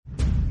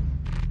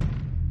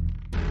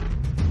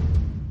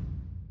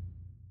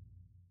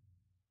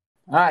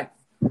All right.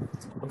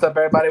 What's up,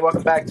 everybody?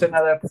 Welcome back to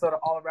another episode of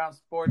All Around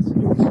Sports.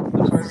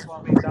 The first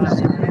one we've done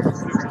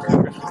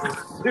in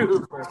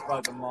super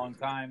fucking long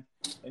time.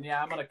 And yeah,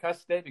 I'm going to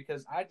cuss today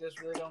because I just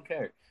really don't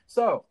care.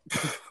 So,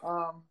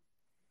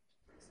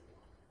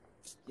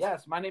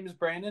 yes, my name is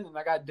Brandon, and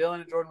I got Dylan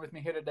and Jordan with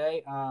me here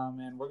today.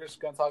 And we're just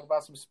going to talk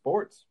about some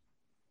sports,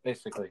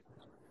 basically.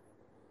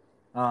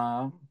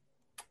 You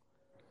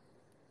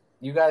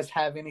guys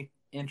have any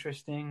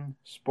interesting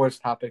sports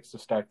topics to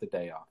start the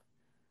day off?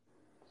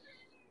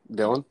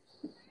 Dylan?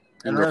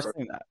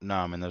 Interesting? No,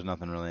 I mean, there's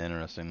nothing really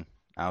interesting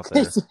out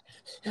there.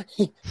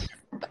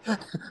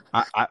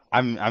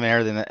 I mean,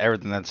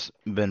 everything that's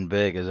been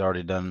big has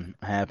already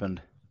happened.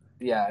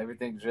 Yeah,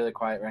 everything's really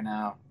quiet right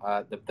now.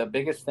 The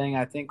biggest thing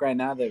I think right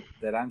now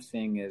that I'm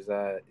seeing is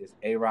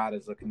A-Rod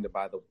is looking to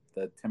buy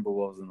the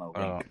Timberwolves in the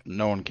league.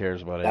 No one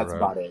cares about That's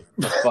A-Rod. about it.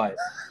 But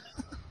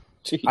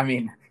I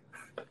mean,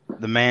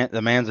 the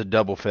man's a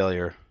double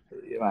failure.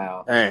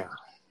 Wow.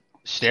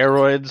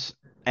 Steroids,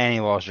 and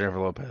he lost Jennifer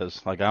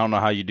Lopez. Like, I don't know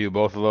how you do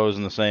both of those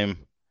in the same.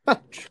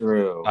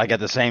 True. Like at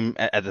the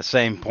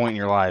same point in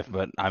your life,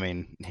 but I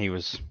mean, he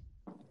was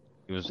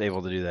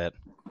able to do that.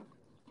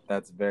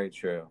 That's very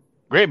true.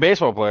 Great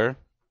baseball player,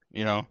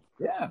 you know.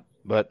 Yeah.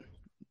 But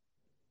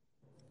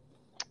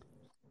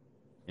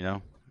you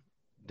know,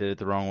 did it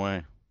the wrong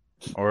way,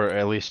 or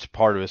at least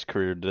part of his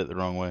career did it the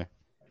wrong way.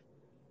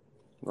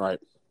 Right.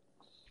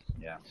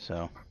 Yeah.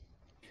 So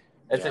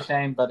it's a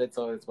shame, but it's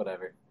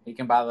whatever. He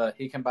can buy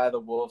the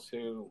Wolves,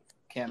 who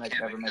can't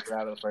ever make it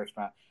out of the first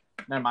round.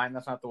 Never mind,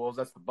 that's not the Wolves,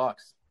 that's the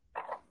Bucks.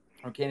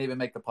 Who can't even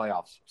make the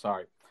playoffs.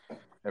 Sorry.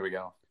 There we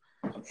go.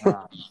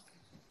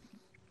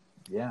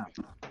 Yeah.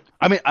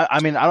 I mean, I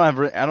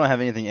don't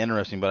have anything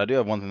interesting, but I do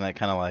have one thing that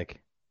kind of like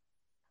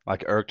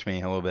irked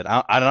me a little bit.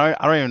 I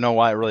don't even know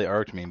why it really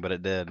irked me, but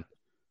it did.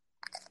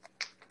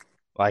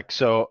 Like,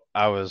 so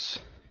I was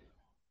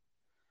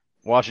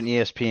watching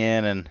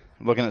ESPN and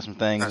looking at some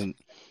things, and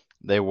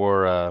they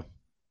were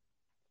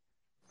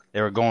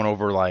going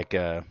over like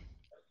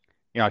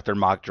like their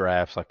mock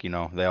drafts, like,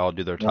 they all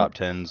do their top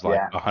tens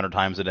like 100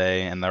 times a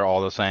day, and they're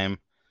all the same.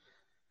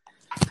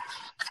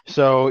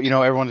 So,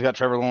 everyone's got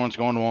Trevor Lawrence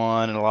going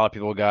 1, and a lot of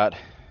people got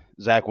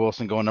Zach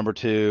Wilson going number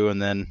 2,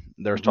 and then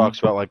there's talks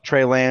about like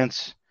Trey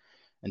Lance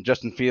and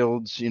Justin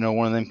Fields,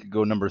 one of them could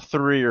go number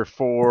 3 or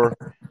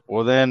 4.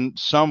 Well, then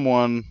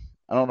someone,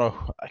 I don't know,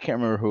 I can't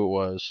remember who it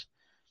was.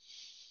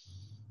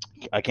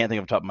 I can't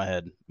think off the top of my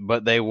head,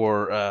 but they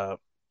were,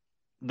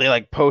 they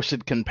like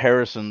posted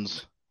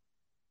comparisons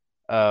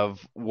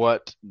of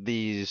what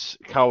these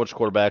college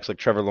quarterbacks like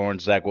Trevor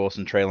Lawrence, Zach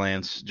Wilson, Trey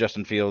Lance,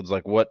 Justin Fields,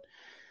 like what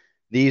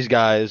these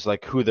guys,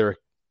 like who they're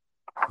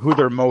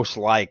most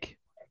like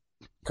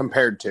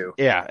compared to.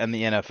 Yeah, in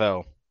the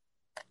NFL.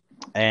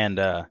 And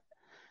I'll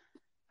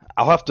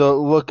have to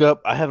look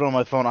up, I have it on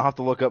my phone, I'll have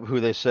to look up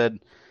who they said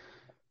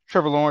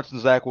Trevor Lawrence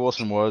and Zach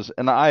Wilson was,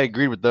 and I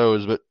agreed with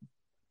those, but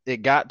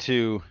it got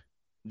to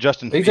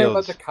Justin Fields. Are you talking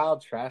about the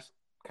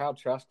Kyle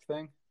Trask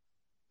thing?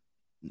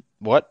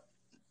 What?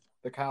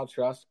 The Kyle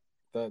Trask,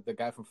 the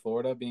guy from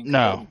Florida being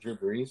compared to Drew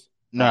Brees?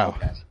 No.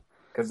 Okay.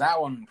 Because that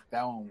one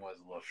was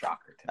a little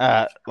shocker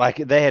to me. Like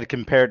they had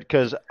compared,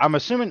 because I'm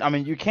assuming,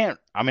 you can't,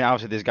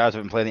 obviously these guys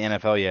haven't played the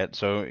NFL yet,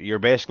 so you're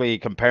basically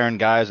comparing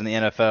guys in the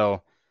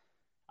NFL.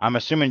 I'm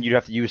assuming you'd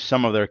have to use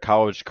some of their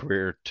college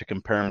career to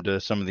compare them to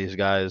some of these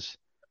guys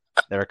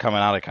that are coming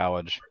out of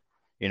college,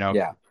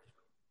 Yeah.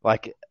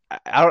 Like,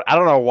 I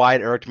don't know why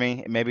it irked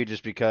me. Maybe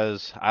just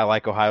because I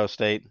like Ohio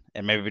State,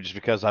 and maybe just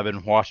because I've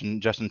been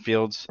watching Justin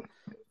Fields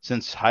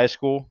since high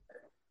school.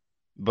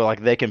 But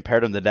like they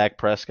compared him to Dak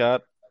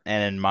Prescott,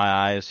 and in my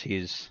eyes,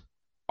 he's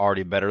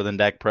already better than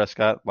Dak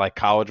Prescott, like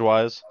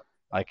college-wise.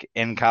 Like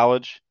in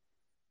college,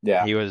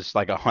 yeah, he was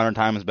like 100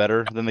 times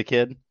better than the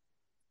kid.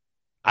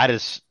 I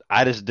just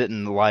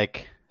didn't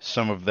like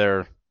some of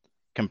their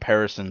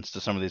comparisons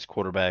to some of these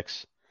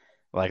quarterbacks.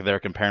 Like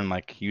they're comparing,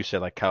 like you said,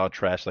 like Kyle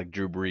Trask, like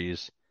Drew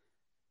Brees.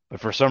 But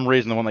for some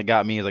reason, the one that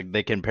got me is like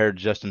they compared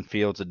Justin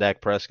Fields to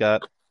Dak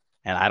Prescott,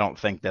 and I don't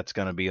think that's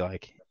going to be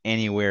like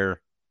anywhere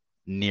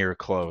near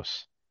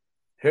close.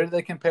 Who did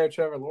they compare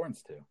Trevor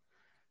Lawrence to?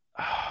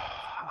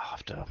 I'll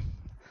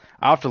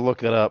have to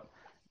look it up.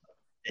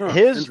 Oh,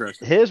 his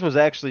was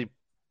actually,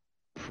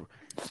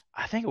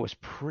 I think it was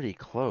pretty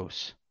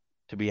close,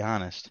 to be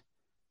honest.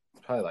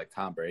 It's probably like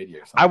Tom Brady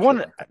or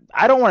something.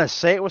 I don't want to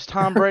say it was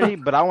Tom Brady,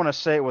 but I want to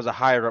say it was a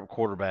higher up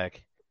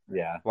quarterback.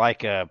 Yeah,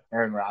 like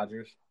Aaron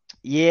Rodgers.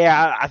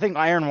 Yeah, I think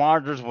Aaron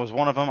Rodgers was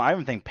one of them. I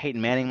even think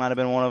Peyton Manning might have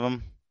been one of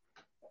them.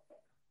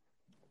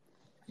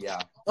 Yeah.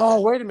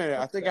 Oh, wait a minute!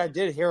 I think I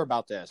did hear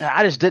about this.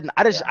 I just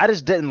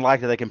didn't like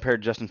that they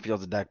compared Justin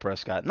Fields to Dak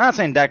Prescott. Not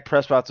saying Dak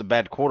Prescott's a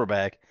bad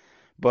quarterback,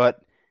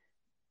 but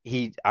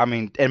in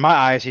my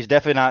eyes, he's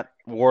definitely not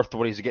worth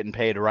what he's getting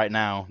paid right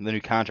now. The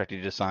new contract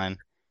he just signed.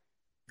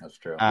 That's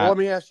true. Well, let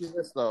me ask you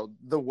this though: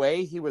 the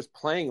way he was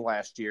playing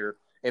last year,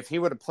 if he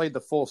would have played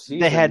the full season,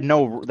 they had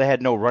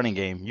no running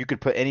game. You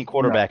could put any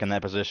quarterback in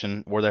that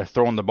position where they're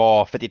throwing the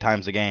ball 50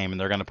 times a game,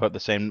 and they're going to put the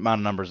same amount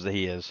of numbers that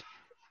he is.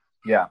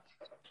 Yeah.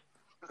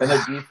 And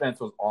their defense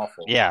was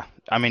awful. Yeah,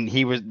 I mean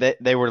he was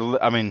they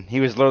were I mean he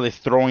was literally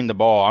throwing the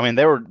ball. I mean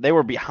they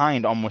were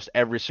behind almost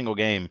every single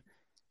game.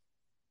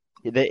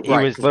 He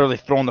was literally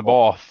throwing the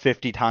ball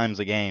 50 times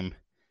a game.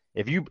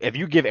 If you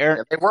give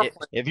Aaron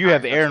if you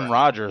have Aaron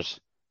Rodgers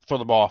throw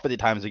the ball 50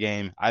 times a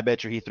game, I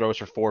bet you he throws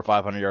for 400 or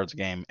 500 yards a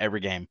game every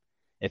game.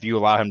 If you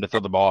allow him to throw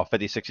the ball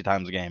 50, 60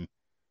 times a game.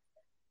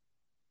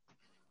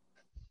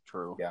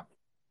 True. Yeah.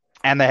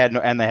 And they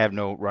have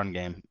no run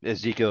game.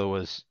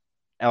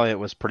 Elliott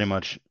was pretty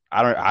much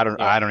I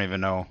don't even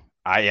know.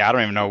 I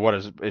don't even know what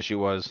his issue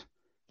was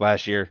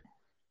last year.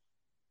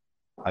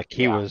 Like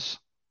he was,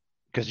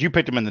 because you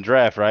picked him in the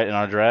draft, right? In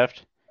our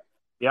draft.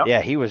 Yep.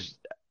 Yeah, he was.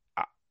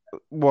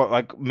 Well,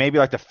 like maybe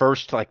like the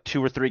first like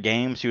 2 or 3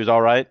 games he was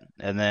all right,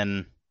 and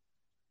then.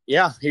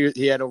 Yeah,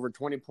 he had over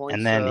 20 points.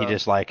 And then he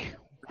just like.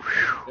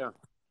 Whew,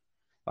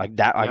 like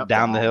that, like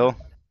down the hill.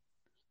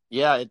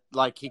 Yeah,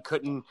 he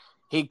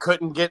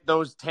couldn't get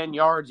those 10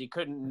 yards. He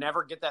couldn't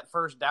never get that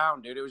first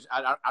down, dude. It was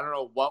I don't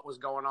know what was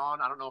going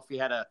on. I don't know if he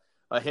had a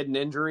hidden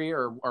injury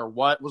or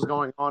what was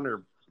going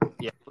on.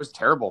 It was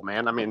terrible,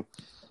 man. I mean,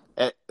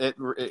 I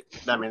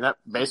mean that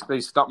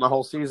basically stopped my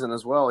whole season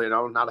as well.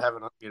 Not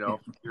having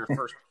your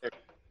first pick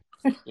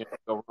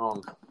go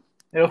wrong.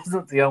 It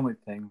wasn't the only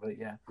thing, but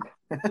yeah.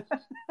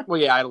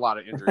 Well, yeah, I had a lot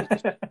of injuries.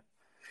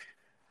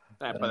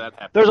 But that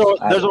happened.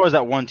 There's always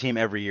that one team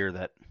every year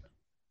that.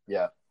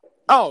 Yeah.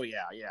 Oh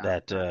yeah.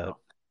 That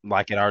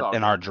like in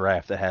our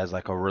draft that has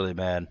like a really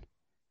bad.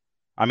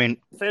 I mean,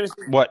 Fantasy.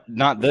 What?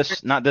 Not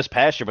this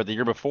past year, but the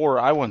year before,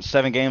 I won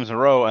 7 games in a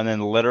row, and then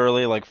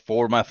literally like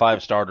 4 of my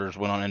 5 starters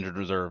went on injured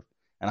reserve,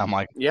 and I'm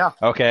like, yeah,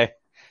 okay.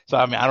 So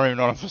I mean, I don't even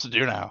know what I'm supposed to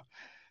do now.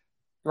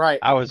 Right.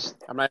 I'm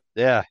not.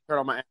 Yeah. Turn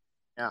on my.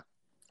 Yeah.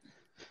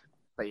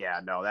 But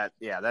yeah, no,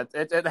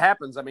 it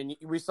happens. I mean,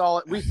 we saw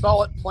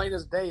it plain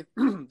as day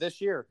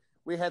this year.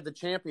 We had the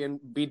champion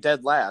be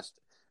dead last.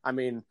 I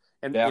mean,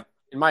 and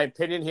in my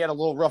opinion, he had a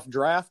little rough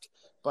draft,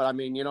 but I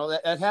mean,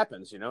 that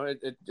happens. It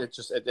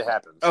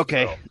happens.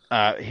 Okay.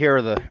 So. Here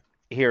are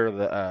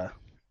the.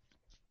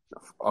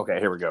 Okay,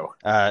 here we go.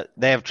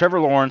 They have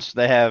Trevor Lawrence.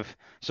 They have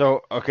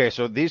so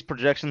these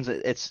projections.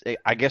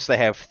 I guess they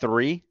have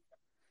 3.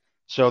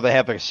 So they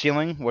have a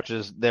ceiling, which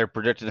is they're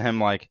projecting him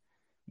like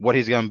what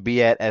he's going to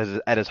be at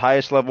his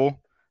highest level,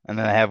 and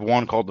then they have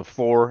one called the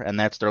floor, and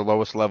that's their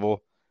lowest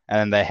level, and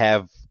then they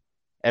have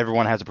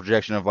everyone has a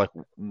projection of like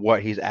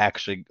what he's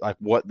actually like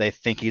what they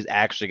think he's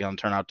actually going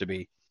to turn out to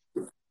be.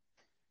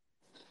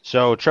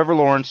 So Trevor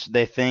Lawrence,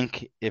 they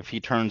think if he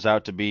turns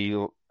out to be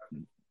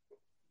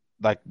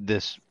like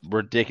this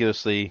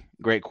ridiculously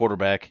great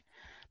quarterback,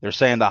 they're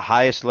saying the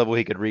highest level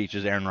he could reach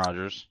is Aaron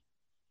Rodgers.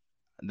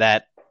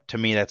 That to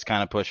me, that's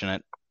kind of pushing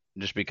it,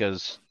 just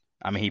because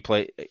I mean he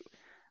played.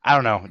 I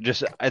don't know.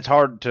 Just it's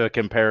hard to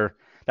compare.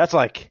 That's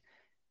like,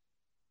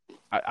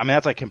 I mean,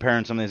 that's like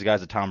comparing some of these guys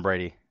to Tom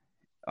Brady.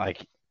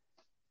 Like,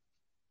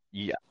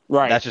 yeah,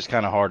 right. That's just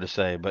kind of hard to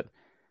say, but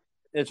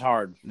it's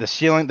hard. The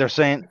ceiling, they're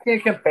saying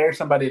you can't compare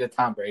somebody to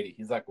Tom Brady.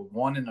 He's like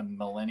one in a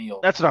millennial.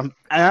 That's what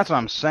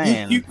I'm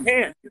saying. You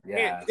can't. You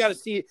got to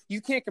see. You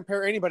can't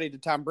compare anybody to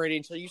Tom Brady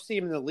until you see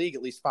him in the league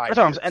at least 5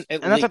 years.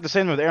 And that's like the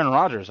same with Aaron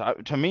Rodgers.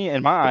 To me,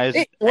 in my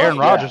eyes, Aaron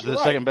Rodgers is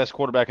the second best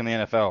quarterback in the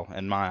NFL.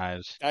 In my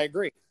eyes, I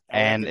agree.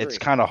 And it's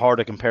kind of hard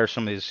to compare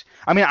some of these.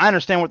 I mean, I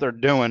understand what they're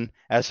doing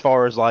as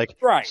far as like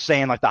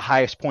saying like the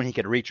highest point he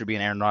could reach would be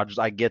an Aaron Rodgers.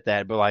 I get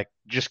that, but like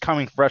just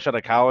coming fresh out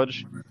of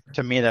college,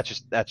 to me,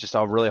 that's just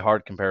a really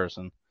hard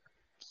comparison.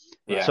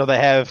 Yeah. So they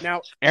have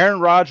Aaron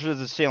Rodgers as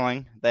the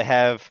ceiling. They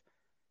have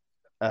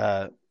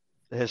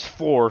his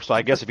floor. So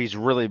I guess if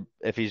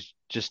he's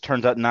just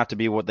turns out not to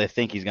be what they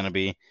think he's going to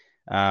be,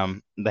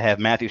 they have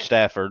Matthew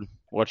Stafford,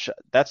 which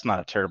that's not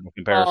a terrible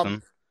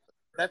comparison.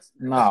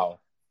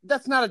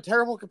 That's not a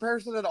terrible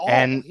comparison at all.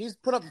 And he's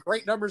put up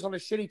great numbers on a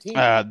shitty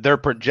team. Their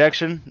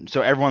projection,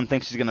 so everyone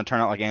thinks he's going to turn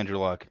out like Andrew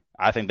Luck.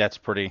 I think that's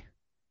pretty.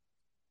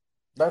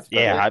 That's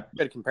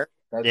good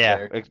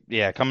comparison.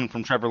 Yeah, coming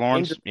from Trevor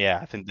Lawrence.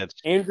 I think that's.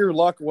 Andrew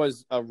Luck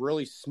was a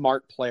really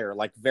smart player,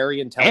 like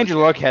very intelligent.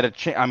 Andrew Luck had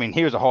I mean,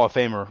 he was a Hall of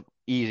Famer,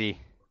 easy.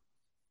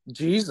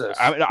 Jesus.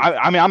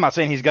 I mean, I'm not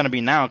saying he's going to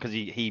be now because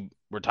he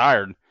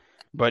retired,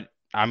 but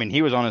I mean,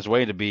 he was on his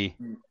way to be.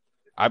 He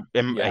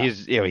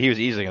was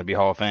easily going to be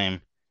Hall of Fame.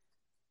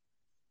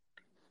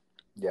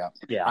 Yeah.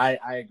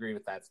 I agree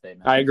with that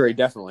statement. I agree,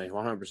 definitely,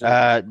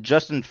 100%.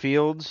 Justin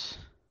Fields,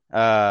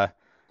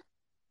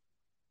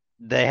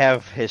 they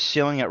have his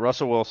ceiling at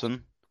Russell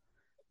Wilson.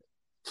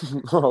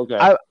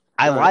 Okay.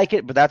 I like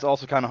it, but that's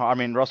also kind of hard. I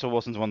mean, Russell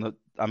Wilson's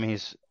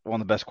he's one of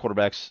the best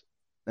quarterbacks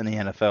in the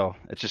NFL.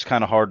 It's just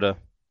kind of hard to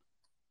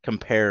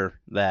compare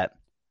that.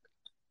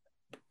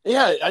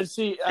 Yeah, I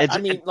see. I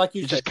mean, like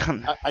you said,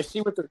 I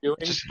see what they're doing.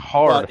 It's just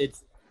hard. But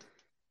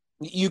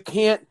you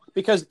can't,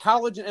 because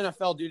college and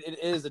NFL, dude, it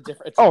is a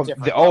different.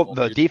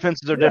 The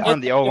defenses are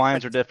different. The O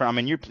lines are different.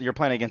 I mean, you're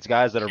playing against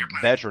guys that are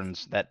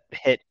veterans that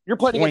hit. You're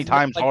playing 20 against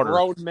times harder.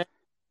 Grown men,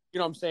 you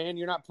know what I'm saying?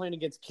 You're not playing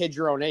against kids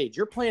your own age.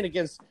 You're playing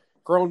against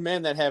grown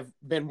men that have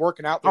been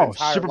working out their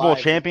entire Super Bowl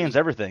lives. champions,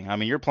 everything. I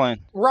mean, you're playing.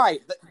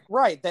 Right.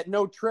 That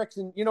no tricks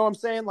and you know what I'm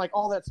saying? Like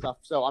all that stuff.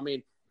 So, I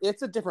mean,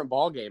 it's a different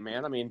ball game,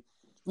 man. I mean,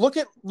 look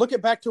at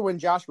back to when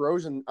Josh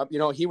Rosen,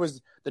 he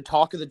was the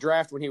talk of the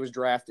draft when he was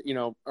drafted,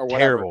 or whatever.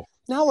 Terrible.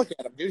 Now look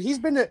at him, dude. He's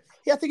been I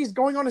think he's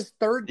going on his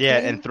third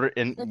team.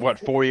 In what,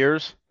 4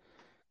 years?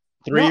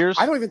 3 years?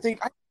 I don't even think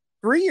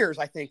 3 years,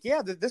 I think.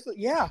 Yeah,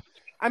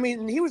 I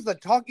mean, he was the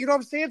talk, you know what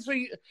I'm saying? So,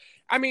 you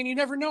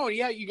never know.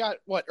 Yeah, you got,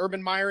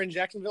 Urban Meyer in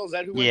Jacksonville? Is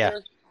that who went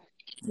there?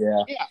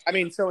 Yeah. Yeah, I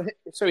mean, so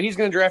he's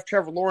going to draft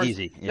Trevor Lawrence.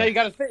 Easy. Yeah. Now you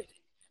got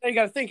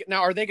to think.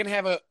 Now, are they going to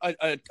have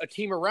a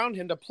team around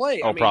him to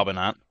play? Oh, probably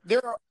not.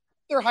 They're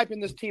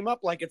hyping this team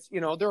up like it's,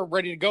 they're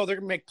ready to go. They're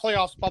going to make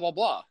playoffs, blah, blah,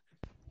 blah.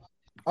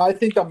 I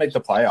think they'll make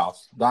the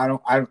playoffs.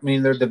 I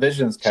mean, their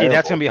division's terrible. See,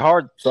 that's going to be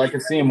hard. So I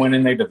can see them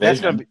winning their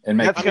division.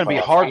 That's going to be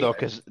hard, though,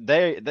 because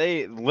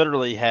they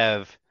literally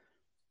have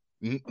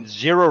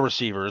 0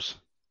 receivers.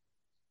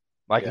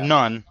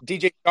 None.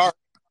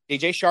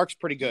 DJ Shark's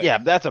pretty good. Yeah,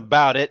 that's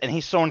about it, and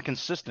he's so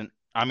inconsistent.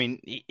 I mean,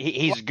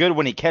 he's good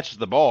when he catches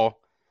the ball,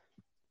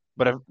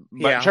 but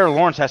Trevor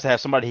Lawrence has to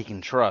have somebody he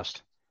can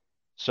trust.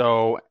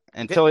 So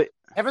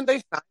haven't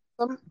they signed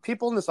some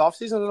people in this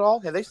offseason at all?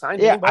 Have they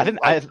signed? Yeah,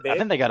 I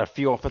think they got a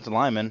few offensive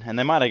linemen, and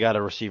they might have got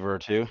a receiver or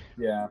two.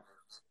 Yeah,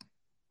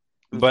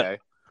 but okay.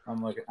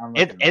 I'm looking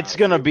it's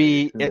gonna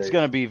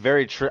be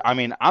very true. I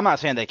mean, I'm not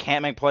saying they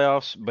can't make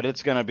playoffs, but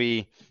it's gonna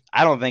be.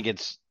 I don't think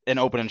it's an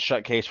open and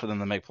shut case for them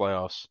to make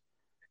playoffs.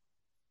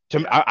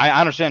 I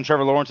understand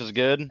Trevor Lawrence is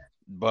good,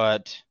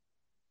 but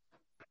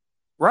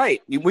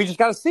right, we just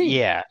got to see.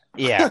 Yeah.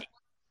 He's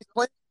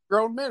playing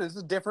grown men. It's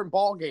a different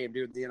ball game,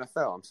 dude. The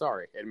NFL. I'm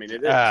sorry. I mean,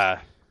 it is.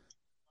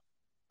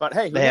 But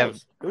hey,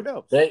 who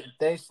knows?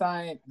 They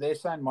signed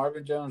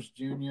Marvin Jones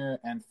Jr.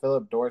 and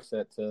Philip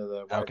Dorsett to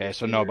the wide okay,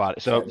 so receiver.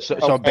 nobody.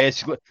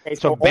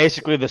 So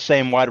basically the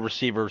same wide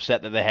receiver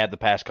set that they had the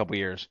past couple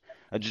years.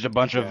 Just a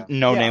bunch of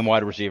no-name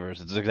wide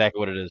receivers. It's exactly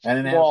what it is. And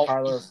then they have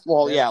Carlos.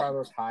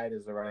 Carlos Hyde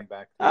is the running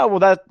back. Oh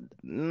well,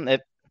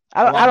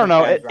 I don't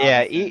know.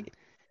 He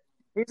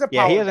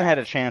hasn't had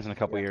a chance in a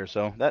couple years,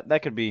 so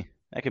that could be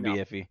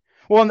iffy.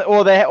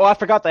 Well, I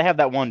forgot they have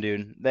that one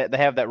dude. They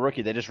have that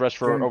rookie that just rushed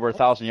for over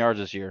 1,000 yards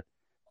this year.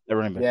 They're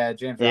running back. Yeah,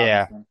 James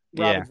Robinson.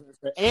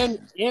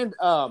 And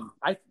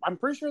I'm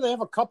pretty sure they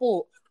have a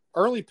couple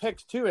early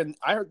picks too. And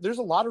there's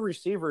a lot of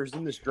receivers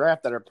in this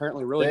draft that are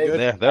apparently really good.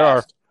 Yeah, there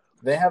are.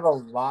 They have a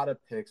lot of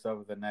picks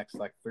over the next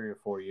 3 or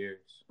 4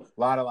 years. A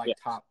lot of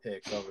top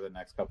picks over the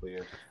next couple of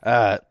years.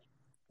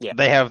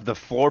 They have the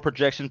floor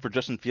projection for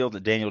Justin Fields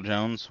at Daniel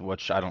Jones,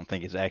 which I don't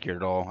think is accurate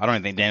at all. I don't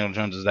even think Daniel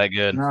Jones is that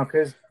good. No,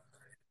 because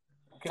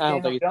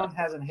Daniel Jones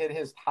hasn't hit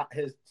his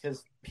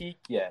peak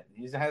yet.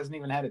 He hasn't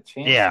even had a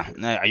chance.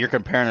 Yeah, you're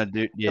comparing a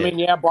dude. Yeah. I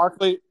mean,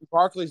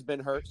 Barkley's been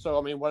hurt. So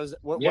I mean, what does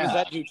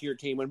that do to your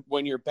team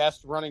when your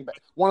best running back,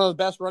 one of the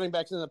best running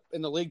backs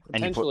in the league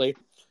potentially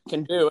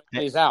can do it,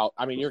 and he's out?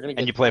 I mean, you're going to get.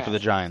 And you play for the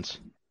Giants.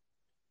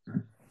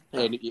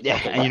 And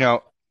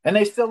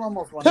they still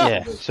almost won.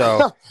 Yeah.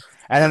 So.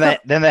 And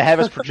then they have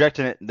his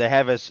projection. They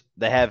have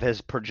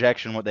his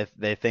projection. What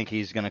they think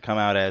he's going to come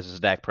out as is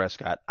Dak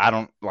Prescott. I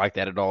don't like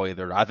that at all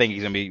either. I think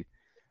he's going to be.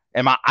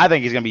 I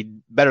think he's going to be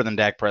better than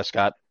Dak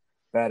Prescott.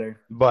 Better,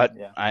 but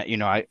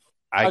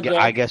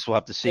I guess we'll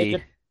have to see.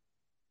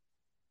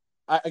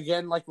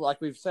 Again,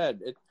 like we've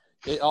said,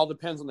 it all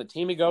depends on the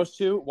team he goes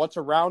to, what's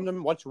around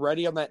him, what's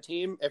ready on that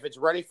team. If it's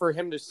ready for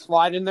him to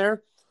slide in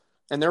there,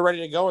 and they're ready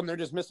to go, and they're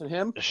just missing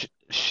him.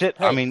 Shit,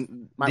 hey, I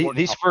mean,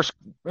 these first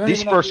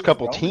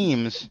couple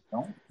teams,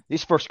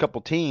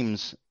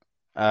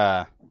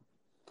 that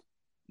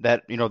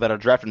that are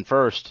drafting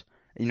first.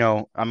 I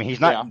mean, he's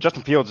not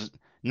Justin Fields is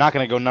not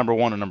going to go number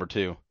 1 or number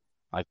 2.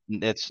 Like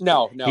it's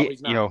no,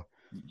 he's not.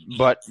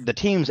 But the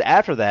teams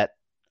after that,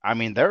 I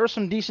mean, there are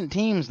some decent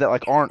teams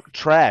that aren't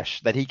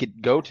trash that he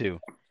could go to.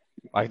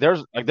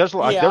 There's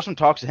some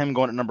talks of him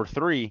going at number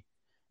 3,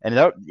 and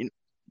I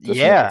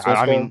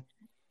mean.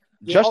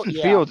 Justin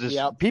Fields is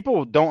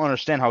people don't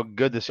understand how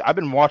good this. I've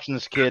been watching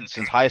this kid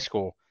since high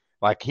school.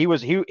 He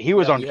was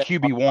on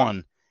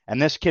QB1,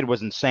 and this kid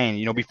was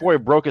insane. Before he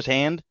broke his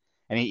hand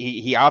and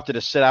he opted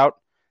to sit out.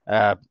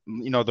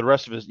 The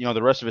rest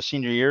of his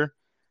senior year,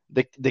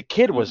 the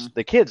kid was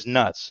the kid's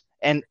nuts.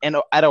 And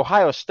at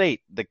Ohio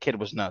State, the kid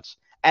was nuts.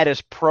 At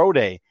his pro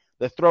day,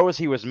 the throws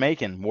he was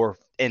making were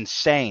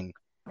insane.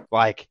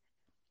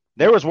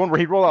 There was one where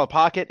he rolled out of the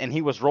pocket and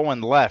he was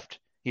rolling left.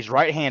 He's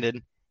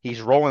right-handed. He's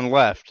rolling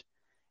left.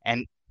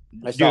 And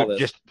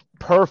just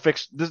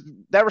perfect.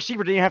 That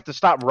receiver didn't even have to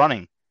stop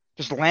running;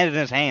 just landed in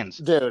his hands,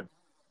 dude.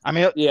 I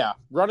mean,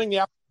 running the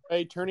opposite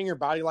way, turning your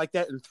body like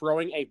that, and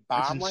throwing a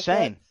bomb like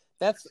that.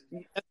 That's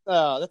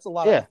a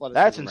lot of athleticism.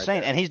 That's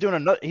insane. And he's doing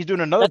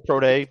another pro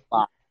day.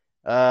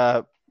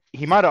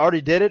 He might have already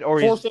did it,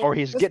 or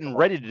he's getting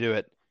ready to do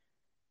it.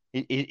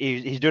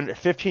 He's doing it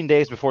 15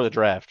 days before the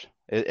draft.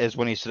 Is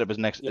when he set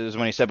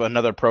up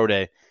another pro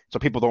day, so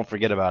people don't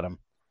forget about him.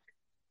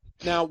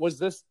 Now, was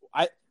this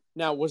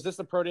Now, was this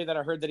a pro day that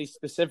I heard that he's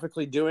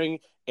specifically doing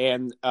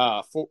and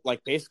for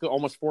like basically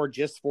almost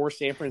just for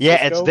San Francisco?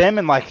 Yeah, it's them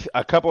and like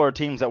a couple of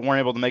teams that weren't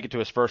able to make it to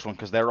his first one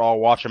because they were all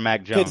watching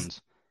Mac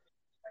Jones.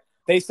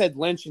 They said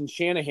Lynch and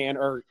Shanahan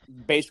are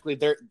basically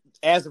there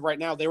as of right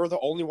now. They were the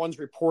only ones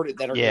reported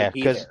that are going to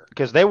be there.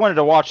 Because they wanted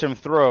to watch him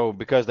throw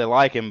because they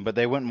like him, but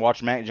they wouldn't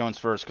watch Mac Jones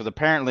first because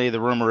apparently the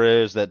rumor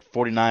is that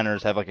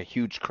 49ers have like a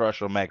huge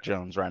crush on Mac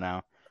Jones right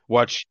now.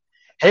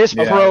 His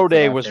pro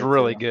day was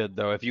really good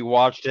though. If you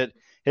watched it,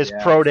 his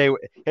pro day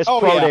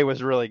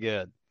was really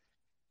good.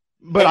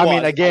 But I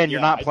mean, again, you're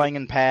not playing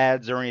in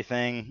pads or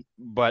anything,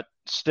 but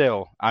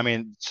still, I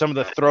mean, some of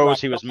the throws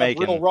he was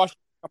making. Real rush.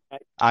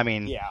 I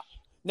mean, yeah.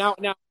 Now,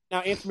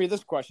 answer me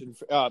this question.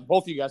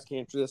 Both of you guys can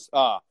answer this.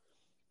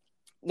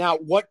 Now,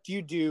 what do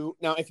you do?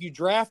 Now, if you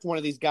draft one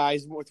of these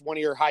guys with one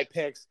of your high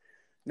picks,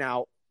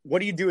 now, what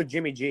do you do with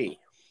Jimmy G?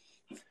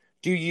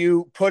 Do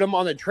you put him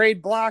on the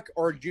trade block,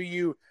 or do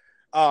you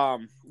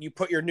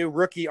put your new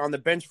rookie on the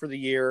bench for the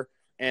year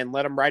and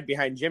let him ride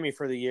behind Jimmy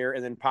for the year,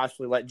 and then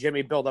possibly let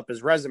Jimmy build up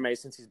his resume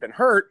since he's been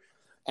hurt,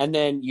 and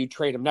then you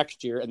trade him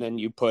next year, and then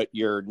you put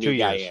your new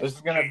guy in? This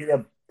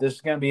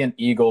is gonna be an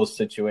Eagles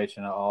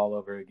situation all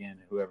over again.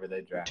 Whoever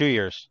they draft, 2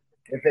 years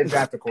if they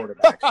draft a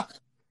quarterback.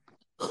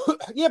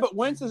 Yeah, but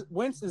Wentz is.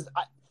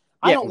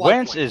 I don't like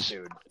Wentz is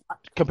dude.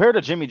 Compared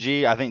to Jimmy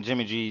G. I think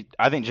Jimmy G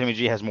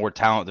has more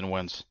talent than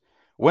Wentz.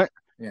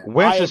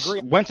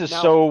 Wentz is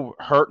so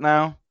hurt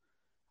now.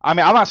 I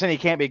mean, I'm not saying he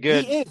can't be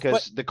good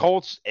because the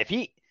Colts, if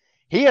he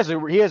has a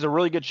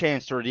really good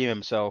chance to redeem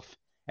himself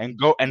and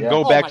go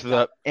back to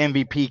the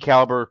MVP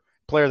caliber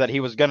player that he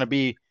was going to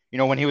be. You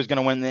know, when he was going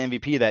to win the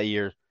MVP that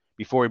year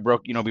before he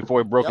broke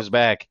his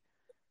back.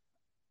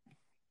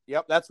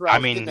 Yep, that's right. I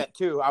was getting that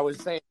too. I was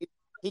saying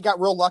he got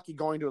real lucky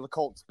going to the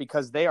Colts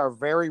because they are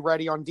very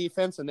ready on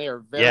defense and they are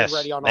very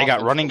ready on offense. They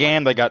got running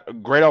game. They got a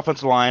great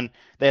offensive line.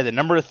 They had the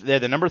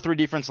number 3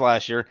 defense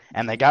last year,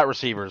 and they got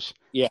receivers.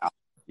 Yeah.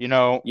 You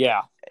know.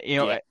 Yeah.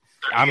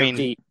 I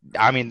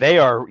mean, they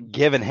are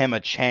giving him a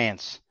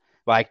chance,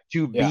 like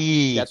to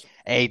be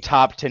a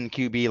top 10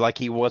 QB like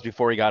he was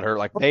before he got hurt.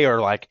 Like they are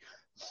like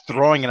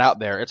throwing it out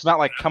there. It's not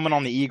like coming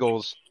on the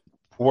Eagles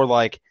where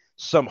like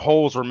some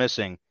holes were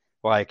missing.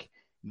 Like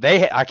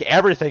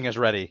everything is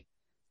ready.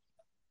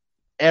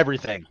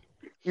 Everything.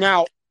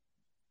 Now,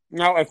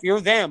 if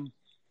you're them,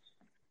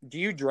 do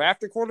you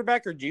draft a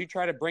quarterback or do you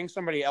try to bring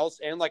somebody else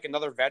in, like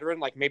another veteran,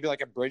 like maybe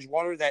like a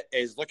Bridgewater that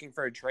is looking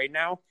for a trade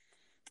now,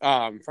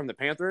 from the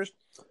Panthers,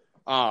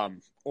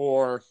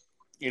 or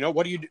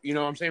what do you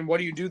know what I'm saying? What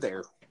do you do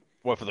there?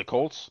 What, for the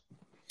Colts?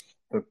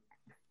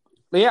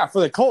 Yeah,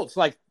 for the Colts.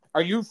 Like,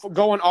 are you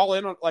going all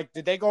in on? Like,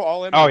 did they go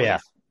all in? Oh yeah,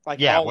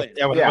 all in.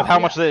 With how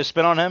much they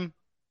spent on him?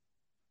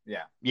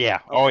 Yeah. Yeah.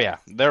 Okay. Oh yeah,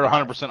 they're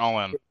 100% all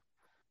in.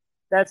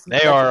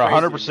 They are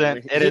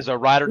 100%. It is a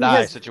ride or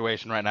die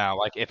situation right now.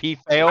 Like if he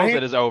fails,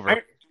 it is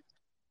over.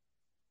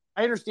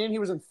 I understand he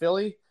was in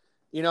Philly,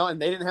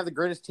 and they didn't have the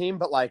greatest team,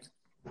 but like,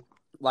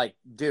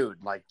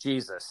 dude, like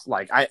Jesus,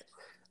 like I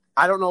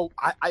don't know.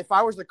 If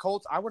I was the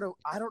Colts, I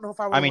don't know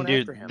if I would. I mean,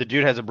 dude, the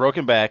dude has a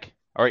broken back,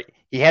 or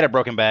he had a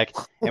broken back,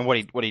 and what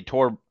he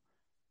tore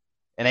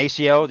an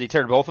ACL. Did he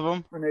tear both of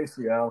them? An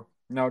ACL.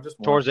 No, just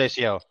one. Tore his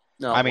ACL.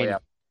 No, I mean,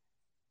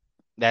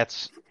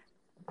 that's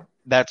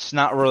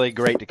not really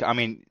great to. I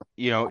mean,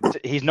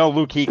 he's no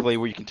Luke Kuechly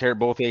where you can tear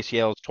both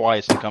ACLs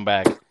twice and come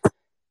back.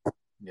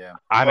 Yeah.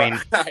 I mean,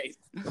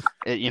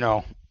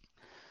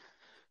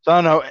 So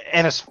I don't know.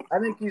 And I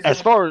think he's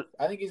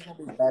going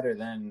to be better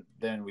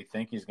than we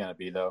think he's going to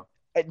be, though.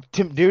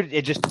 Dude,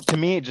 to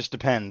me it just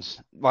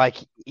depends. Like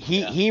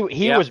he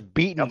was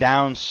beaten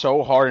down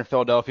so hard in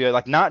Philadelphia,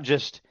 like not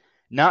just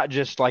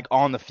like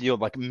on the field,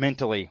 like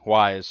mentally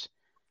wise.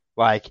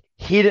 Like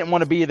he didn't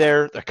want to be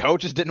there. The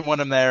coaches didn't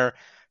want him there.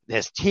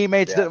 His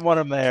teammates didn't want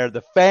him there.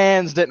 The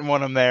fans didn't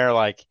want him there.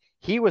 Like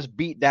he was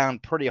beat down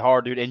pretty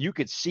hard, dude, and you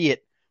could see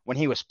it when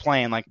he was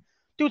playing. Like,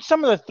 dude,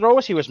 some of the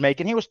throws he was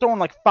making, he was throwing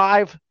like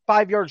five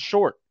yards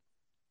short,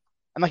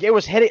 and like it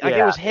was hitting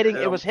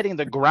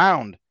the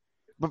ground.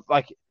 But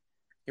like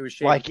it was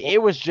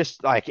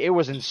it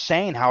was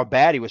insane how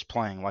bad he was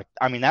playing. Like,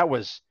 I mean, it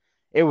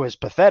was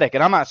pathetic.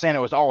 And I'm not saying it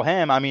was all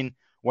him. I mean,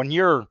 when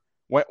you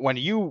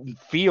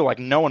feel like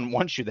no one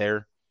wants you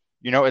there,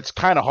 it's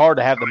kind of hard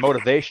to have the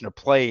motivation to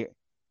play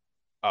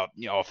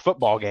a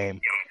football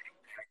game.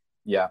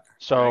 Yeah.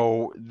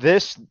 So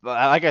this,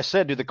 like I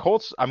said, dude, the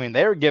Colts, I mean,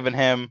 they're giving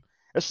him,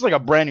 this is like a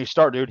brand new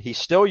start, dude. He's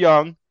still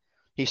young.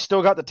 He's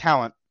still got the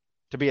talent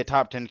to be a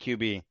top 10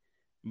 QB.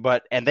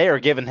 And they are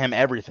giving him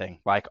everything.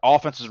 Like,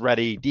 offense is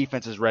ready,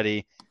 defense is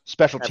ready,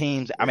 special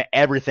teams. I mean,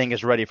 everything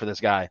is ready for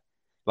this guy.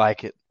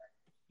 Like,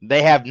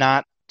 they have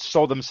not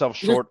sold themselves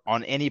short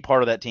on any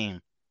part of that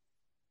team.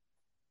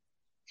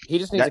 He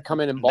just needs to come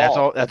in and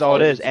ball. That's all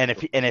it is. And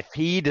if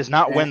he does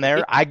not win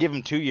there, I give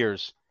him 2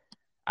 years.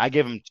 I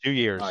give him 2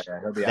 years.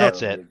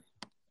 That's it.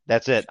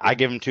 That's it. I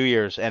give him 2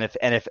 years. And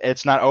if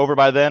it's not over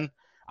by then,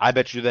 I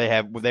bet you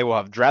they will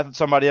have drafted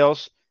somebody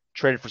else,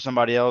 traded for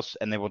somebody else,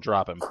 and they will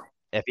drop him.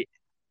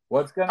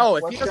 What's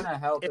gonna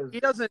help if is he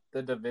doesn't,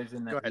 the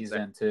division go that ahead, he's Zach.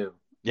 in too.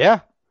 Yeah.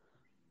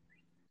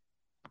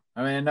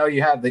 I mean, I know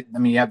you have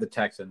the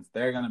Texans.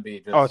 They're gonna be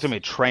just It's gonna be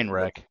a train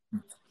wreck.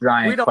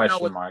 giant We don't know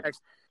question what mark.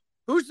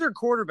 Who's their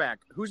quarterback?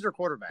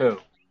 Who?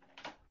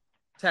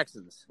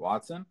 Texans.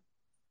 Watson?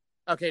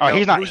 Okay. Oh, no,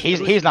 he's not. who's- He's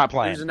who's- not Who's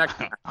playing. the next?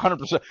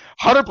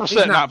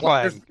 100% not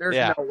playing. There's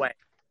Yeah. no way.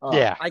 Oh,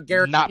 Yeah. I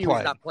guarantee not he's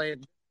playing. not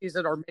playing. He's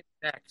at our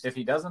next. If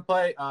he doesn't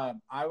play,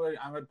 I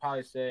would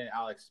probably say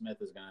Alex Smith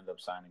is gonna end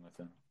up signing with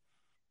him.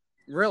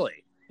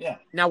 Really? Yeah.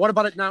 Now what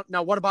about it?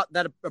 Now what about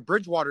that?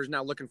 Bridgewater's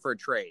now looking for a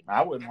trade.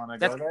 I wouldn't want to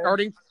go That's there.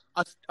 starting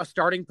a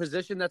starting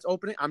position that's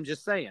opening. I'm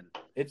just saying.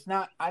 It's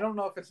not. I don't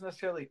know if it's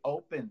necessarily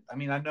open. I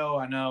mean, I know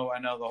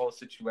the whole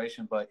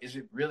situation, but is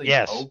it really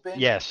open?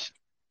 Yes.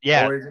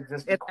 Yeah. Or is it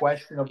just a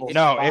questionable?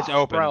 No, spot? it's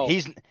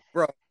open.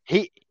 Bro.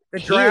 The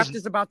He draft is-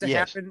 is about to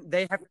yes. happen.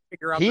 They have to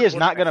figure out. He the is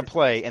not going to quarterback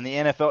play in the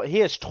NFL. He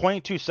has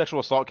 22 sexual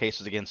assault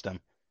cases against him.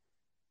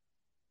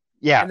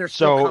 Yeah. And they're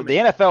still So coming. the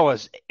NFL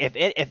is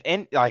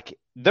like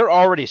they're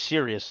already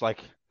serious. Like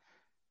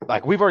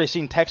we've already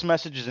seen text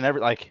messages and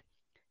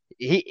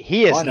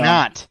he is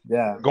not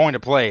going to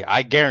play.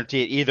 I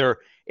guarantee it. Either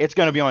it's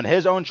going to be on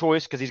his own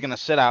choice because he's going to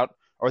sit out,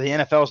 or the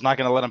NFL is not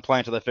going to let him play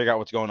until they figure out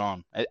what's going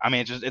on. I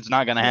mean, it's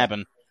not going to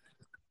happen.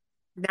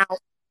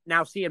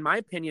 Now, see, in my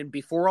opinion,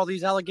 before all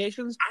these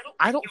allegations,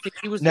 I don't think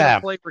he was going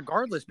to play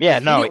regardless. Yeah,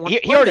 because no, didn't want to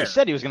he play already there.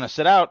 said he was going to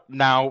sit out.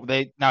 Now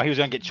he was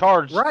going to get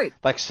charged Right.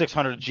 like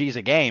 600 G's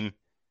a game.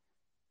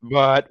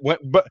 But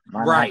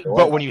Right.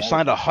 But when you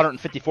signed a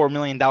 $154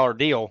 million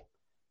deal,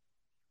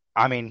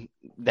 I mean,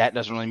 that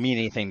doesn't really mean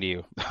anything to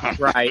you.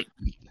 Right.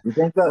 You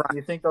think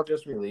they'll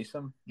just release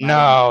him?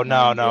 No.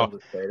 Oh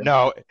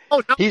no.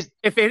 He's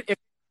If it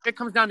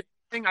comes down to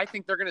anything, I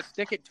think they're going to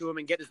stick it to him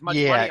and get as much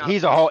money. yeah, out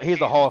he's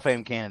a Hall of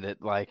Fame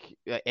candidate. Like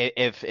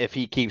if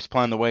he keeps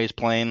playing the way he's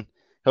playing,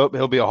 he'll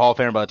be a Hall of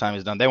Famer by the time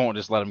he's done. They won't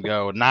just let him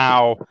go.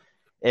 Now,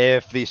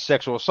 if these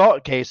sexual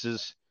assault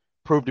cases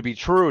prove to be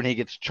true and he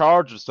gets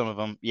charged with some of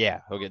them,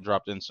 yeah, he'll get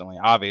dropped instantly,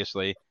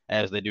 obviously,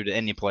 as they do to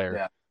any player.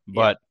 Yeah.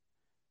 But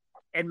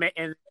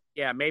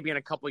maybe in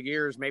a couple of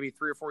years, maybe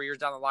 3 or 4 years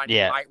down the line,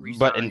 yeah, he might resign.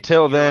 but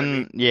until You know what I then,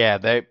 mean? yeah,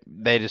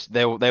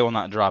 they will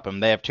not drop him.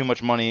 They have too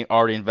much money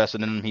already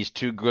invested in him. He's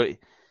too good.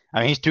 I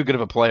mean, he's too good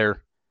of a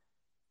player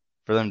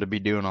for them to be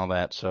doing all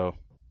that. So,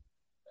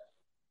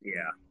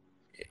 Yeah.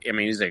 I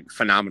mean, he's a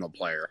phenomenal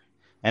player.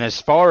 and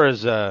as far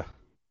as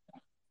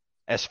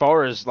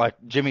like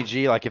Jimmy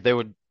G, like if they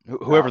would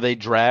whoever they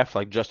draft,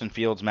 like Justin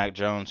Fields, Mac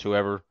Jones,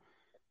 whoever,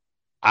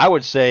 I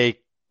would say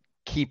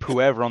keep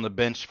whoever on the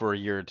bench for a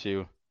year or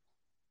two.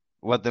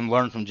 Let them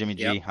learn from Jimmy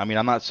G. Yep. I mean,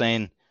 I'm not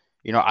saying,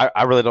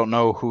 I really don't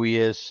know who he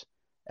is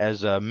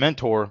as a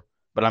mentor,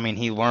 but I mean,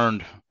 he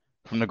learned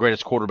from the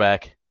greatest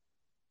quarterback,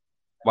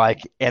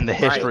 like in the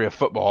history of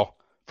football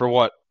for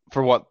what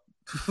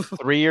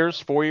 3 years,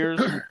 4 years.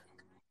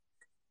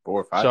 4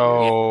 or 5 years.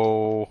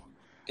 So,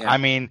 Yeah. I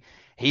mean,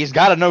 he's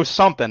got to know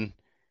something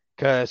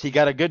because he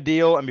got a good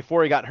deal, and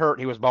before he got hurt,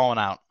 he was balling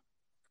out.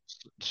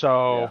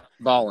 So,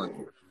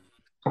 Balling.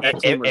 That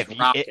team was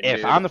rocking, if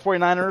dude. I'm the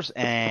 49ers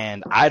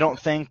and I don't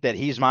think that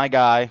he's my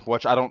guy,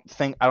 which I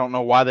don't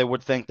know why they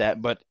would think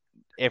that, but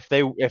if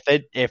they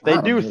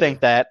do think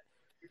that,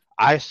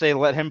 I say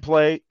let him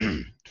play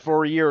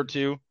for a year or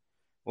two.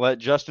 Let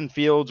Justin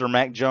Fields or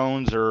Mac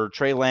Jones or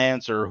Trey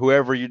Lance or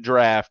whoever you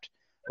draft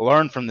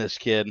learn from this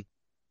kid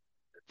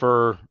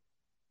for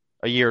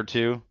a year or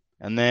two,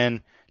 and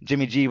then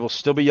Jimmy G will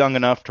still be young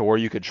enough to where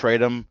you could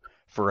trade him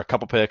for a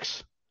couple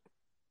picks,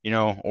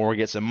 or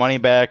get some money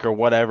back or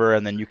whatever,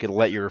 and then you could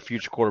let your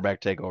future quarterback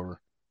take over.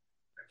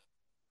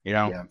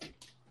 Yeah.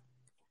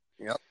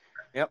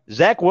 Yep.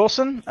 Zach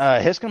Wilson,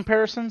 his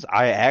comparisons,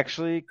 I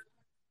actually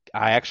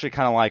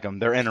kind of like them.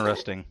 They're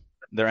interesting.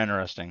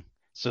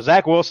 So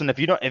Zach Wilson, if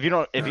you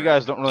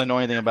guys don't really know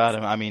anything about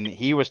him, I mean,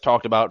 he was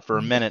talked about for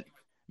a minute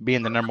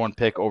being the number 1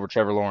 pick over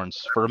Trevor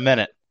Lawrence for a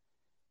minute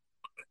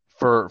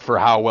for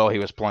how well he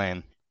was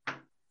playing.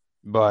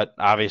 But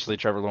obviously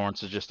Trevor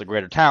Lawrence is just a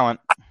greater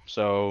talent,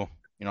 so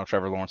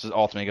Trevor Lawrence is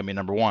ultimately going to be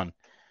number 1.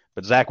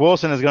 But Zach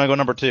Wilson is going to go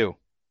number 2,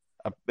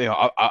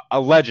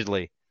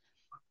 allegedly.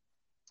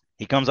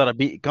 He comes out of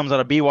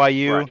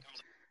BYU.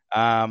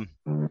 Right.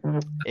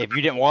 If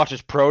you didn't watch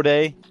his pro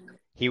day,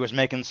 he was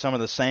making some of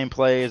the same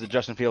plays that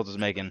Justin Fields is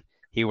making.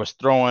 He was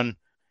throwing,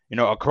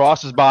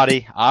 across his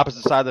body,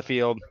 opposite side of the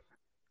field,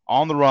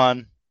 on the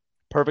run,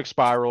 perfect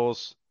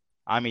spirals.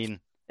 I mean,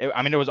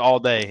 it was all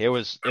day. He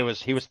was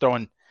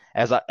throwing,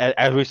 as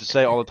we used to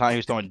say all the time, he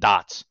was throwing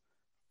dots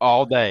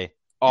all day,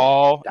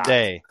 dots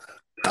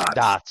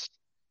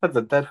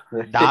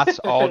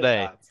all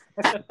day.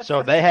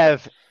 So they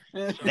have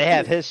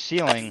his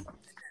ceiling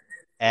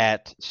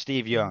at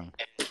Steve Young,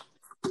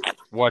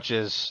 which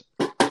is,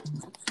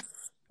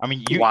 I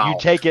mean, you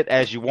take it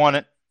as you want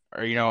it,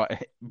 or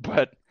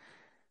but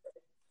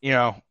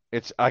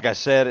it's like I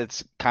said,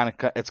 it's kind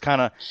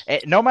of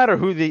no matter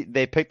who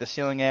they pick the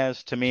ceiling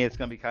as. To me, it's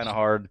gonna be kind of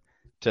hard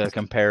to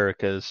compare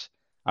because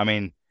I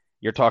mean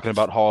you're talking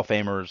about Hall of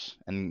Famers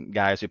and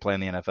guys who play in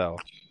the NFL.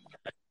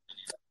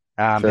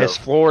 His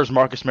floor is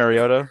Marcus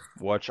Mariota,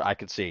 which I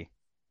could see.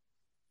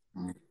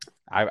 Mm.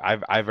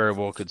 I very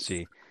well could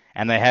see.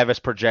 And they have his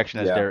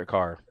projection as Yeah. Derek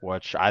Carr,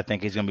 which I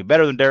think he's going to be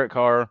better than Derek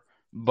Carr,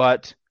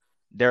 but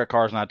Derek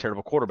Carr is not a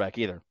terrible quarterback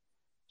either.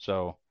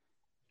 So,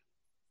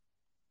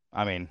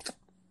 I mean,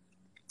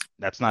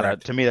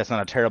 to me, that's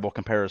not a terrible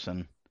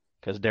comparison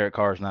because Derek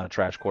Carr is not a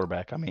trash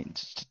quarterback. I mean,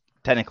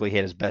 technically he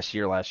had his best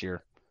year last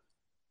year.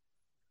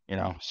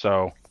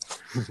 So.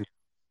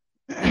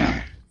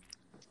 Yeah.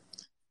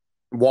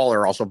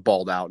 Waller also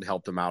balled out and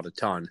helped him out a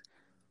ton.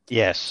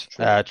 Yes.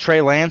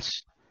 Trey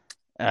Lance.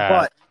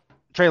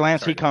 Trey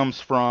Lance, Sorry. he comes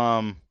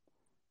from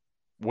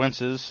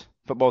Wentz's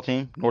football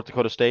team, North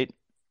Dakota State.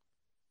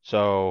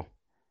 So,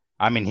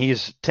 I mean,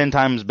 he's 10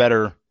 times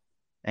better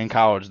in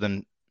college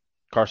than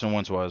Carson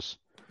Wentz was.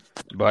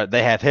 But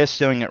they have his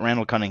ceiling at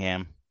Randall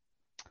Cunningham.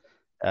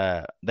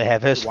 They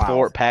have his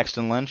floor at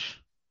Paxton Lynch,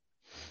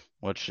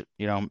 which,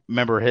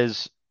 remember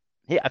his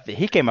 –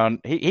 he came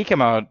out – he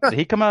came out – did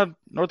he come out of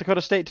North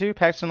Dakota State too,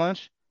 Paxton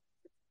Lynch?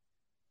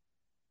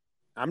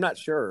 I'm not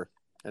sure.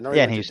 I know he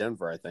went to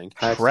Denver, I think.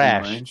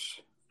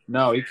 Trash.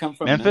 No, he comes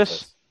from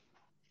Memphis.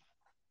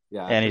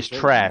 Yeah, and he's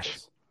trash.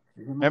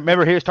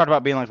 Remember, he was talking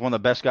about being like one of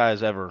the best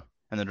guys ever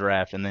in the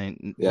draft, and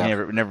then he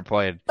never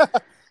played.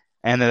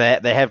 And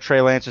then they have Trey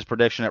Lance's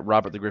prediction at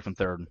Robert the Griffin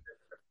III.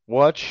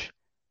 Which,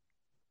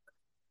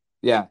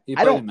 yeah, he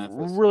I played don't in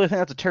Memphis. really think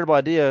that's a terrible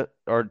idea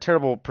or a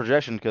terrible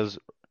projection because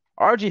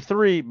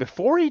RG3,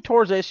 before he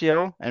tore his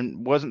ACL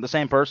and wasn't the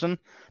same person,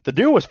 the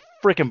dude was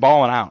freaking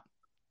balling out.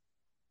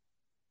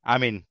 I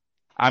mean,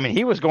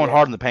 he was going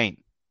hard in the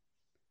paint,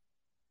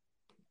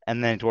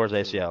 and then he tore his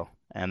ACL,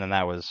 and then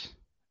that was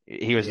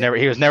he was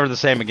never the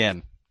same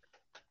again.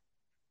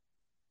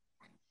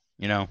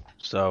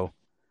 So,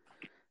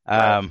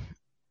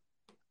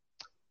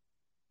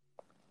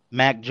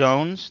 Mac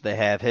Jones, they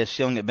have his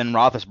ceiling at Ben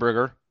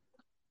Roethlisberger,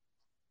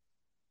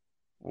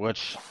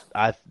 which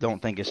I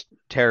don't think is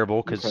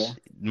terrible because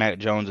Mac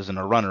Jones isn't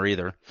a runner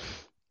either.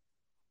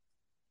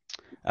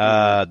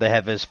 They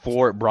have his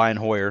floor at Brian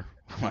Hoyer,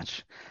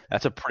 which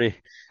that's a pretty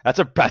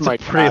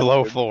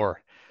low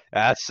floor.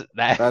 That's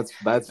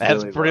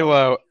really pretty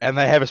low. And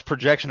they have his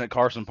projection at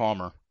Carson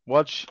Palmer,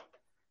 which,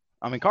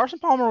 I mean, Carson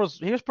Palmer was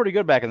pretty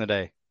good back in the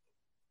day.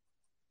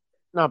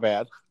 Not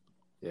bad.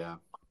 Yeah.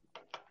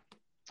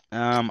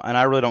 And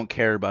I really don't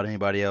care about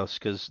anybody else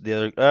because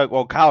the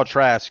other Kyle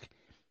Trask.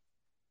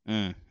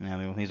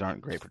 These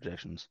aren't great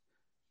projections.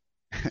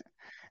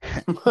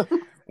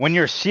 When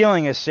your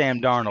ceiling is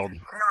Sam Darnold,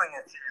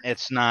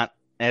 it's not.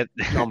 It's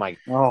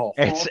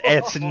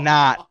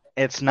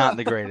not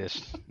the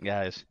greatest,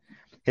 guys.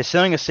 His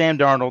ceiling is Sam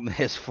Darnold.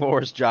 His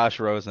floor is Josh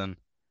Rosen.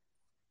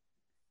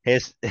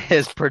 His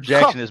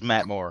projection is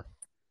Matt Moore.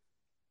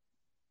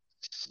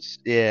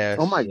 Yeah.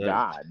 Oh my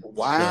God!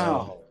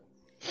 Wow.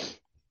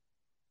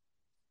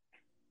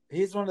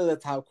 He's one of the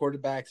top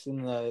quarterbacks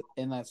in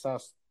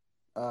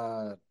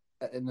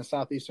the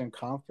Southeastern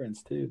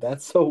Conference too.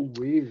 That's so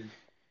weird.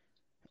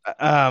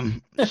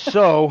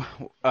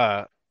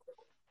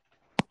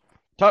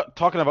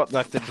 Talking about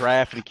like the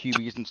draft and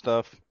QBs and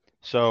stuff.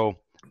 So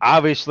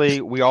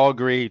obviously we all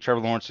agree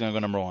Trevor Lawrence is going to go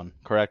number 1,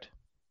 correct?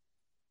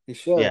 He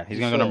should. Yeah, he's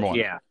going to go number 1.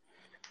 Yeah.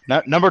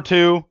 Number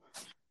 2,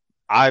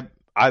 I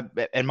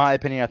in my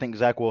opinion, I think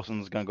Zach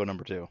Wilson is going to go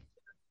number 2.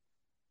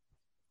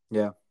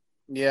 Yeah.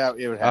 Yeah,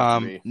 it would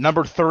have to be.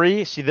 Number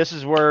 3, see, this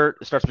is where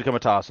it starts to become a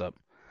toss-up.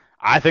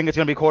 I think it's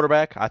going to be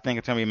quarterback. I think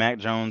it's going to be Mac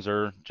Jones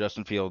or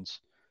Justin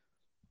Fields.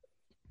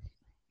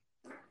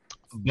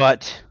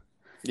 But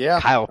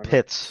Kyle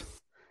Pitts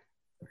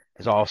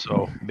is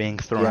also being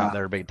thrown out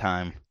there big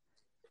time.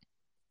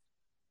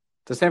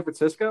 To San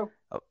Francisco?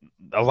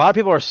 A lot of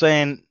people are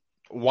saying,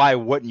 why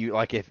wouldn't you?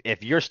 Like,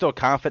 if you're still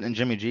confident in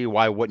Jimmy G,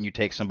 why wouldn't you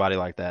take somebody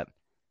like that?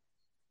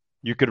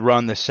 You could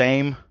run the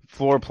same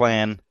floor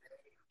plan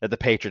that the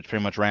Patriots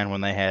pretty much ran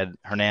when they had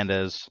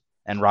Hernandez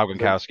and Rob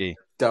Gronkowski.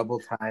 Double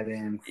tight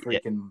end,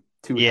 freaking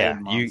two. Yeah,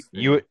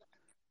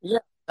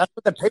 that's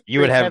what the Patriots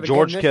you would have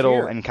George Kittle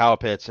year. and Kyle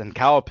Pitts, and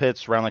Kyle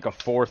Pitts ran like a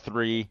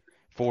 4.3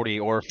 40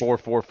 or a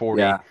 4.4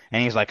 40, and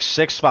he's like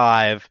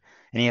 6'5",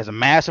 and he has a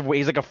massive weight.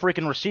 He's like a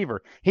freaking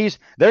receiver.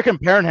 They're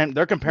comparing him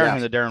to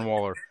Darren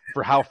Waller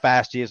for how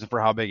fast he is and for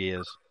how big he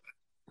is.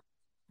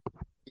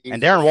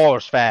 And Darren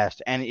Waller's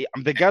fast, and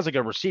the guy's like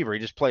a receiver. He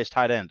just plays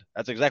tight end.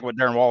 That's exactly what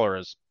Darren Waller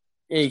is.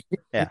 He's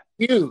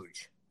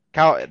huge.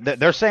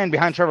 They're saying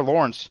behind Trevor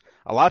Lawrence,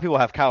 a lot of people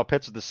have Kyle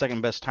Pitts as the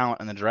second best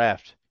talent in the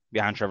draft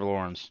behind Trevor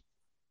Lawrence.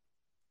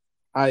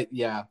 That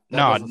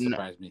doesn't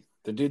surprise me.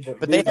 The dude,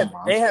 but they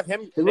have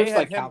him. He looks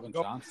like him Calvin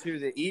go Johnson to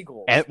the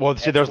Eagles. And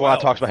there's a lot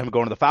of talks about him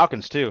going to the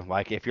Falcons too.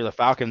 Like, if you're the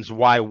Falcons,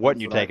 why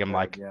wouldn't you take him?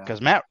 Like, because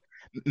Matt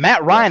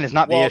Ryan is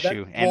not the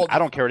issue, and I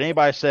don't care what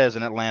anybody says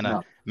in Atlanta.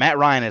 No. Matt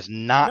Ryan is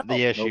not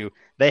the issue. Nope.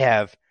 They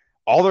have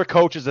all their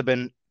coaches have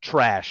been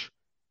trash,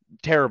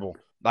 terrible,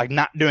 like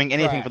not doing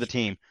anything for the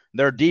team.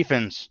 Their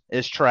defense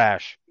is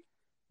trash.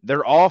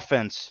 Their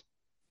offense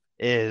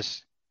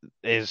is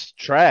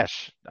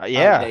trash.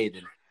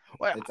 Outdated.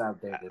 Well, it's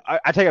outdated.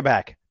 I take it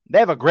back. They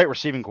have a great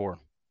receiving core.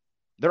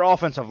 their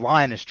offensive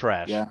line is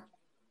trash. Yeah.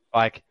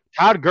 Like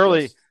Todd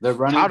Gurley, Yes. The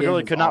running Todd game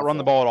Gurley is could not run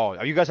the awful. ball at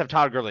all. You guys have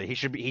Todd Gurley.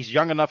 He's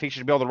young enough. He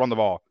should be able to run the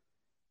ball.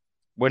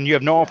 When you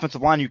have no Yeah.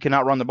 offensive line, you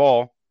cannot run the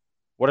ball.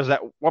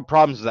 What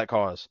problems does that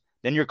cause?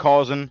 Then you're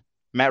causing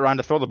Matt Ryan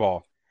to throw the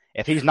ball.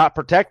 If he's not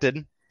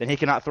protected, then he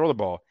cannot throw the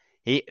ball.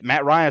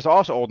 Matt Ryan is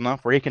also old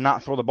enough where he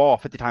cannot throw the ball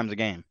 50 times a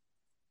game.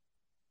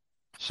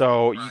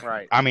 So,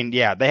 Right. I mean,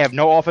 yeah, they have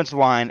no offensive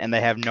line and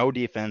they have no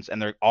defense,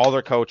 and all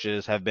their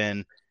coaches have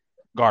been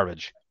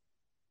garbage,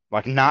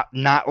 like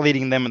not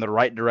leading them in the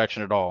right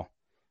direction at all.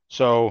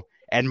 So,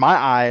 in my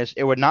eyes,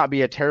 it would not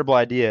be a terrible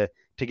idea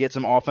to get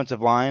some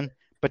offensive line,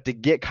 but to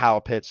get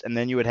Kyle Pitts, and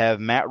then you would have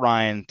Matt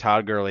Ryan,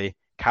 Todd Gurley,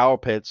 Kyle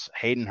Pitts,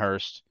 Hayden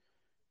Hurst,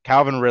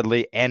 Calvin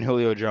Ridley, and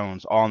Julio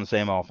Jones all in the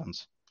same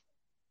offense.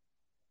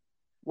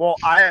 Well,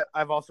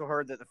 I've also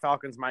heard that the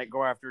Falcons might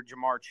go after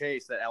Jamar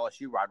Chase, that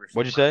LSU wide receiver.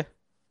 What'd you say?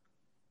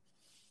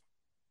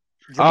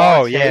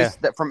 Jamar Chase, yeah.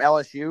 that from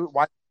LSU.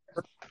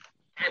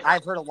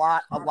 I've heard a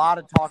lot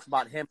of talks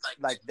about him,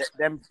 like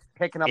them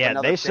picking up. Yeah,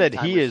 another they said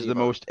big-time he is receiver. the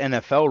most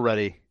NFL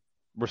ready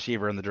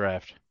receiver in the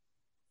draft.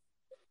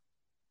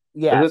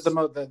 Yes.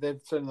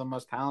 They've said the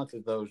most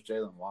talented, though, is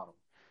Jalen Waddle.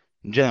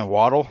 Jalen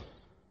Waddle?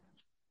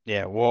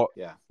 Yeah, well,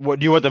 Yeah. What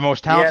do you want the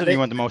most talented? Yeah, Or you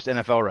want the most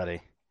NFL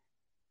ready?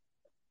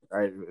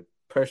 Right.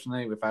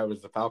 Personally, if I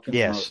was the Falcons,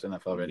 Yes. most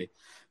NFL ready.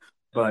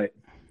 But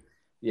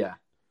yeah.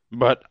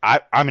 But I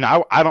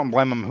don't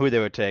blame them who they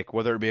would take,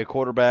 whether it be a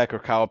quarterback or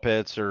Kyle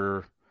Pitts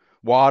or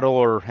Waddle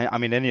or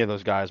any of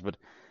those guys. But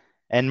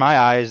in my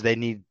eyes, they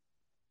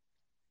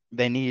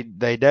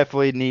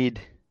definitely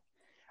need.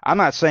 I'm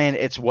not saying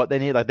it's what they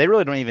need. Like they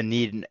really don't even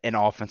need an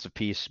offensive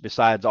piece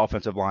besides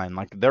offensive line.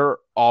 Like their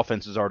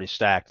offense is already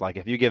stacked. Like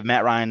if you give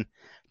Matt Ryan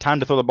time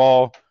to throw the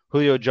ball,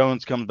 Julio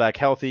Jones comes back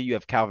healthy. You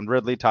have Calvin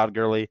Ridley, Todd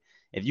Gurley.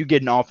 If you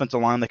get an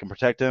offensive line that can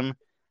protect him,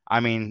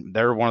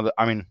 they're one of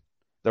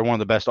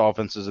the best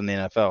offenses in the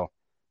NFL.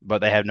 But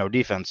they have no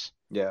defense.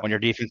 Yeah. When your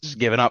defense is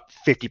giving up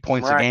 50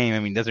 points a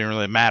game, it doesn't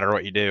really matter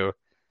what you do.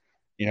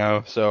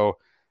 So.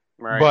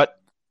 Right. But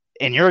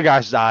in your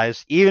guys'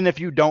 eyes, even if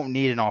you don't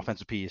need an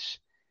offensive piece,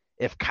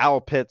 if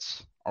Kyle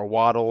Pitts or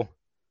Waddle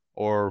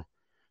or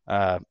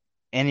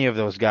any of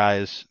those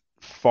guys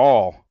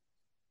fall,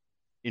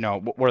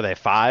 what are they,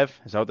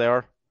 5? Is that what they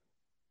are?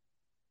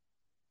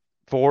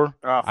 4?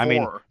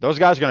 4. Those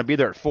guys are going to be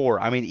there at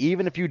 4.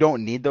 Even if you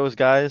don't need those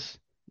guys,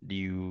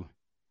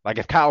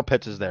 if Kyle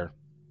Pitts is there,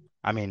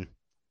 do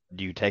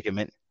you take him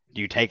in?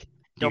 Do you take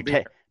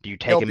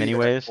him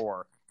anyways?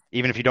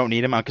 Even if you don't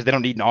need him, because they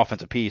don't need an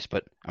offensive piece,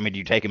 but do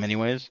you take him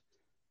anyways?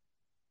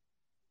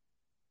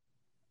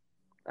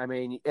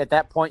 At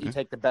that point, you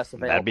take the best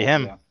available. That'd be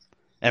him. Yeah.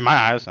 In my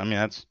eyes,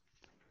 that's.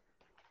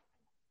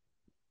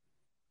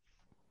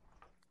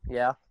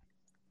 Yeah.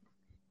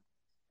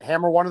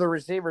 Hammer one of the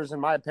receivers,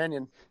 in my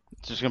opinion.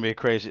 It's just gonna be a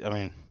crazy.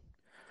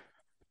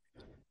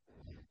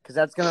 Because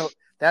that's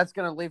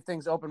gonna leave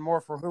things open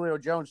more for Julio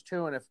Jones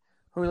too, and if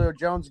Julio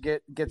Jones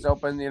gets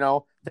open, they're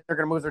going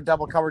to move their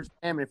double coverage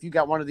to him. And if you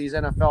got one of these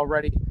NFL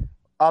ready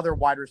other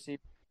wide receivers,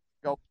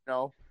 to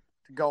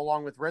go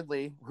along with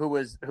Ridley,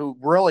 who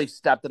really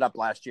stepped it up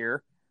last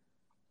year.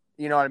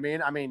 You know what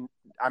I mean?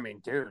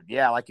 Dude,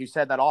 yeah, like you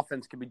said, that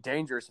offense could be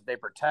dangerous if they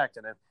protect,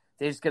 and if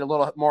they just get a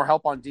little more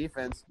help on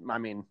defense.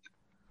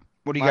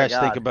 What do you guys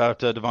think about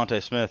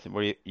Devontae Smith?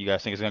 What do you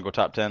guys think is going to go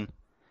top 10?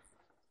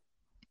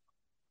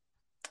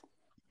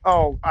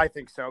 Oh, I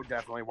think so,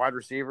 definitely wide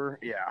receiver.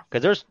 Yeah,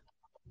 because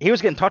he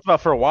was getting talked about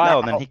for a while,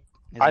 and then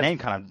his name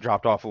kind of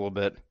dropped off a little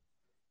bit.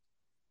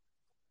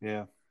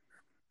 Yeah.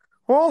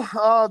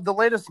 Well, the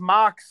latest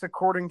mocks,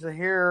 according to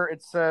here,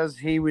 it says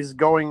he was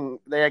going.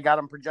 They got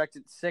him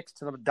projected 6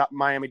 to the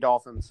Miami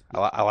Dolphins.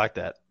 I like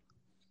that.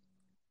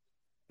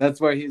 That's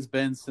where he's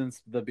been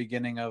since the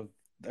beginning of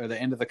or the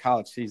end of the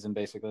college season.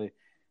 Basically,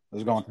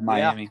 was going to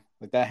Miami. Yeah.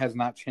 Like that has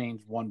not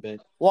changed one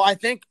bit. Well, I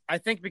think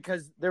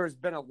because there has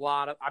been a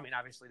lot of.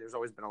 Obviously, there's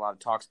always been a lot of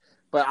talks,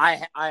 but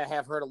I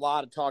have heard a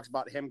lot of talks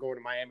about him going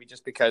to Miami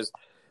just because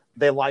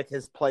they like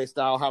his play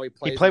style, how he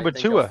plays. He played with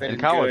Tua in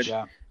college,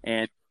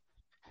 and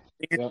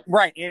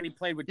right, and he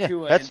played with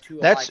Tua.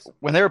 That's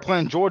when they were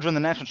playing Georgia in the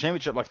national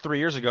championship like 3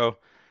 years ago.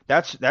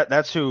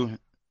 That's who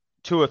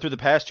Tua threw the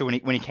pass to when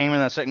he came in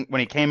the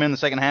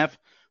second half.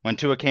 When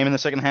Tua came in the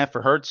second half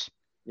for Hurts.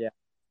 Yeah.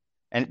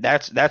 And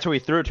that's who he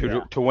threw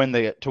to win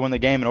the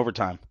game in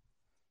overtime.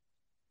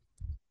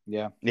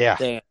 Yeah.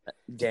 Yeah.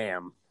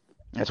 Damn.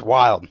 That's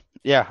wild.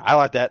 Yeah, I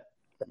like that.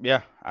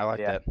 Yeah, I like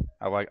that.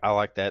 I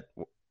like that.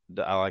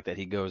 I like that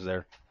he goes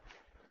there.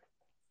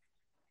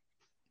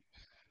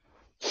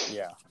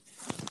 Yeah.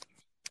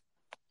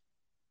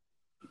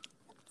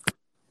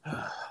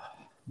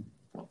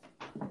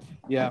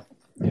 Yeah.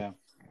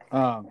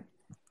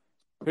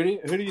 Who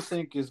do you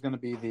think is going to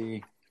be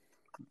the?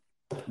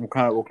 We'll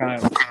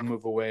kind of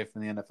move away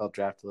from the NFL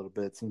draft a little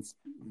bit since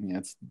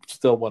it's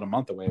still a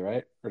month away,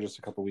 right? Or just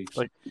a couple weeks.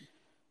 It's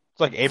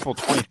like April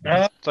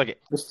 20th.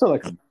 It's still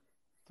like.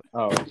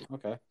 Oh,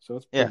 okay.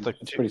 So it's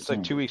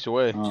like 2 weeks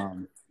away.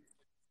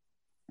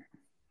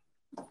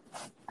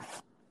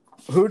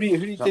 Who do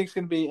you think is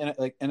going to be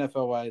like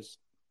NFL wise?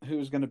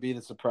 Who's going to be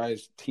the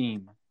surprise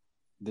team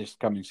this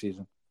coming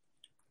season?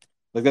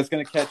 Like that's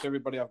going to catch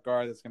everybody off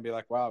guard. That's going to be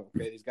like, wow,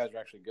 okay, these guys are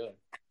actually good.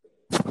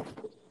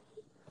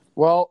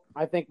 Well,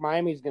 I think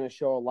Miami's going to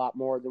show a lot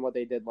more than what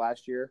they did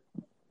last year,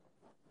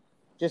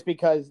 just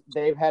because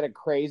they've had a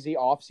crazy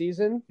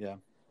offseason. Yeah.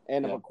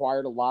 And have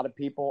acquired a lot of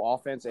people,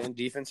 offense and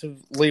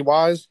defensively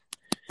wise.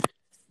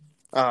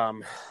 I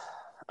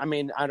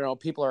mean, I don't know.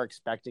 People are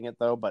expecting it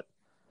though, but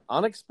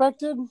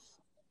unexpected,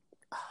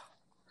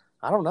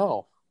 I don't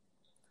know.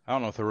 I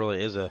don't know if there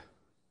really is a.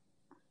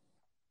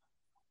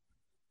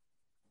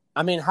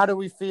 I mean, how do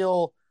we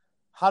feel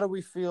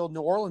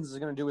New Orleans is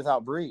going to do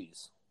without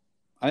Breeze?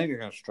 I think they're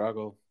going to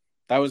struggle.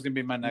 That was going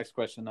to be my next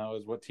question, though,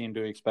 is what team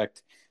do we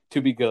expect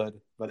to be good,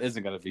 but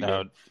isn't going to be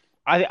good?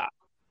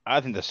 I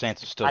think the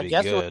Saints will still be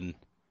good.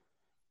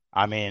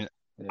 I mean,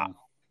 yeah.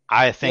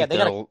 I think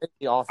they'll.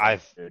 I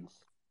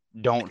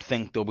don't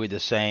think they'll be the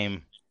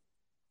same.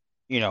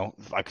 You know,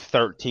 like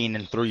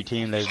 13-3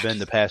 team they've been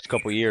the past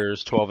couple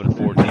years,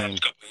 12-14.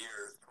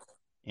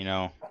 You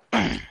know,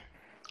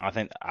 I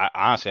think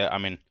honestly, I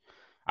mean,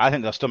 I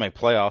think they'll still make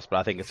playoffs, but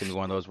I think it's going to be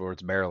one of those where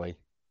it's barely.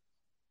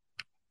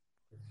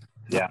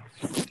 Yeah.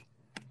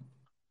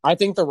 I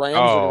think the Rams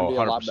are going to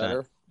be a lot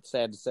better,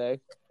 sad to say.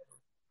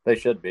 They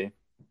should be.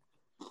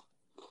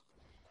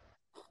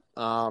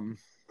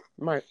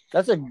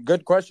 That's a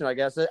good question, I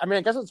guess. I mean,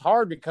 I guess it's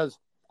hard because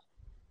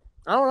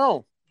I don't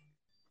know.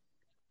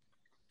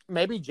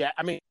 Maybe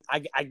I mean, I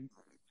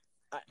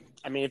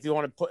mean, if you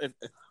want to put it,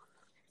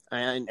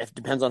 and it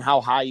depends on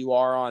how high you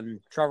are on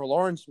Trevor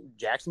Lawrence,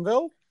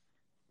 Jacksonville,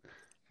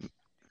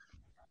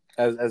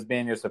 as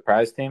being your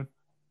surprise team.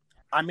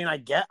 I mean,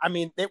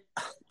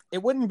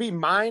 it wouldn't be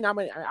mine. I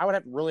mean, I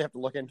would really have to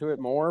look into it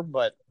more,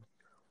 but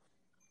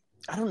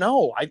I don't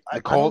know.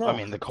 The Colts. I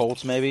mean, the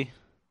Colts maybe.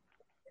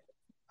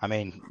 I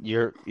mean,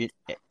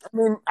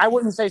 I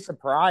wouldn't say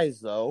surprise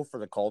though for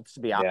the Colts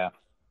to be out. Yeah.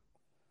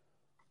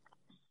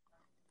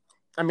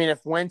 I mean,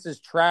 if Wentz is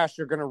trash,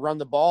 you're going to run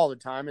the ball all the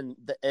time, and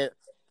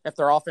if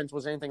their offense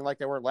was anything like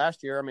they were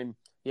last year, I mean,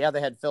 yeah,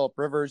 they had Phillip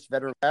Rivers,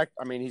 veteran back.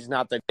 I mean, he's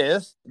not the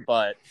best,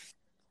 but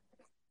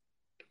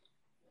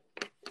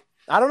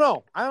I don't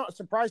know.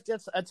 Surprised.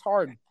 That's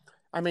hard.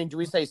 I mean, do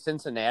we say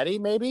Cincinnati?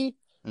 Maybe.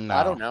 No.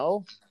 I don't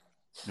know.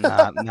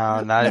 No,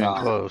 not even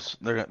close.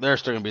 They're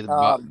still gonna be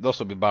they'll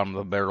still be bottom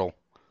of the barrel.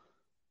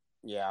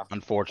 Yeah,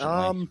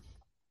 unfortunately.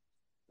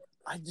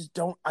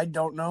 I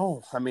don't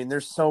know. I mean,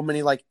 there's so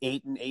many like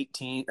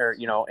 8-18 or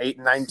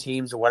 8-9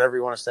 teams or whatever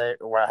you want to say,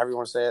 or however you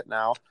want to say it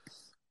now.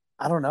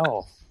 I don't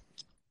know.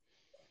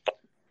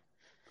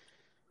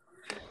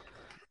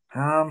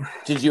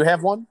 Did you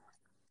have one?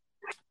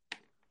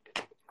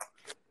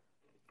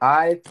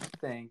 I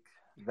think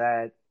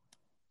that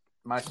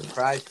my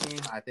surprise team,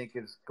 I think,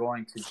 is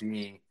going to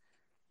be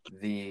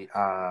the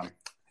I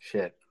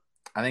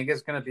think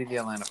it's going to be the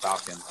Atlanta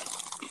Falcons.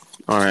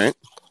 All right.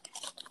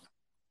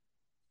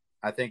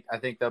 I think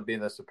they'll be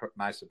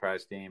my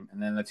surprise team,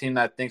 and then the team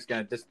that I think is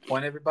going to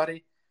disappoint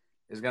everybody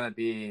is going to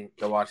be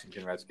the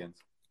Washington Redskins.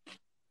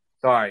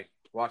 Sorry,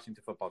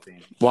 Washington football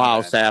team.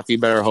 Wow, Saf, you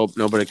better hope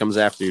nobody comes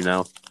after you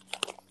now.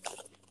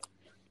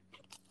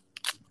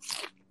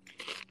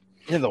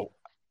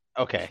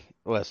 Okay,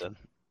 listen.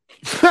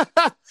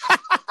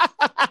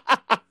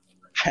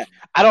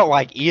 I don't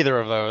like either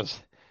of those.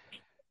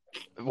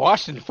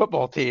 Washington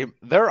football team,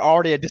 they're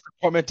already a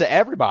disappointment to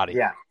everybody.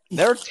 Yeah.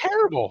 They're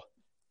terrible.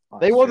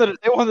 They won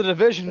the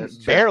division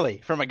barely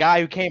from a guy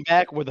who came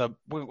back with a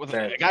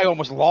guy who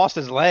almost lost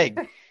his leg.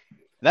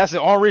 That's the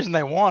only reason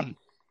they won.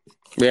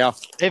 Yeah.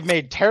 They've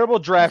made terrible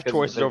draft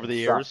choices over the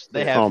years.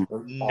 They have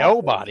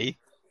nobody.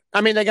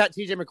 I mean, they got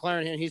TJ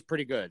McLaurin here, and he's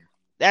pretty good.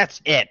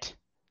 That's it.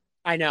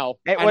 I know.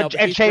 And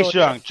Chase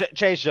Young.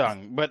 Chase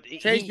Young. But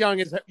Chase Young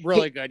is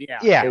really good, yeah.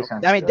 Yeah.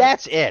 I mean,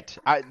 that's it.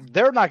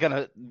 They're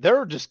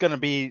just gonna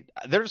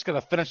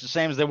finish the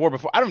same as they were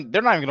before.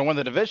 They're not even gonna win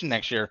the division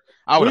next year.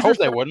 I would hope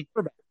they wouldn't.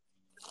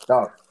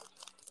 Oh.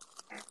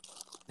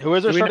 Who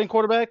is their starting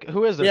quarterback?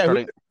 Who is their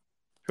starting?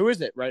 Who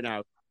is it right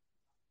now?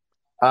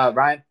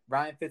 Ryan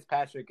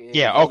Fitzpatrick.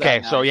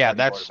 Okay. So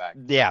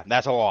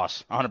that's a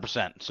loss,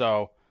 100%.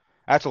 So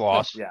that's a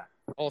loss. Yeah.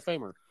 Hall of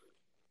Famer.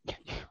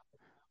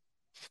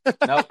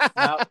 Nope.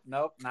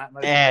 Not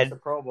unless he makes the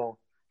Pro Bowl.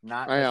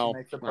 Not unless he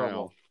makes the Pro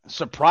Bowl.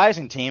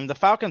 Surprising team. The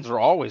Falcons are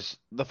always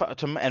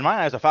in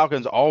my eyes. The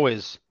Falcons are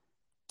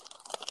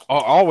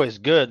always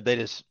good. They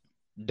just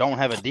don't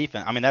have a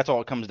defense. I mean, that's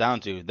all it comes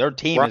down to. Their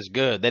team is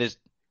good.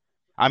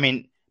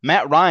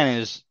 Matt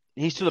Ryan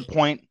he's to the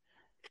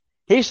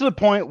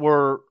point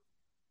where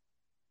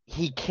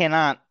he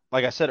cannot,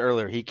 like I said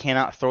earlier, he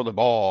cannot throw the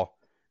ball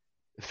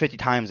 50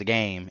 times a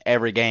game,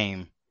 every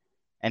game,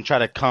 and try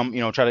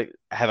to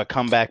have a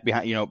comeback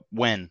behind,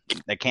 win.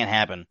 That can't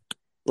happen.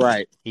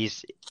 Right. He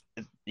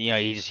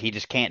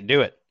just can't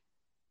do it.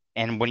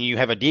 And when you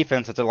have a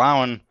defense that's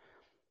allowing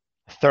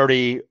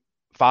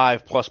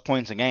 35 plus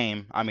points a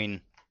game, I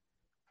mean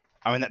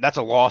that's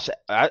a loss.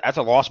 That's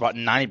a loss about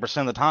 90%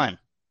 of the time.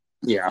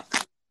 Yeah.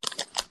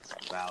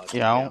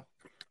 Valid.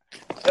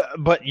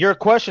 But your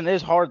question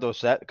is hard though,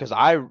 Seth, because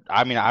I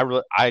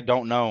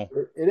don't know.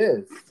 It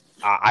is.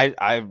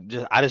 I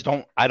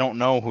don't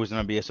know who's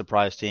going to be a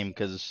surprise team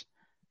because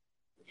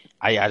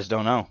I just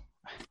don't know.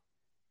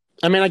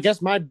 I mean, I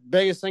guess my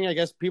biggest thing,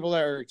 people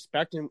that are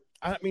expecting.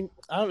 I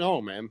don't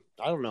know, man.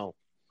 I don't know.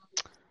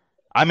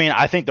 I mean,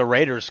 I think the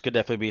Raiders could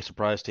definitely be a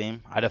surprise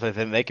team. I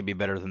definitely think they could be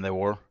better than they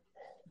were.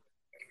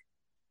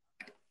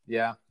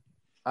 Yeah.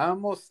 I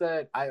almost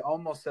said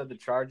the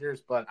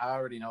Chargers, but I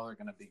already know they're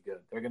going to be good.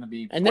 They're going to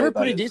be, and they were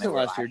pretty decent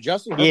last year.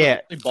 Justin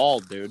Herbert really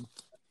balled, dude.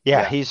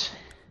 Yeah,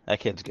 that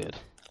kid's good.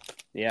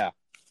 Yeah.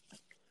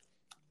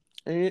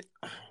 And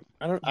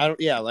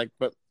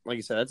but like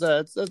you said,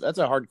 that's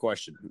a hard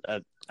question.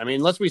 I mean,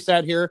 unless we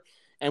sat here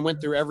and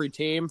went through every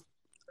team,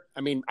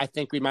 I mean, I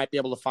think we might be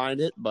able to find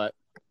it, but.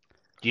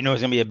 Do you know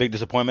it's going to be a big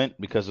disappointment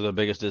because of the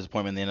biggest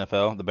disappointment in the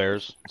NFL, the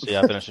Bears? See,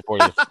 I finished it for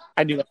you.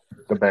 I knew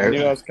the Bears. I knew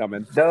that was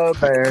coming. The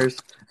Bears.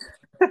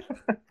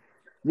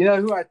 You know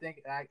who I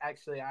think?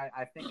 Actually,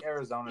 I think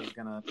Arizona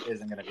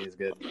isn't gonna be as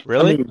good.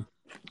 Really?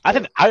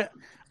 I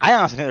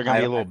honestly think they're going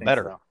to be a little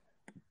better. So.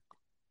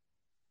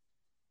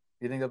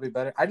 You think they'll be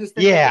better? I just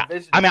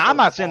think I'm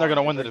not saying they're going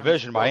to win the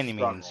division by any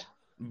means,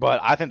 but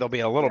I think they'll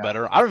be a little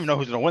better. I don't even know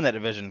who's going to win that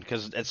division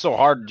because it's so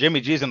hard.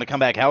 Jimmy G's going to come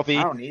back healthy,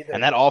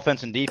 and that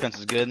offense and defense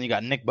is good. And you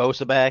got Nick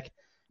Bosa back.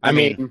 I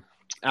mean,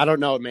 I don't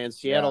know, man.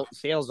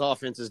 Seattle's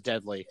offense is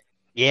deadly.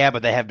 Yeah,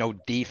 but they have no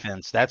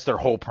defense. That's their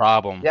whole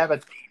problem. Yeah,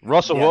 but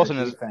Russell Wilson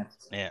is.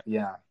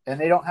 Yeah, and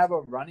they don't have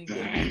a running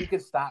game. You can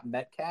stop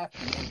Metcalf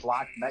and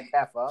block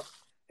Metcalf up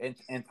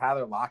and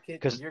Tyler Lockett.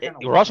 Because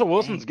Russell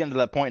Wilson's getting to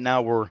that point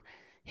now where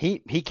he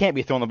can't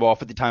be throwing the ball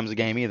 50 times a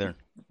game either.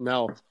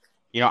 No.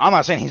 You know, I'm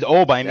not saying he's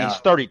old by any means.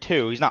 He's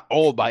 32. He's not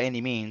old by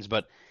any means,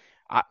 but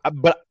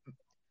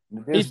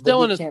he's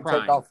still in his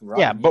prime.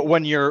 Yeah, but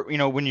when you've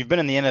been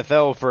in the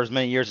NFL for as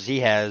many years as he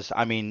has,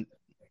 I mean,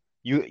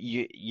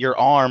 your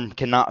arm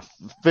cannot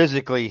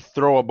physically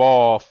throw a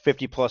ball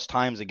 50 plus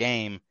times a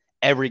game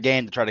every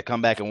game to try to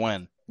come back and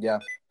win. Yeah.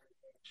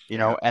 You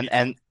know,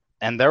 and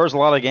there was a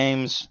lot of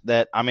games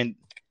that, I mean,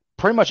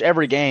 pretty much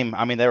every game,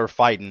 I mean, they were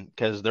fighting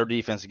because their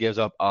defense gives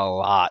up a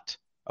lot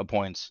of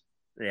points.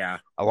 Yeah.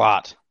 A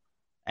lot.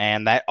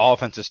 And that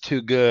offense is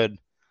too good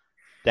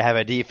to have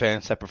a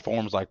defense that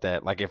performs like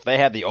that. Like, if they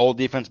had the old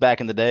defense back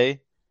in the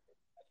day,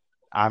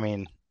 I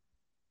mean,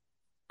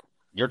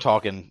 you're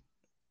talking.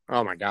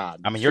 Oh my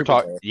God! I mean, you're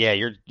talking. Yeah,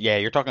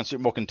 you're talking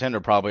Super Bowl contender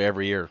probably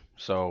every year.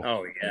 So.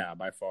 Oh yeah,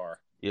 by far.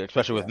 Yeah,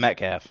 especially with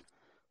Metcalf.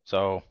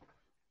 So.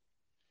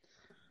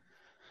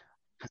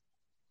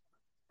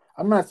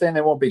 I'm not saying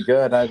they won't be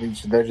good. I mean,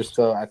 they're just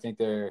still. I think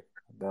they're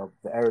the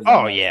Arizona.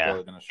 Oh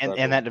yeah,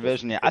 and that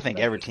division. Yeah, I think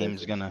every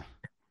team's gonna.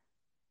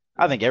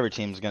 I think every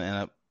team's gonna end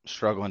up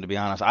struggling. To be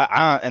honest,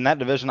 I in that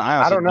division, I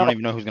honestly don't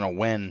even know who's gonna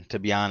win. To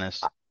be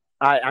honest.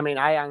 I mean,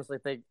 I honestly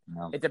think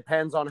it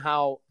depends on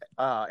how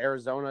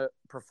Arizona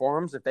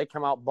performs. If they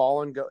come out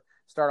balling,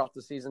 start off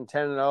the season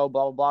 10-0, blah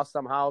blah blah.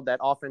 Somehow that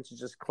offense is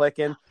just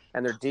clicking,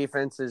 and their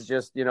defense is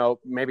just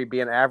maybe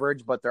being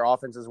average, but their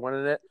offense is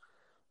winning it.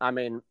 I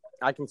mean,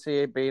 I can see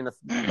it being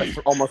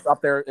almost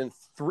up there in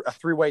a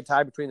three-way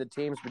tie between the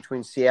teams,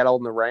 between Seattle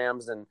and the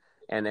Rams and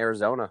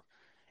Arizona.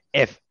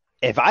 If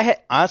I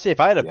had honestly, if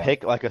I had to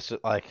pick wouldn't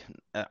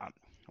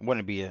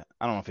it be I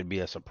don't know if it'd be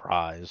a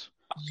surprise.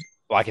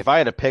 Like, if I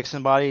had to pick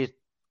somebody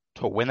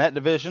to win that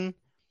division,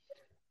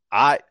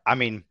 I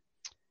mean,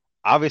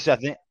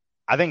 obviously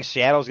I think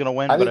Seattle's going to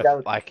win,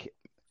 but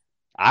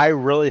I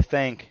really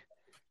think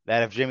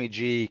that if Jimmy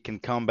G can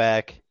come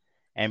back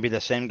and be the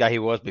same guy he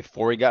was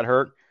before he got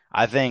hurt,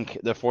 I think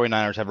the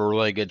 49ers have a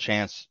really good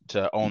chance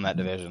to own that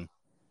division.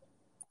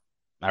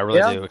 I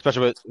really do,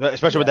 especially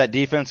with that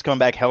defense coming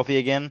back healthy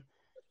again.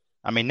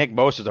 I mean, Nick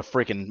Bosa is a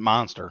freaking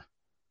monster.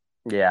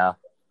 Yeah.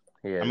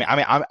 Yeah.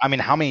 I mean,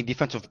 how many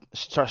defensive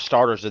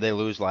starters did they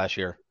lose last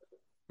year?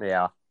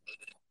 Yeah.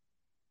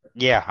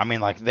 Yeah, I mean,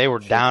 like, they were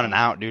down and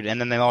out, dude,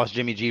 and then they lost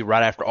Jimmy G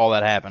right after all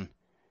that happened.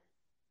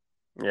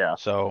 Yeah.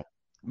 So,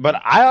 but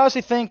I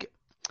honestly think,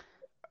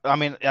 I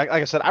mean, like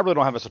I said, I really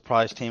don't have a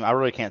surprise team. I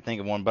really can't think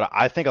of one, but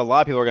I think a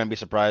lot of people are going to be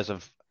surprised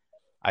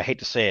I hate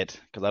to say it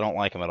because I don't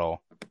like them at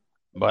all,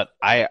 but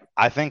I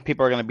think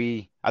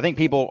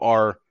people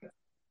are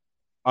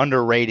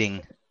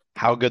underrating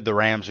how good the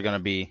Rams are going to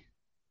be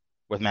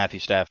with Matthew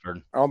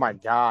Stafford. Oh my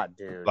God,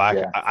 dude!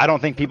 Like, I don't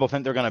think people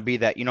think they're going to be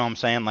that. You know what I'm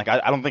saying? Like,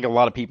 I don't think a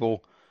lot of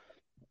people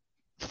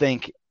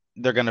think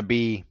they're going to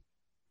be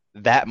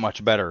that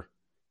much better.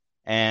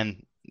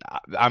 And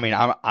I mean,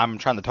 I'm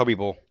trying to tell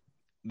people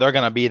they're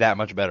going to be that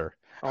much better.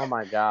 Oh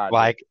my God!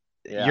 Like,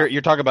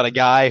 you're talking about a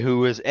guy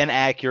who is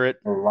inaccurate,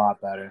 a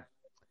lot better,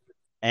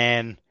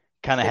 and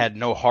kind of had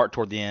no heart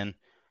toward the end.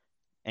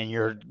 And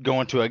you're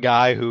going to a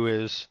guy who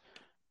is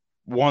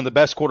one of the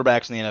best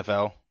quarterbacks in the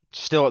NFL,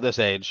 still at this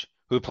age,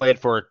 who played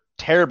for a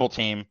terrible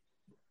team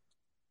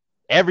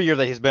every year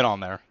that he's been on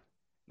there.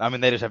 I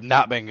mean, they just have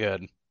not been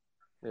good.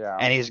 Yeah.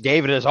 And he's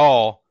gave it his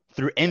all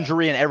through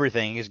injury and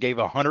everything. He's gave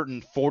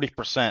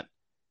 140%.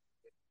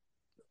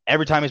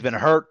 Every time he's been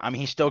hurt, I mean,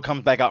 he still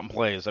comes back out and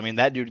plays. I mean,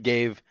 that dude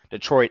gave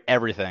Detroit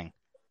everything.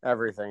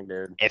 Everything,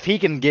 dude. If he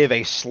can give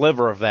a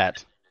sliver of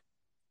that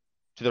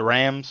to the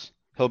Rams,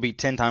 he'll be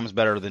 10 times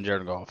better than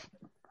Jared Goff.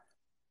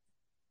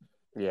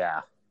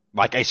 Yeah.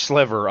 Like a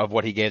sliver of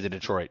what he gave to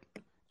Detroit.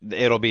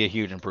 It'll be a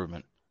huge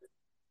improvement.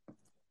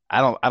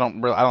 I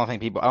don't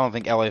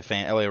think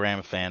LA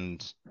Rams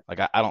fans, like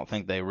I don't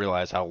think they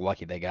realize how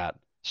lucky they got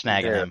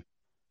snagging him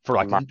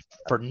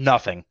for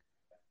nothing.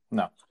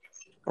 No.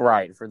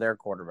 Right, for their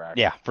quarterback.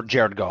 Yeah, for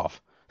Jared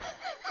Goff.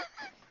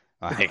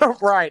 Like,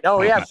 right.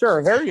 Oh yeah,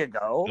 sure. Here you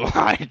go.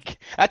 like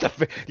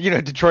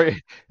Detroit.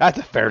 That's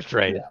a fair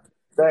trade.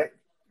 Yeah.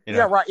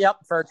 Yeah. Right.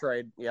 Yep. Fair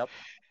trade. Yep.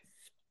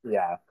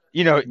 Yeah.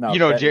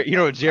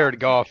 Jared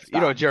Goff.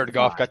 Jared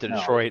Goff got to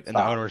Detroit, and the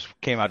Stop. owners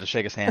came out to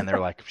shake his hand. They're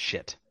like,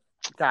 "Shit,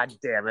 God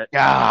damn it.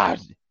 God,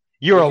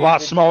 you're a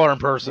lot smaller in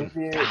person."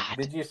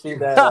 Did you see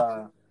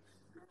that?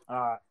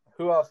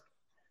 Who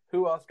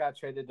else got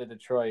traded to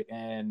Detroit?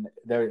 And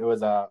there it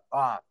was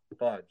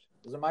fudge.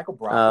 Was it Michael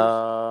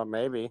Brockers?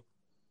 Maybe.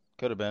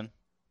 Could have been.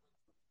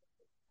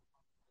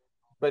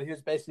 But he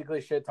was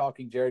basically shit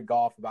talking Jared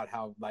Goff about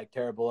how like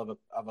terrible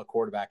of a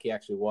quarterback he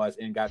actually was,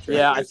 and got traded.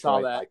 Yeah, to I saw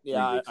Detroit, that. like, 3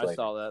 Yeah, weeks I later.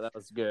 saw that. That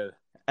was good.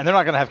 And they're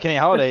not going to have Kenny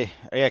Galladay.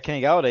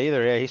 Kenny Galladay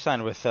either. Yeah, he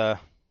signed with the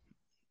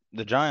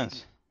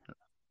Giants.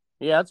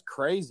 Yeah, that's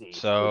crazy.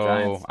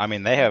 So I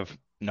mean, they have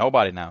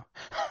nobody now.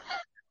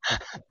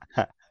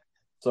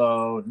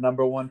 So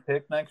number 1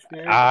 pick next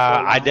year.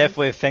 I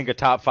definitely think a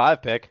top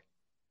 5 pick.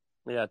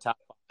 Yeah, top.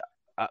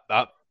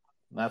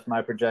 That's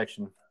my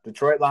projection.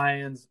 Detroit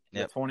Lions.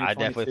 Yep. I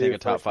definitely think a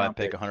top 5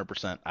 pick,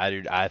 100%.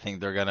 I think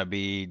they're gonna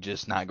be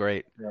just not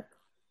great. Yep.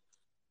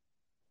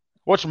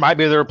 Which might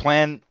be their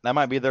plan. That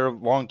might be their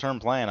long-term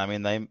plan. I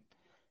mean, they,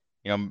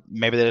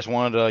 maybe they just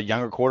wanted a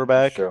younger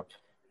quarterback. Sure.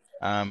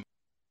 And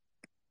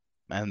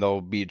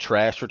they'll be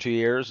trash for 2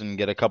 years and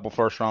get a couple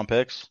first-round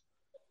picks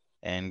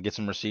and get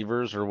some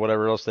receivers or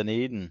whatever else they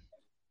need, and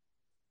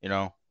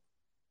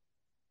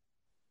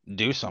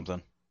do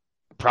something.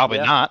 Probably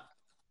not,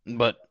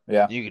 but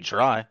you could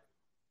try.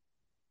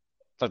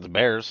 It's like the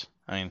Bears.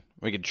 I mean,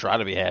 we could try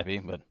to be happy,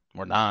 but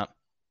we're not.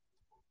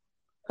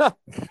 I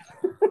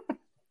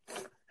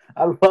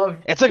love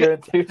it's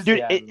like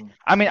dude.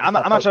 I'm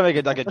not trying to make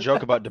it like a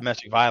joke about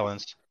domestic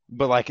violence,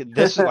 but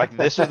this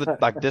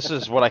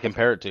is what I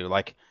compare it to.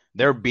 Like,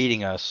 they're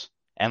beating us,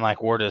 and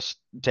like we're just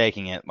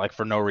taking it like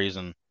for no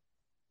reason.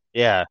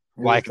 Yeah,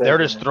 like they're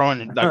just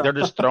throwing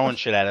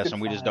shit at us,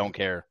 and we just don't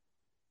care.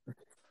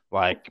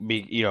 Like,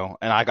 and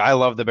I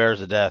love the Bears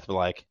to death, but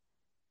like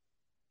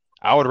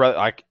I would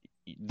rather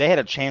they had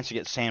a chance to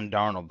get Sam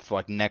Darnold for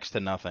like next to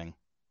nothing.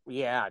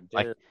 Yeah, dude.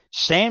 Like,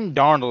 Sam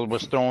Darnold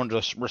was throwing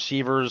to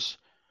receivers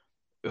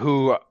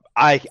who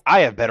I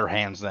have better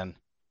hands than,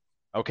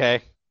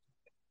 okay?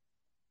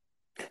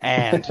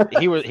 And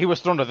he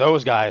was thrown to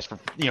those guys for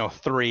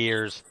 3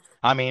 years.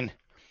 I mean,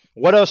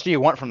 what else do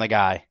you want from the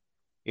guy?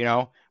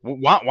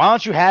 Why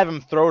don't you have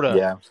him throw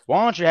to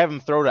Why don't you have him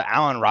throw to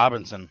Allen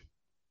Robinson?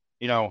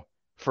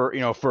 For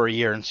a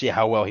year and see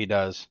how well he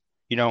does.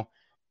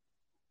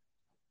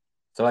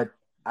 So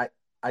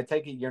I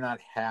take it you're not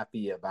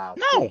happy about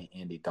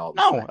Andy Dalton.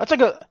 No, that's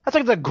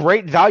like the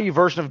great value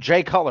version of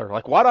Jay Cutler.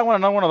 Like, why do I want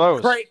another one of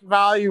those? Great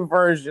value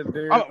version,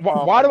 dude.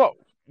 Why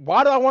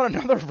do I want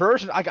another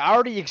version? Like, I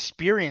already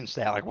experienced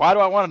that. Like, why do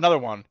I want another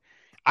one?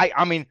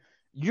 I mean,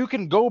 you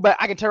can go back.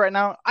 I can tell you right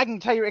now. I can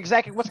tell you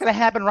exactly what's going to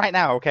happen right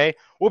now. Okay,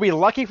 we'll be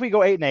lucky if we go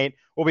 8-8.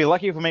 We'll be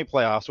lucky if we make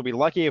playoffs. We'll be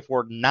lucky if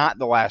we're not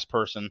the last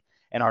person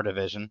in our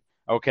division.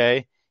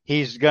 Okay,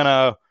 he's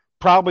gonna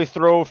probably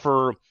throw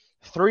for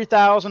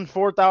 3,000,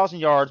 4,000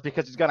 yards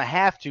because he's going to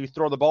have to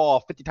throw the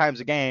ball 50 times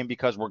a game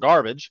because we're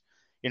garbage.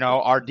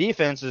 Our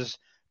defense is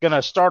going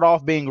to start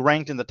off being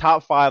ranked in the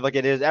top 5 like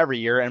it is every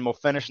year, and we'll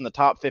finish in the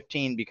top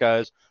 15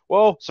 because,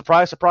 well,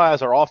 surprise,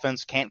 surprise, our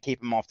offense can't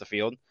keep him off the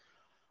field.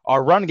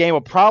 Our run game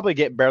will probably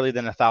get barely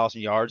than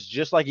 1,000 yards,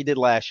 just like he did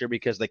last year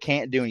because they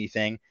can't do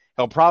anything.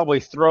 He'll probably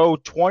throw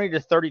 20 to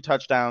 30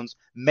 touchdowns,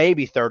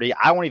 maybe 30.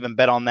 I won't even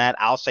bet on that.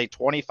 I'll say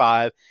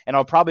 25. And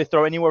I'll probably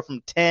throw anywhere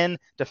from 10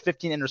 to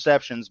 15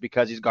 interceptions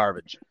because he's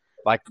garbage.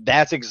 Like,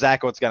 that's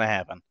exactly what's going to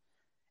happen.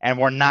 And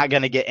we're not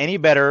going to get any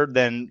better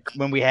than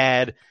when we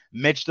had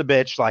Mitch the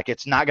Bitch. Like,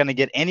 it's not going to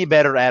get any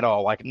better at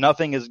all. Like,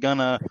 nothing is going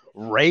to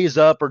raise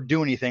up or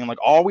do anything. Like,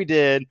 all we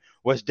did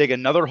was dig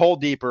another hole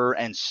deeper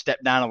and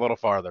step down a little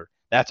farther.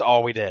 That's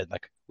all we did.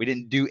 Like, we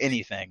didn't do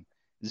anything.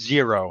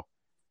 Zero.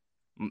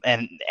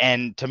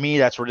 And to me,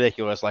 that's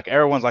ridiculous. Like,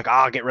 everyone's like,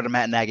 get rid of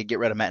Matt Nagy, get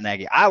rid of Matt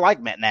Nagy. I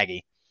like Matt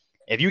Nagy.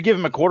 If you give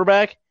him a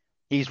quarterback,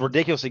 he's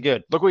ridiculously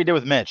good. Look what he did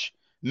with Mitch.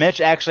 Mitch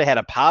actually had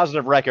a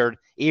positive record,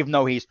 even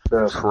though he's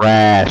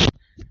trash.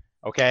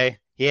 Okay?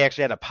 He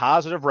actually had a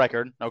positive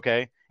record,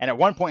 okay? And at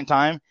one point in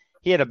time,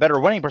 he had a better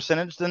winning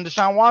percentage than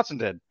Deshaun Watson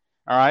did.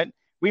 All right?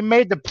 We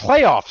made the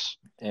playoffs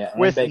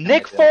with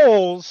Nick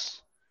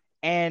Foles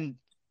and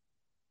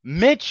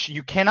Mitch.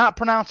 You cannot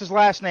pronounce his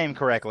last name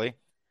correctly.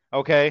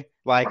 Okay,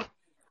 like,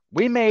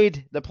 we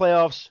made the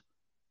playoffs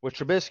with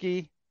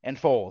Trubisky and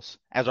Foles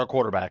as our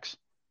quarterbacks.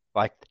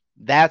 Like,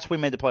 we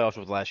made the playoffs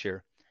with last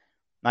year.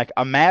 Like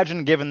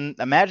imagine giving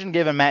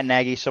Matt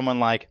Nagy someone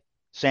like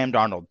Sam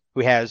Darnold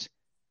who has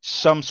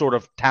some sort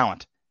of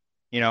talent.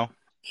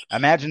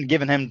 Imagine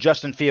giving him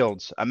Justin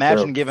Fields.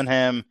 Imagine giving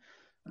him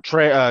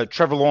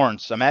Trevor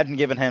Lawrence. Imagine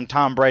giving him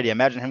Tom Brady.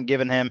 Imagine him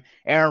giving him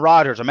Aaron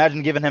Rodgers.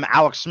 Imagine giving him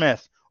Alex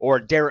Smith or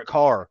Derek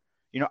Carr.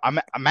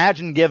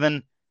 Imagine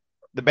giving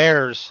the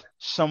Bears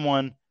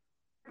someone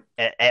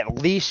at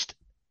least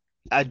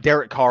a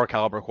Derek Carr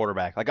caliber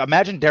quarterback. Like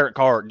imagine Derek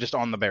Carr just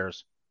on the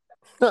Bears.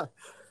 Fuck.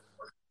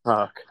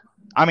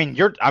 We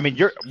probably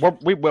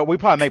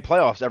make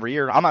playoffs every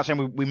year. I'm not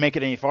saying we make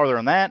it any farther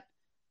than that,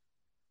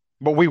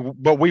 but we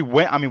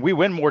win. I mean, we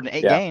win more than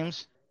 8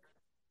 games.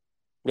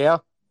 Yeah.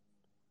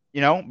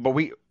 But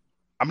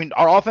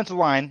our offensive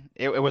line,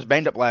 it was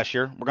banged up last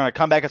year. We're going to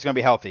come back. It's going to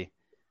be healthy.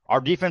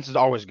 Our defense is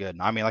always good.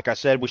 I mean, like I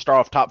said, we start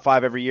off top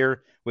 5 every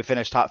year. We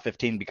finish top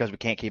 15 because we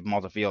can't keep them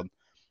off the field.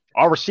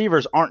 Our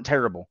receivers aren't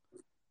terrible,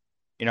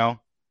 and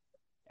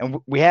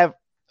we have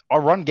our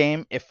run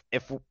game. If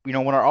when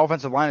our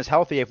offensive line is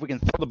healthy, if we can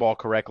throw the ball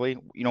correctly,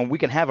 we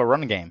can have a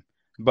run game.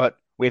 But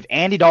we have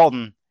Andy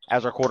Dalton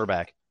as our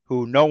quarterback,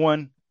 who no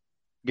one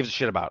gives a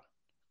shit about.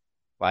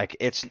 Like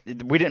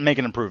we didn't make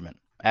an improvement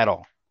at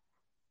all.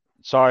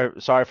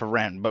 Sorry for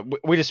Ren, but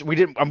we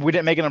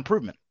didn't make an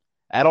improvement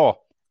at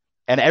all.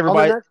 And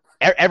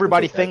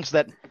everybody thinks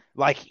that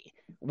like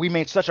we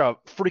made such a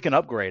freaking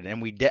upgrade,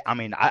 and we did. I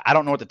mean, I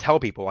don't know what to tell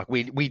people. Like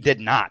we did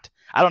not.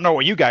 I don't know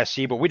what you guys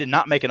see, but we did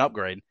not make an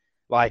upgrade.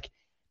 Like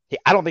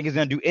I don't think he's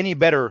going to do any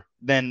better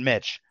than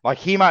Mitch. Like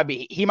he might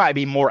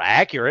be more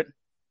accurate.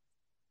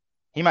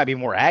 He might be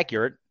more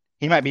accurate.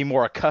 He might be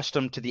more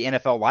accustomed to the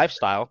NFL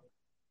lifestyle,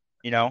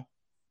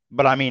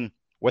 But I mean,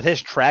 with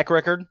his track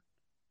record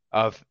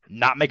of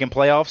not making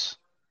playoffs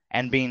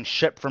and being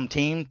shipped from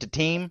team to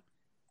team,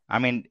 I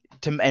mean,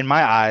 in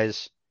my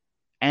eyes,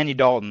 Andy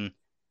Dalton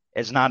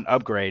is not an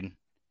upgrade.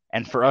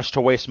 And for us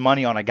to waste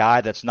money on a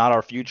guy that's not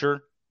our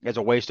future is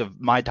a waste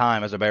of my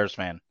time as a Bears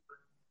fan.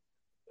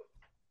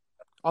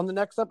 On the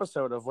next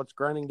episode of What's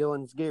Grinding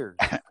Dylan's Gears.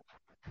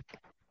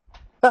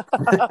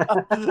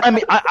 I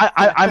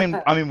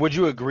mean, would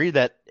you agree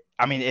that?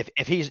 I mean,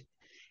 if he's,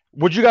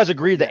 would you guys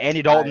agree that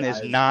Andy Dalton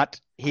is not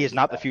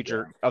the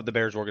future of the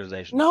Bears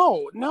organization?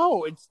 No,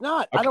 it's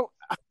not. Okay.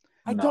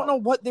 I don't know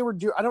what they were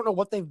doing. I don't know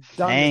what they've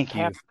done in the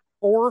past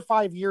 4 or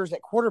 5 years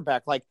at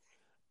quarterback. Like,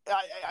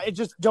 I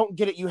just don't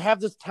get it. You have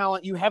this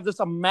talent. You have this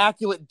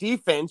immaculate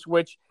defense,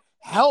 which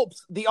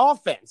helps the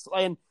offense.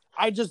 And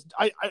I just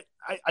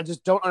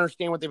don't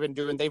understand what they've been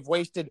doing. They've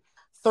wasted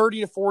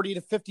 $30 to $40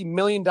 to $50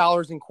 million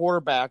in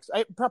quarterbacks.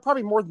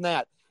 Probably more than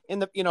that in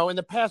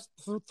the past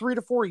 3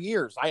 to 4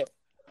 years.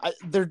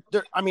 They're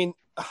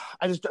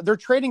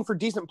trading for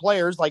decent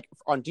players like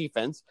on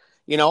defense,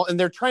 and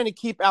they're trying to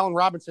keep Allen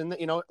Robinson.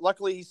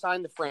 Luckily he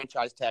signed the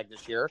franchise tag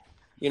this year.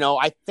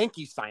 I think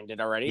he signed it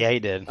already. Yeah, he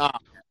did.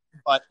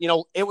 But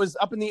it was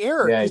up in the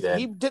air. Yeah,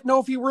 he didn't know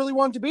if he really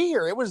wanted to be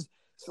here. It was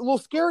a little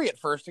scary at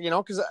first,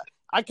 because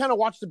I kind of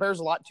watched the Bears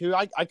a lot too.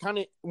 I kind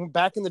of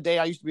back in the day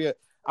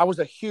I was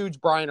a huge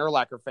Brian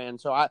Urlacher fan,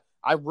 so I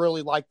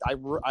really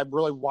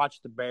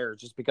watched the Bears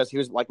just because he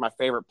was like my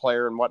favorite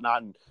player and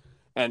whatnot, and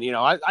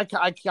I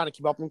kind of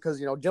keep up with him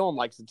because Dylan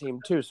likes the team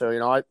too.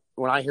 So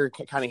when I hear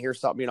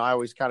something, I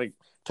always kind of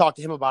talk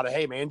to him about it.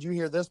 Hey man, did you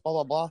hear this? Blah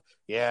blah blah.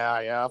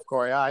 Yeah, of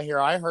course.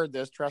 Yeah, I heard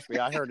this. Trust me,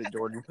 I heard it,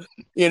 Jordan.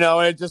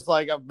 It's just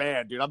like, oh,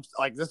 man, dude, I'm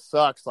like, this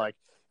sucks. Like,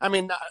 I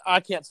mean, I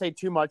can't say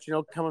too much.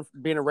 Coming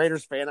from being a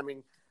Raiders fan, I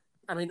mean,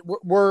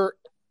 we're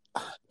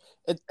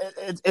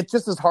it's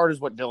just as hard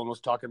as what Dylan was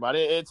talking about.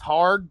 It's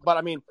hard, but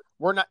I mean,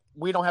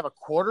 we don't have a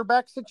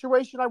quarterback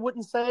situation. I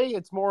wouldn't say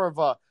it's more of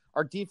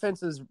our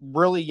defense is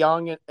really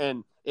young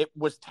and it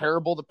was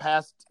terrible the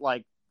past,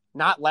 like,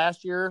 not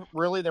last year.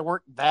 Really, they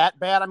weren't that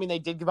bad. I mean, they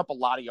did give up a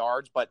lot of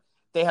yards, but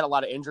they had a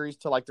lot of injuries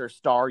to like their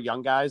star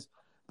young guys.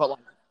 But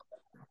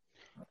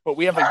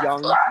we have a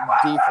young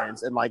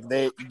defense, and like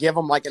they give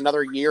them like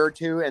another year or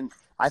two, and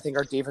I think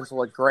our defense will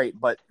look great.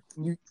 But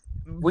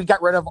we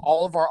got rid of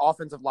all of our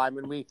offensive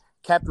linemen. We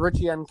kept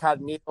Richie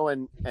Incognito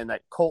and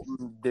that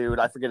Colton dude,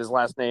 I forget his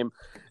last name.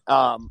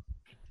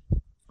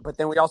 But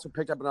then we also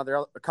picked up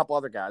a couple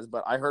other guys.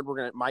 But I heard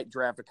might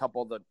draft a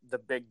couple of the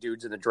big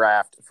dudes in the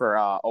draft for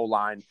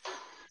O-line.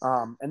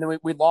 And then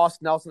we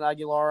lost Nelson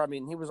Aguilar. I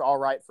mean, he was all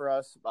right for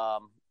us.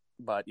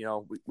 But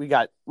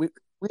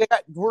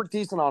we're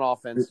decent on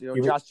offense.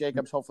 Josh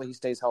Jacobs, hopefully he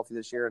stays healthy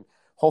this year, and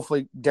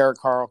hopefully Derek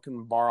Carr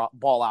can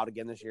ball out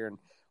again this year, and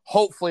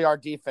hopefully our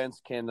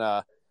defense can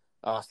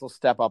still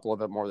step up a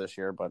little bit more this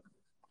year. But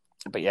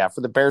yeah,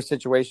 for the Bears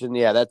situation,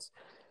 yeah, that's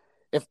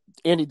if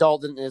Andy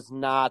Dalton is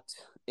not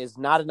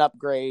an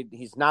upgrade.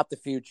 He's not the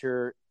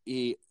future.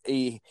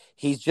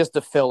 He's just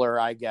a filler,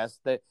 I guess.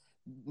 That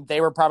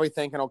they were probably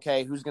thinking,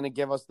 okay, who's going to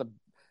give us the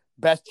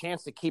best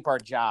chance to keep our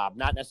job,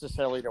 not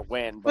necessarily to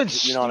win. But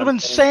even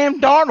Sam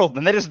Darnold,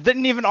 and they just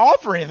didn't even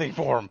offer anything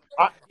for him.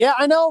 Yeah,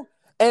 I know.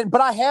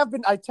 But I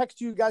texted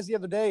you guys the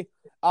other day.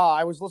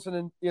 I was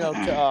listening, to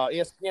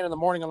ESPN in the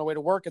morning on the way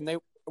to work, and they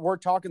were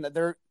talking that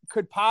there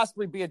could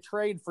possibly be a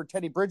trade for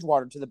Teddy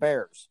Bridgewater to the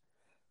Bears.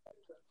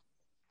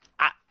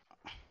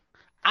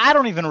 I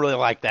don't even really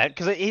like that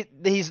because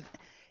he's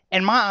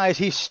in my eyes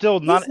he's still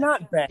not. He's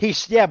not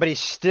bad. But he's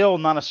still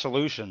not a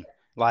solution.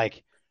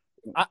 Like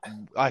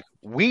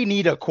we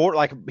need a court.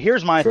 Like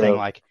here's my thing.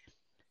 Like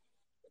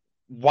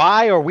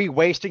why are we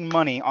wasting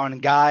money on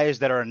guys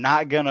that are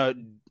not gonna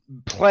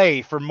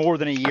play for more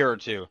than a year or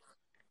two?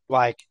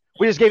 Like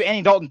we just gave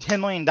Andy Dalton $10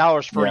 million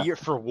for a year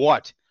for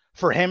what?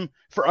 For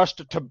us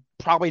to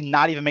probably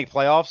not even make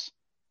playoffs.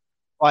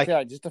 Like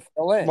just to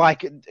fill in.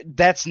 Like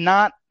that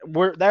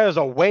is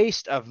a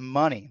waste of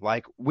money.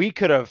 Like we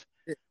could have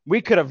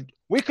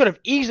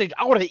easily.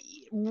 I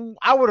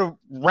would have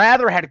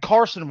rather had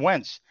Carson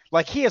Wentz.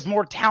 Like he has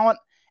more talent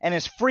in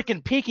his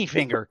freaking pinky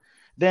finger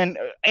than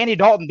Andy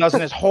Dalton does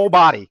in his whole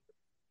body.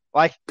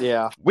 Like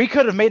we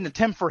could have made an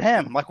attempt for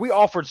him. Like we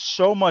offered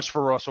so much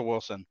for Russell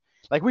Wilson.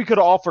 Like we could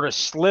have offered a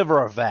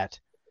sliver of that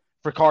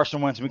for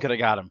Carson Wentz and we could have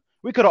got him.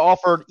 We could have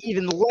offered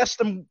even less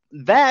than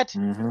that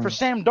for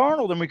Sam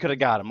Darnold and we could have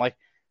got him. Like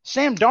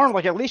Sam Darnold,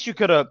 like at least you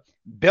could have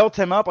built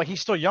him up. Like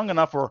he's still young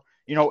enough where,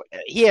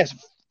 he has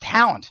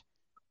talent.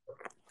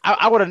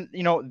 I would have,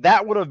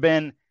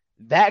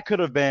 that could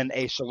have been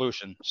a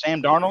solution.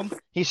 Sam Darnold,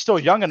 he's still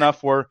young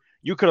enough where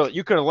you could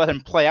have let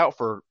him play out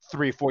for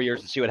 3-4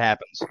 years and see what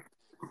happens.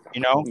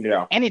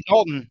 Yeah. Andy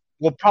Dalton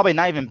will probably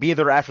not even be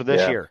there after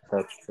this year.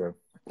 That's true.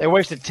 They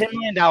wasted $10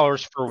 million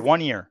for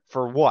 1 year.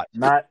 For what?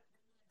 Not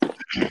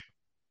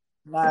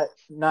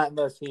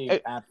unless he.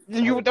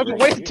 You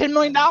wasted $10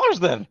 million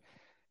then.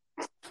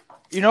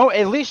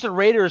 At least the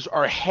Raiders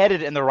are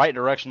headed in the right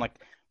direction. Like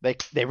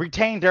they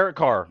retained Derek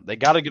Carr. They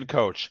got a good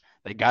coach.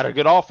 They got a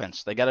good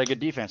offense. They got a good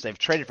defense. They've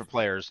traded for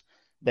players.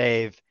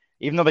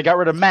 Even though they got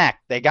rid of Mack,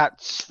 they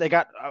got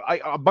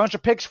a bunch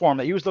of picks for him.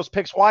 They used those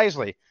picks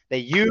wisely. They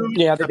used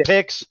the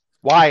picks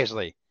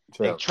wisely.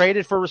 True. They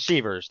traded for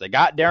receivers. They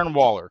got Darren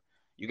Waller.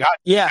 You got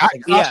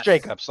Josh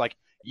Jacobs. Like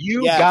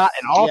you got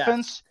an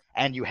offense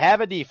and you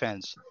have a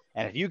defense.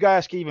 And if you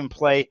guys can even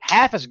play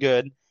half as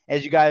good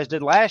as you guys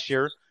did last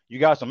year, you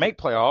guys will make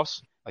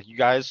playoffs. Like you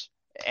guys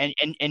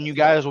and you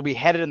guys will be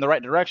headed in the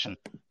right direction.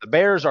 The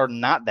Bears are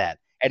not that.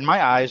 In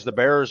my eyes, the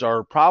Bears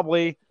are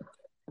probably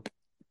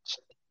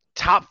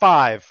top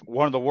 5,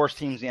 one of the worst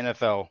teams in the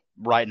NFL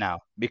right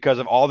now because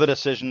of all the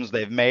decisions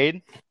they've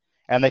made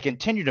and they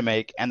continue to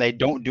make and they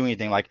don't do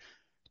anything. Like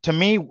to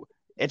me,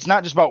 it's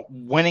not just about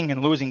winning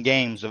and losing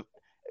games of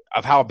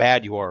how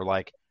bad you are.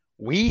 Like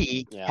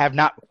we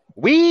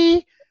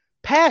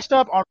passed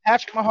up on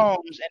Patrick Mahomes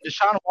and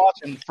Deshaun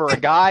Watson for a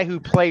guy who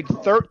played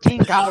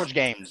 13 college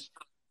games.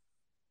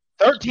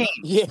 13.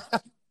 Yeah.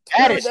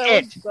 That is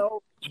it.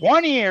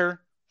 1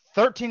 year,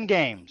 13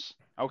 games.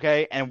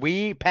 Okay. And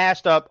we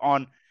passed up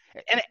on,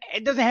 and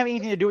it doesn't have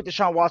anything to do with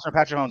Deshaun Watson or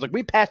Patrick Mahomes. Like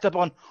we passed up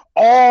on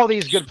all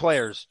these good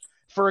players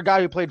for a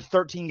guy who played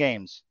 13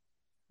 games.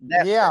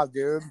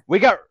 Dude. We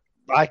got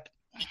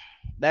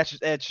that's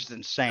just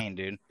insane,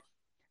 dude.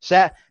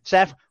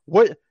 Saf,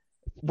 what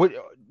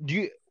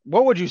do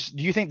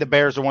you think the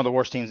Bears are one of the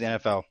worst teams in the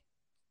NFL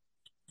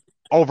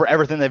over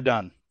everything they've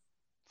done,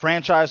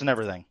 franchise and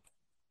everything?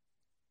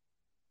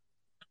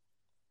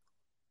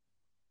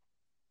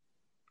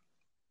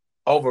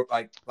 Over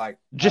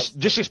just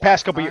these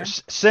past couple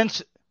years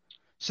since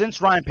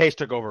Ryan Pace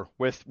took over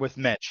with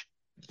Mitch.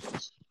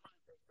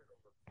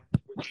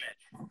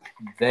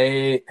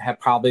 They have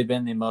probably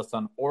been the most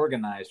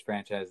unorganized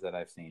franchise that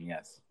I've seen.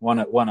 Yes, one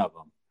of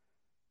them.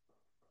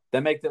 They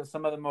make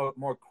some of the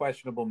more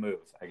questionable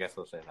moves. I guess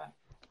I'll say that.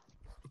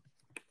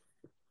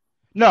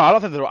 No, I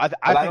don't think they're. I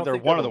think they're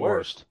one of the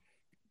worst.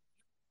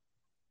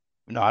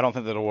 No, I don't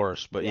think they're the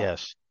worst. But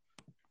yes,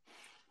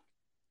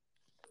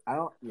 I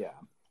don't. Yeah,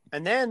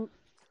 and then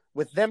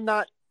with them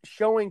not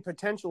showing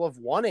potential of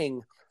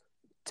wanting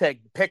to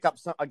pick up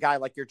a guy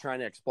like you're trying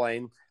to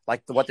explain,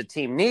 like what the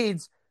team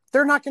needs.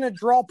 They're not going to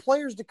draw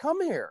players to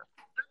come here.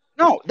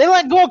 No, they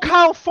let go of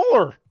Kyle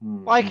Fuller.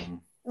 Like,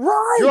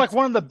 right? You're like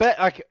one of the best.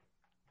 Like,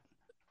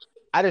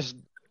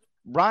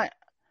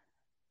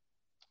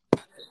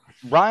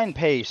 Ryan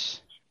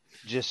Pace,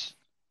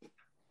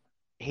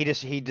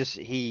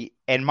 he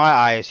in my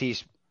eyes,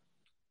 he's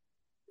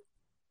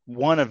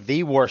one of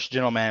the worst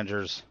general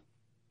managers,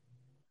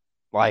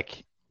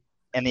 like,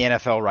 in the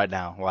NFL right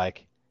now.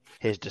 Like,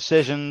 his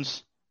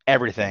decisions,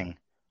 everything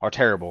are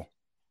terrible.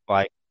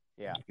 Like.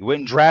 Yeah. You went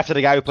and drafted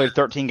a guy who played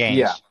 13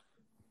 games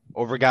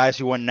over guys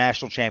who won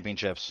national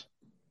championships.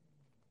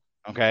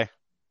 Okay?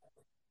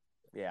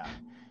 Yeah.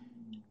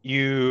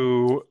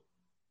 You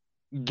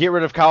get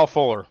rid of Kyle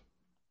Fuller.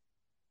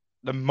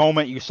 The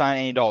moment you sign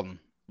Andy Dalton,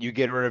 you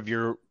get rid of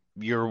your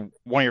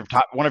one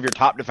of your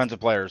top defensive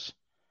players.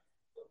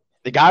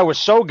 The guy was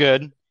so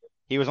good,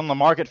 he was on the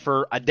market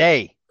for a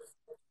day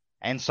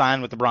and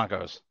signed with the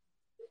Broncos.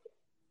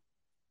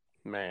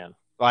 Man.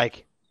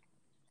 Like,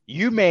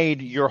 you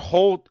made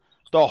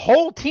the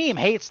whole team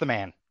hates the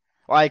man.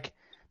 Like,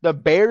 the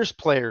Bears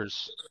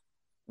players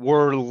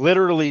were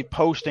literally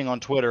posting on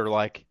Twitter,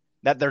 like,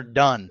 that they're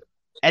done.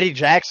 Eddie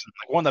Jackson,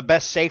 like one of the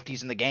best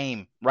safeties in the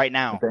game right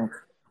now,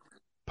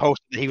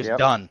 posted that he was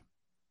done.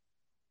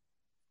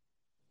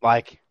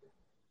 Like,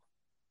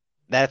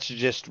 that's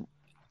just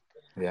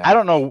Yeah. I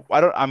don't know.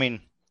 I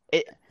mean,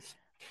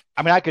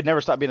 I could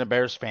never stop being a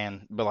Bears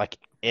fan, but like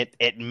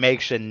it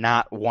makes you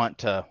not want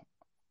to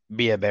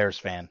be a Bears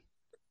fan.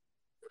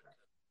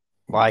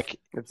 Like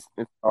It's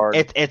hard.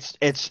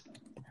 it's.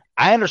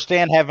 I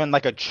understand having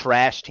like a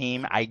trash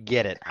team. I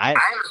get it.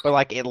 But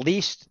like at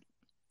least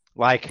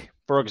like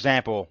for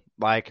example,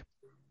 like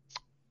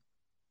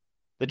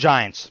the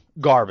Giants,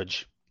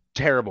 garbage,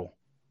 terrible.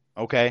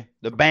 Okay,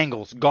 the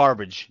Bengals,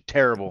 garbage,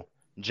 terrible.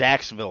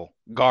 Jacksonville,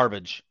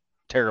 garbage,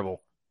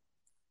 terrible.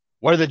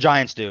 What did the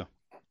Giants do?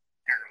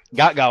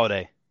 Got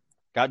Galladay,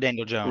 got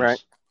Daniel Jones,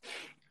 Right.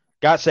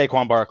 got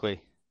Saquon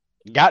Barkley,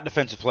 got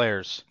defensive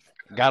players,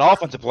 got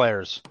offensive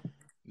players,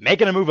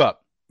 making a move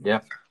up.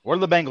 Yeah. What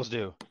did the Bengals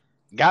do?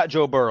 Got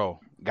Joe Burrow,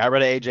 got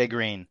rid of AJ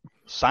Green,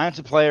 signed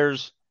some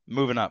players,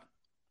 moving up.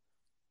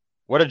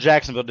 What did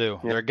Jacksonville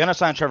do? Yeah. They're gonna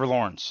sign Trevor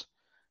Lawrence.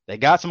 They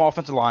got some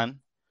offensive line.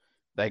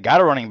 They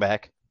got a running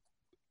back.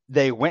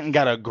 They went and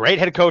got a great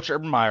head coach,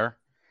 Urban Meyer.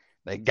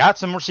 They got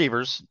some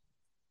receivers.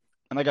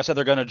 And like I said,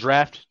 they're going to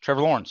draft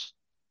Trevor Lawrence.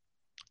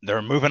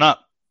 They're moving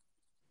up.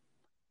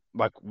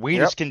 Like, we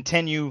just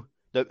continue.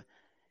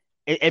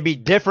 It'd be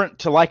different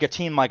to like a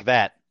team like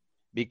that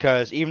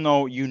because even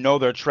though you know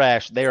they're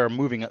trash, they are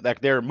moving.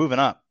 Like, they're moving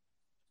up.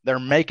 They're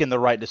making the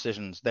right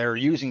decisions. They're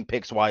using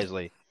picks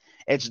wisely.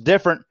 It's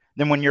different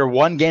than when you're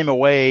one game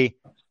away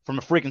from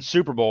a freaking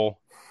Super Bowl,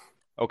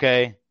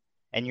 okay,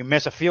 and you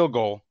miss a field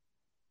goal.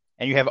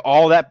 And you have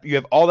all that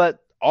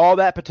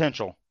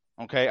potential.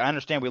 Okay, I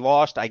understand we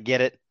lost. I get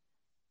it.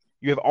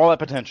 You have all that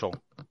potential,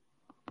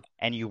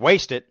 and you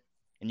waste it,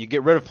 and you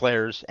get rid of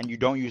players, and you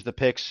don't use the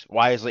picks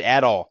wisely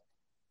at all,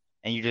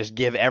 and you just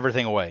give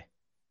everything away.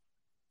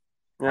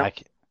 Yep.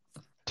 Like,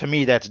 to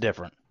me, that's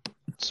different.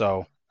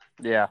 So,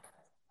 Yeah.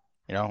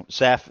 you know,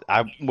 Saf,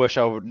 I wish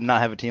I would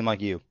not have a team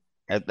like you.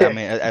 I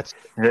mean,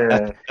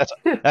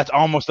 that's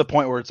almost the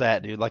point where it's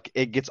at, dude. Like,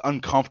 it gets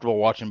uncomfortable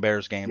watching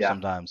Bears games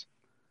sometimes.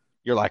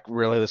 You're like,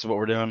 really? This is what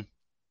we're doing?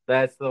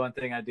 That's the one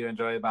thing I do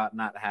enjoy about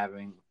not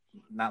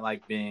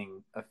like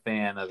being a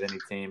fan of any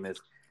team is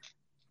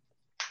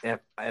if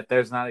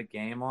there's not a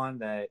game on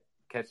that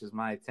catches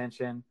my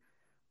attention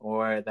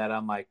or that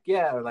I'm like,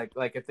 yeah, or like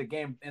if the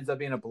game ends up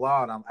being a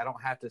blowout, I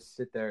don't have to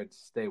sit there and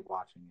stay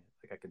watching it.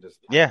 Like I could just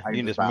you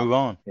can just move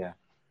on. Yeah.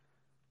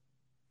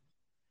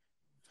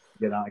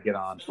 Get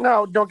on.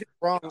 No, don't get me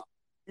wrong.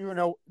 You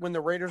know, when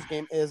the Raiders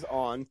game is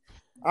on,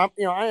 I'm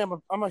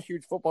a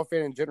huge football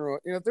fan in general.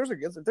 You know, if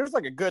there's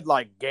like a good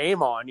like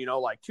game on, you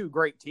know, like two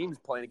great teams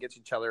playing against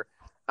each other,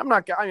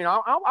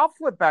 I'll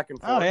flip back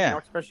and forth. Oh, yeah. You know,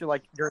 especially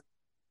like during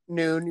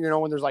noon. You know,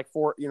 when there's like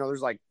 10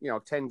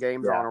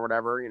 games on or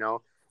whatever. You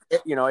know,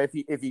 if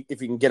you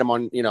can get them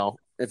on, you know,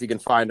 if you can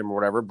find them or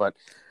whatever. But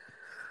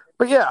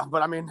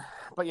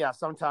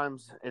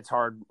sometimes it's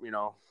hard. You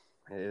know,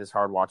 it is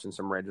hard watching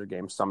some Raiders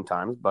games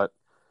sometimes, but.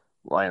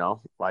 Well, you know,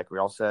 like we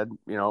all said,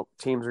 you know,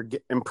 teams are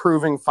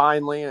improving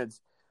finally, and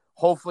it's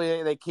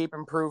hopefully they keep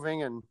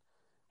improving, and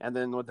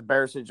then with the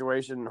Bears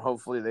situation,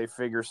 hopefully they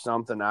figure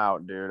something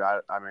out, dude.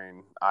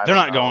 They're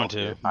not going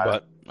to,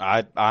 but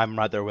I'm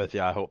right there with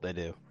you. I hope they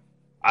do.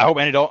 I hope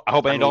Andy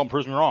Dalton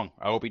proves me wrong.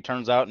 I hope he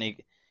turns out and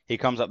he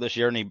comes up this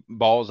year and he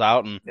balls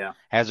out and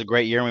has a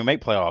great year and we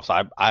make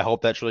playoffs. I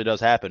hope that truly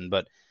does happen.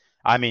 But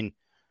I mean,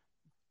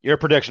 your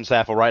prediction,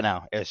 Saffel, right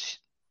now is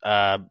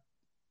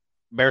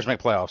Bears make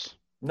playoffs.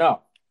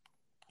 No.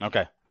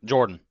 Okay.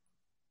 Jordan.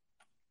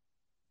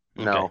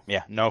 Okay. No.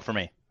 Yeah, no for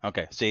me.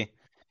 Okay. See?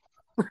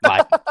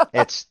 Like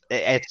it's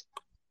I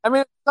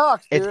mean, it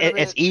sucks, dude.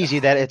 It's easy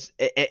that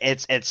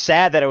it's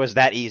sad that it was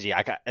that easy.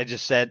 I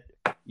just said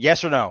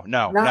yes or no.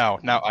 No.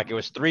 Like it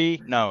was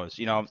 3 no's,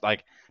 you know,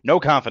 like no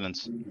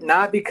confidence.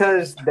 Not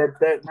because they're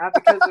not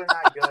good,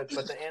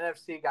 but the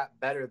NFC got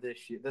better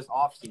this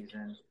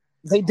offseason.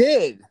 They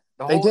did.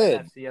 The whole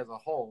NFC as a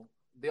whole.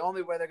 The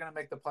only way they're going to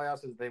make the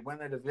playoffs is they win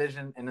their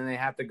division, and then they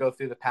have to go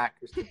through the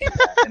Packers to do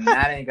that, and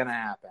that ain't going to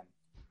happen.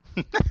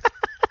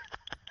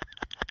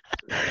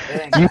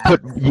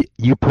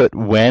 You put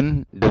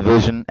win,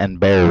 division, and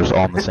Bears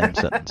on the same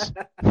sentence.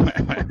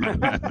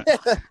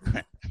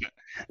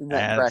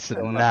 That's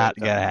not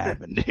going to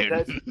happen, dude.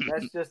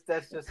 That's just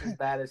as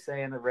bad as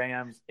saying the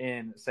Rams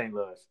in St.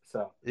 Louis.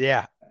 So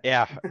yeah.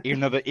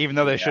 Even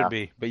though they should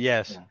be, but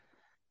yes. Yeah.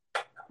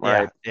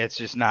 Right. Yeah, it's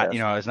just not, you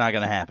know, it's not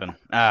going to happen.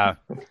 I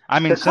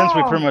mean, since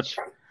we pretty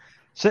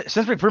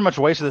much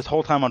wasted this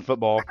whole time on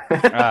football,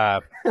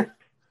 scratch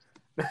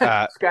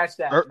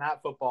that,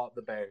 not football,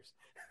 the Bears.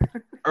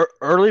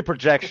 Early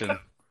projection,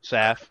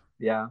 Saf.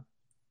 Yeah.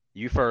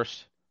 You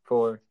first.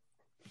 For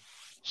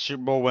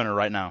Super Bowl winner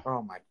right now.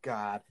 Oh my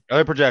God.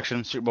 Early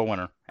projection, Super Bowl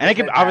winner, and it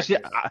could obviously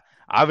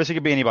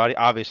could be anybody.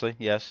 Obviously,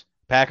 yes.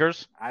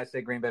 Packers. I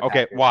say Green Bay.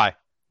 Okay, Packers.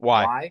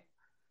 Why?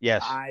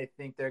 Yes. I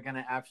think they're going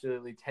to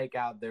absolutely take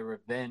out their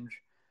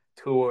revenge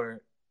tour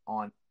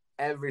on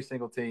every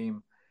single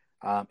team,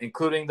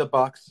 including the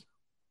Bucs.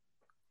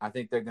 I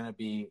think they're going to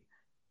be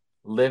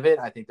livid.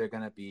 I think they're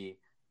going to be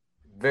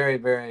very,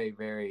 very,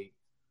 very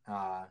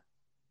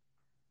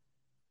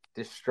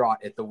distraught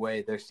at the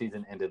way their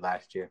season ended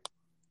last year.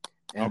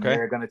 and Okay.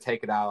 they're going to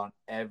take it out on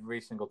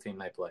every single team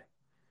they play.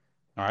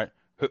 All right.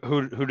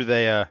 Who do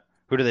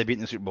they beat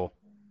in the Super Bowl?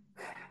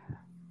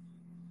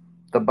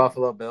 The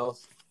Buffalo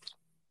Bills.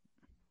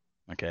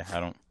 Okay,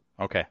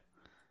 Okay,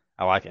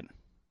 I like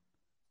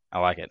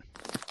it.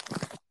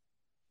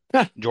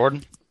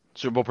 Jordan,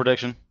 Super Bowl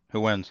prediction.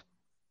 Who wins?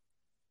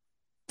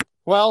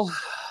 Well,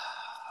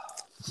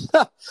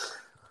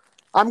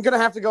 I'm gonna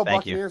have to go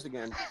Thank you. Buccaneers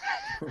again.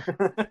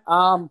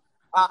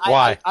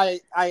 Why?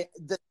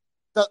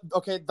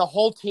 The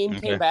whole team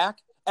Okay. came back.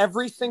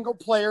 Every single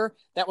player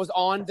that was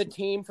on the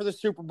team for the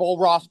Super Bowl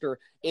roster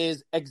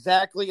is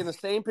exactly in the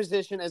same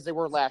position as they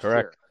were last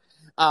Correct.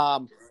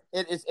 year.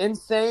 It is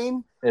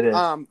insane. It is.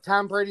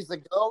 Tom Brady's the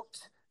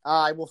GOAT.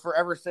 I will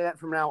forever say that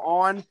from now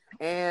on.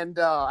 And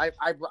me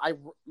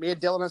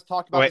and Dylan has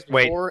talked about this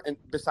before. And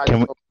besides,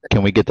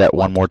 Can we get that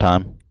one more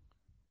time?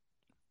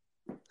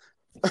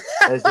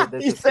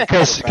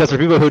 Because for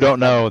people who don't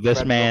know,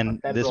 this man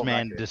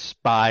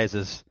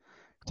despises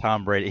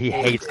Tom Brady. He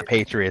hates the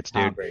Patriots,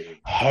 dude.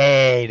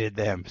 Hated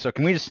them. So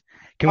can we just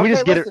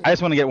get it? I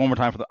just want to get it one more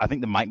time. I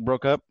think the mic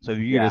broke up. So if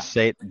you could just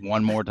say it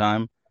one more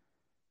time.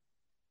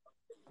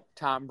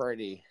 Tom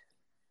Brady,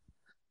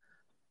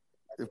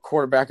 the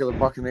quarterback of the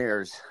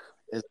Buccaneers,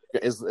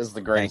 is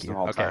the greatest of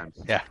all time.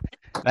 Yeah.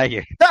 Thank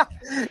you.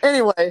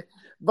 Anyway,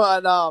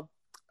 but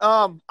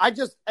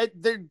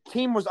their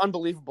team was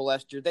unbelievable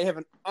last year. They have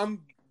an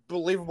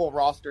unbelievable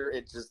roster.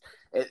 It's just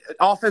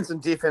offense and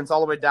defense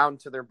all the way down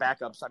to their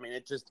backups. I mean,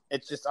 it's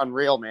just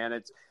unreal,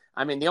 man.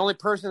 The only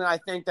person that I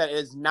think that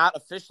is not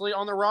officially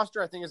on the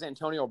roster, I think, is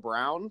Antonio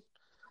Brown.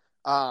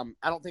 I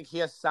don't think he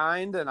has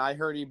signed, and I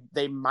heard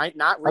they might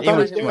not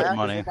resign him back.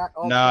 Money.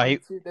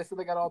 They said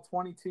they got all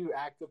 22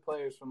 active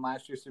players from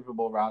last year's Super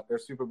Bowl their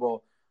Super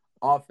Bowl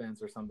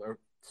offense or something, or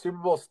Super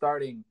Bowl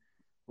starting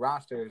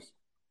rosters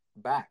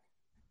back.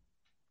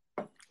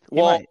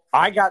 Well,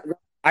 I got an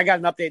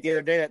update the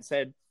other day that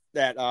said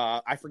that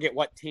I forget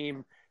what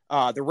team,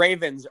 the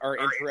Ravens are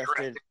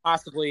interested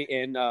possibly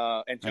in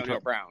Antonio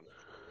Brown.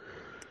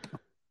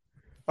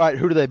 All right,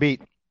 who do they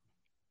beat?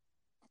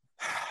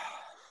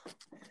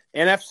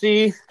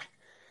 NFC,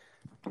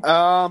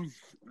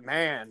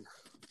 man.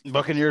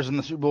 Buccaneers in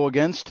the Super Bowl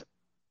against?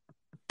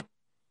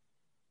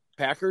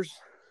 Packers.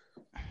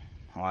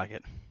 I like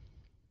it.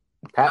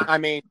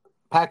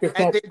 Packers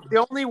can't.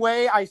 The only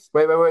way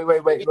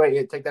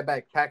Wait. Take that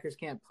back. Packers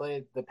can't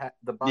play the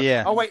Bucs.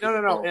 Yeah. Oh wait, no.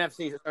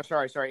 NFC.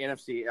 Sorry.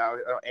 NFC.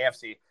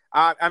 AFC.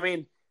 I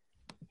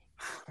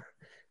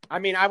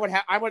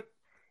would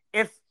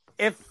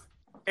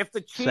if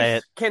the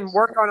Chiefs can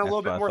work on a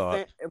little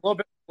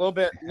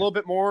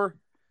bit more.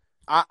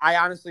 I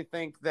honestly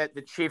think that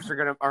the Chiefs are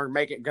gonna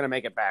make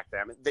it back.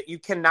 That you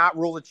cannot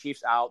rule the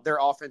Chiefs out. Their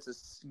offense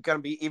is gonna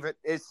be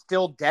is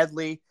still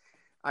deadly.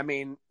 I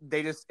mean,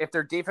 if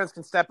their defense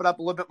can step it up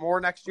a little bit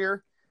more next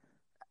year,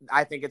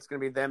 I think it's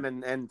going to be them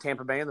and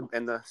Tampa Bay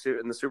in the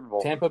Super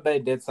Bowl. Tampa Bay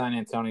did sign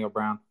Antonio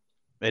Brown.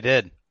 They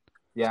did.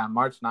 Yeah,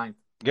 March 9th.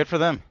 Good for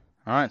them.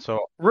 All right,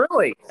 so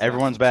really,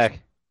 everyone's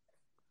back.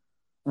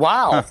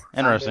 Wow,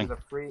 interesting.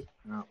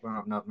 No,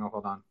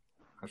 hold on.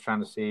 I was trying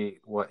to see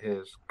what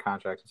his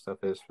contract and stuff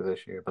is for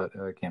this year, but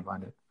I can't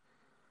find it.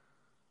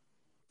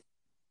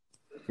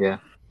 Yeah,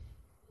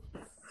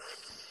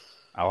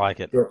 I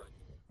like it. Yeah.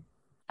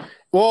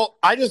 Well,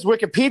 I just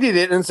Wikipedia'd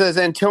it and it says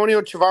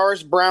Antonio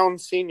Tavares Brown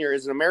Sr.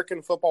 is an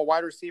American football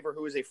wide receiver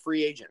who is a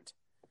free agent.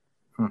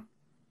 I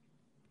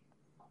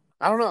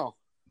don't know.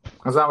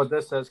 That's not what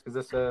this says, because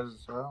this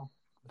says,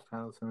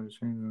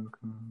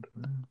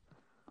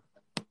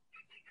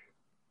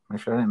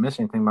 make sure I didn't miss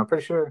anything, but I'm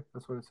pretty sure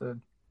that's what it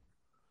said.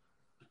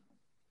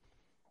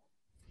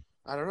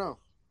 I don't know.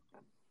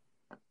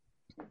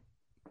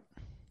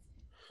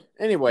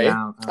 Anyway,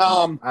 I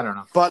don't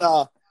know.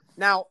 But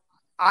now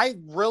I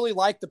really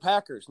like the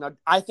Packers. Now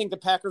I think the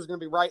Packers are going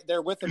to be right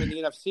there with them in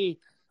the NFC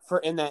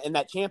in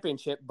that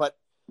championship. But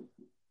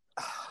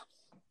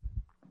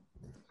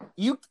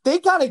they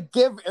got to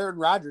give Aaron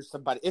Rodgers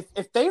somebody.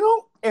 If they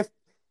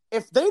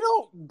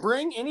don't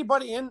bring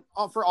anybody in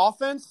for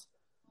offense,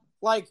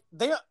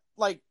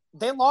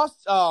 they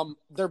lost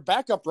their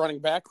backup running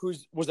back,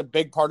 was a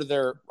big part of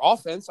their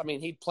offense. I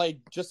mean, he played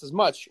just as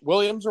much,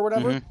 Williams or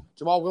whatever,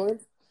 Jamal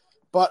Williams.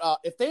 But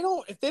if they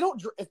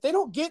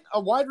don't get a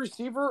wide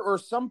receiver or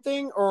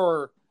something,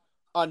 or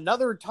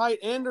another tight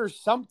end or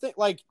something,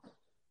 they're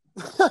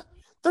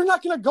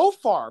not going to go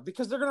far,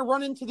 because they're going to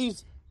run into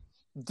these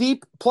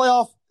deep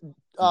playoff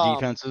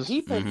defenses.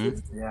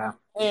 Yeah,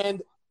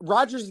 and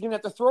Rodgers is going to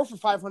have to throw for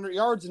 500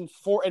 yards and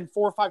 4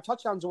 or 5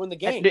 touchdowns to win the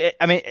game.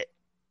 I mean,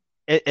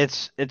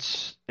 it's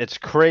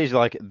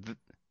crazy.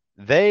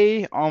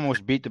 They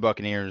almost beat the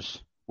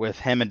Buccaneers with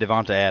him and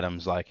Devonta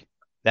Adams.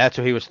 That's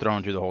who he was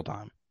throwing to the whole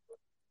time.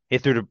 He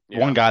threw to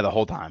one guy the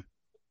whole time.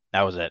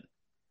 That was it.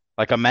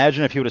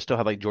 Imagine if he would have still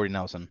had Jordy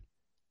Nelson.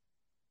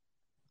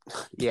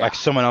 Yeah,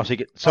 someone else he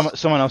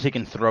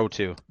can throw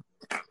to.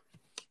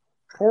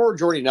 Poor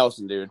Jordy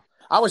Nelson, dude.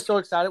 I was so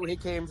excited when he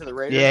came to the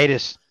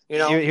Raiders.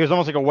 Yeah, he was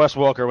almost like a Wes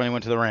Welker when he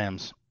went to the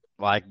Rams.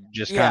 Kind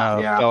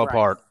of fell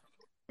apart.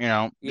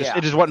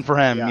 it just wasn't for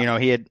him.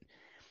 Yeah.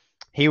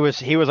 He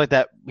was like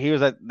that. He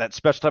was that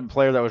special type of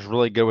player that was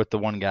really good with the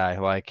one guy.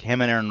 Like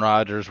him and Aaron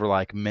Rodgers were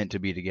like meant to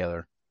be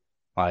together.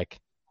 Like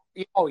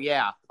Oh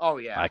yeah.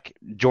 like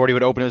Jordy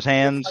would open his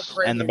hands Just like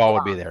Brady and the and ball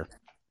would be Gronk. there.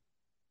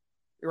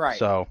 Right.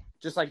 So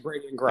Just like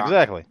Brady and Gronk.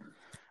 exactly.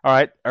 All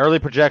right. Early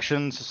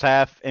projections: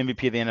 Saf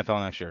MVP of the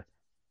NFL next year.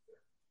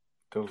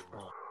 Cool.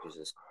 Oh,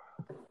 Jesus.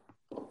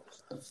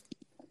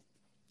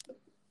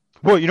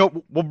 Well,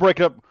 we'll break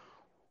it up.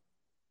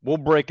 We'll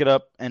break it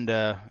up, and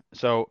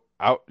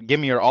give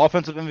me your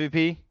offensive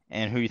MVP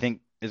and who you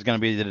think is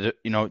going to be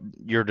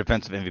your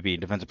defensive MVP,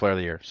 defensive player of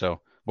the year. So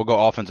we'll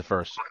go offensive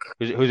first.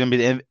 Who's going to be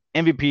the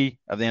MVP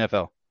of the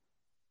NFL?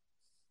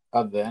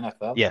 Of the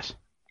NFL? Yes.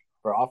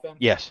 For offense?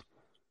 Yes.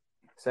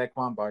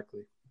 Saquon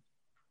Barkley.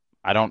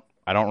 I don't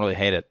really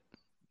hate it,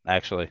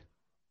 actually.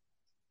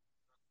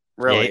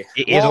 Really?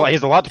 Yeah, he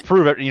has a lot to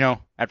prove.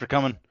 After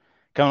coming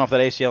off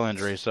that ACL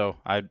injury, so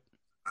I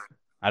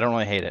don't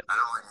really hate it.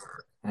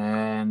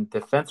 And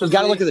defensive. You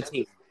got to look at the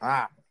team.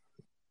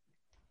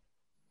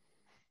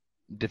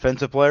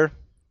 Defensive player.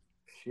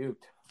 Shoot.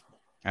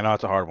 I know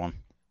it's a hard one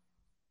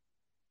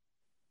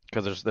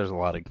because there's a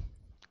lot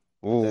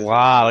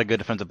of good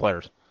defensive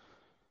players.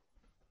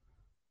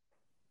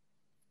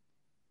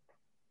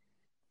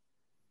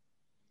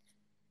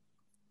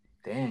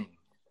 Dang.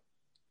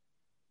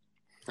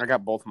 I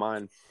got both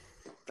mine.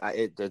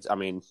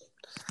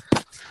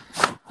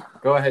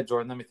 Go ahead,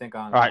 Jordan. Let me think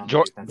on. All right,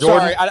 Jordan.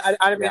 Sorry,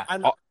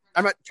 I'm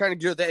not trying to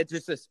do that.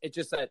 It's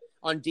just that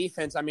on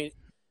defense. I mean,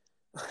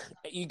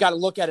 you got to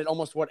look at it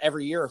almost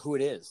every year who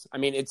it is. I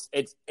mean, you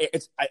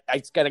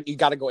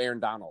got to go Aaron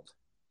Donald.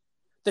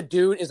 The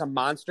dude is a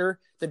monster.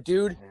 The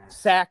dude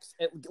sacks,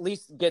 at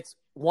least gets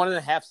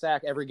 1.5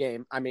 sack every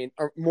game. I mean,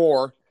 or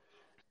more.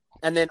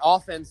 And then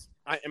offense.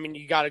 I mean,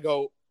 you got to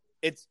go.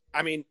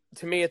 To me,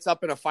 it's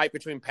up in a fight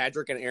between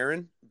Patrick and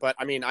Aaron. But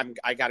I mean, I'm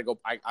got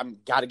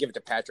to give it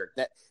to Patrick.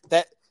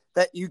 That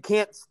you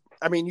can't.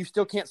 I mean, you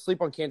still can't sleep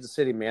on Kansas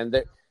City, man.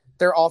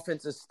 Their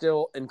offense is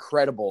still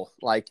incredible.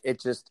 Like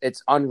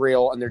it's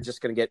unreal, and they're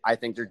just gonna get. I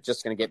think they're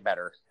just gonna get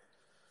better.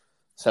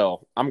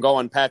 So I'm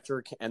going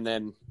Patrick, and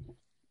then,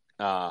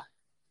 I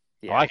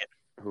like it.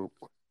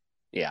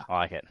 Yeah, I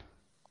like it.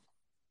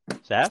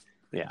 Seth?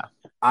 Yeah.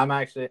 I'm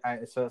actually.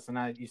 So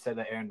now you said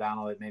that Aaron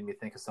Donald. It made me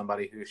think of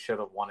somebody who should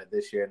have won it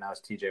this year, and that was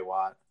T.J.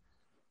 Watt.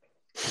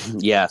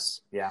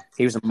 Yes. Yeah.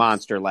 He was a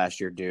monster last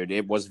year, dude.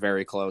 It was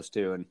very close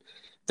too, and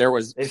there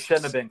was. It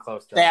shouldn't have been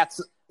close.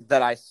 Stats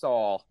that I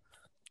saw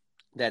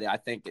that I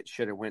think it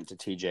should have went to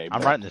TJ.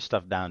 I'm writing this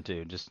stuff down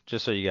too, just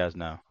so you guys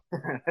know.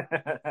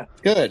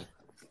 Good.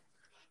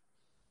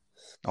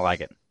 I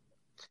like it.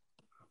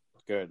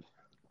 Good.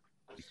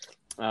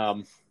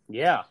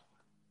 Yeah.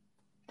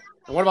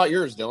 And what about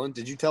yours, Dylan?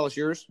 Did you tell us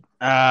yours?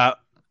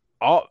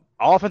 All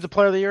offensive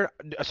player of the year.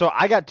 So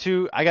I got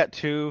two.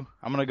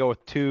 I'm gonna go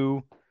with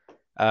two,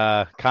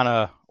 kind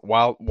of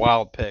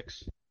wild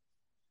picks.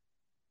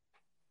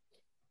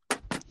 All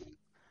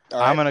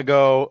right. I'm gonna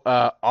go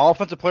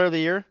offensive player of the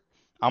year.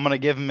 I'm gonna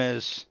give him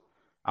his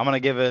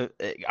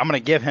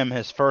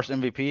first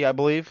MVP, I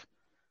believe.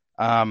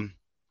 I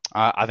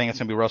think it's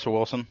gonna be Russell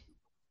Wilson.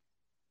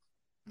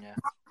 Yeah,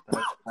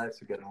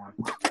 that's a good one.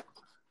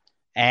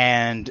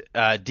 And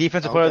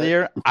defensive player of the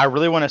year, I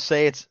really want to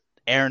say it's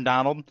Aaron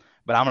Donald,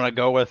 but I'm gonna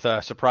go with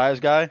a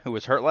surprise guy who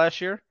was hurt last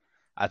year.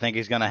 I think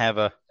he's gonna have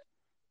a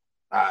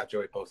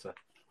Joey Bosa.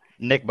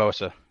 Nick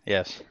Bosa,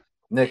 yes.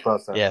 Nick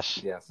Bosa. Yes.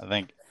 I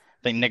think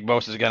Nick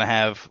Bosa is gonna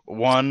have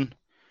one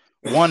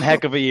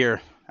heck of a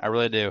year. I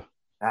really do.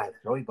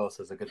 Joey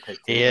Bosa is a good pick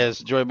too. He is.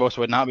 Joey Bosa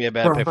would not be a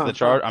bad pick for the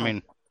Chargers. I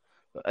mean,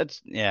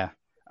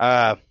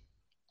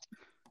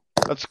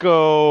 let's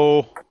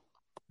go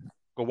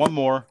one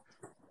more.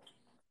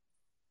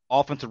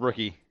 Offensive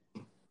rookie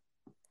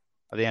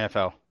of the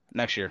NFL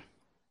next year.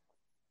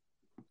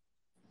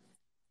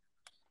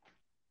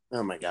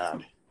 Oh my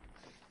God.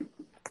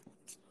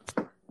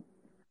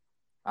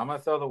 I'm gonna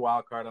throw the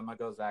wild card. I'm gonna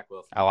go Zach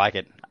Wilson. I like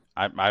it.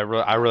 I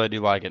really do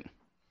like it.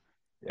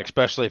 Yeah.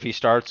 Especially if he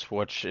starts,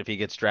 which if he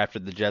gets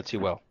drafted, the Jets, he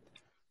will.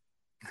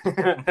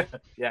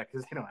 Yeah,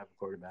 because they don't have a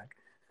quarterback.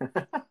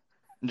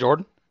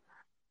 Jordan?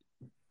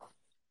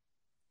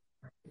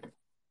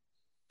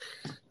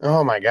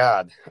 Oh my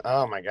God.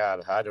 I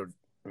don't,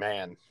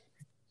 man.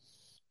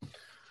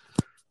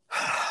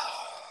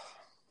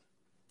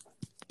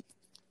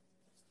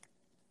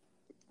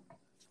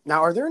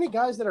 Now, are there any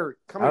guys that are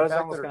coming back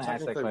that are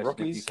technically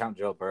rookies? If you count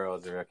Joe Burrow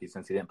as a rookie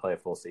since he didn't play a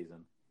full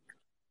season.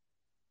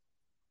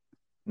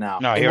 No,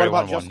 he already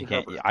won one. You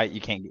can't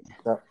get.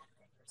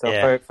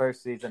 So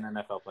first season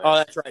NFL player. Oh,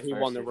 that's right. He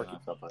won the rookie.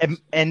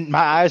 In my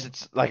eyes,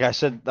 it's like I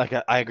said. Like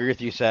I agree with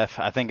you, Seth.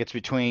 I think it's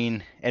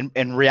between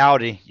in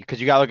reality,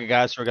 because you got to look at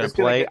guys who are going to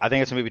play. I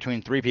think it's going to be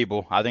between three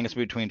people. I think it's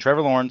between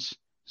Trevor Lawrence,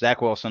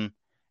 Zach Wilson,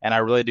 and I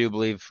really do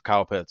believe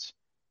Kyle Pitts.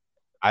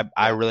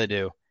 I really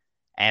do.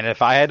 And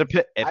if I had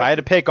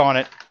to pick on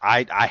it,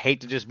 I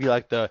hate to just be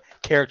like the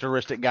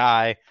characteristic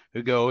guy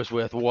who goes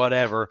with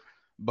whatever,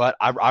 but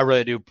I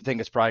really do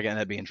think it's probably going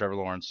to end up being Trevor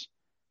Lawrence.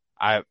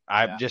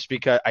 Just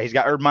because he's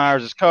got Urban Meyer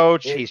as his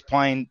coach, It- he's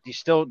playing. He's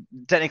still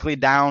technically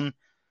down,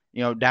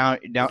 down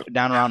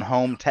around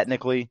home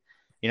technically.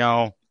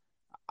 I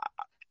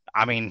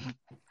mean,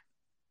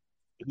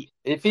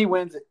 if he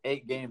wins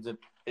 8 games at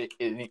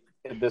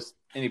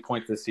any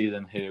point this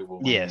season, he will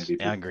win yes,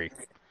 MVP. I agree.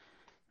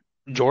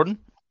 Jordan,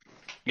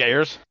 you got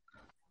yours?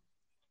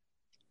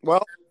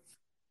 Well.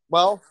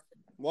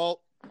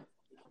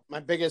 My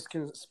biggest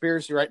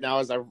conspiracy right now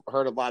is I've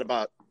heard a lot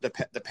about the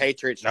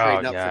Patriots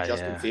trading up for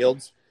Justin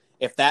Fields.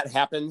 If that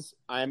happens,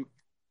 I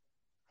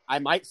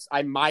might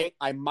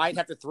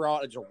have to throw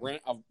out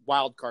a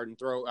wild card and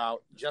throw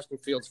out Justin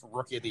Fields for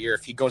Rookie of the Year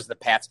if he goes to the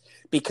Pats,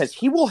 because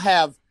he will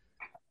have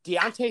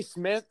Deontay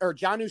Smith or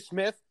Jonnu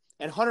Smith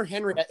and Hunter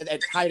Henry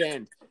at tight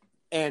end,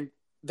 and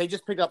they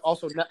just picked up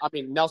also. I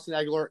mean, Nelson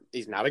Aguilar.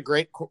 He's not a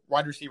great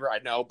wide receiver, I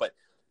know, but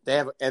they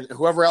have, and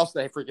whoever else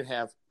they freaking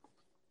have.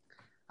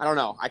 I don't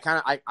know. I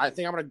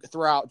think I'm going to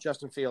throw out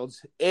Justin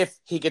Fields if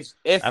he gets.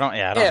 I don't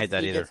hate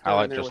that either. I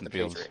like Justin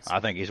Fields. Patriots. I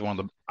think he's one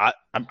of the. I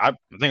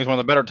think he's one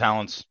of the better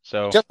talents.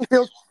 So Justin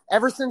Fields.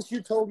 Ever since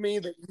you told me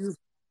that you've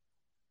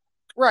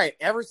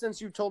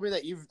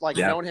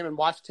known him and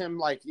watched him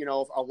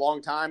a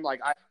long time,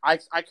 I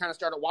kind of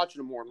started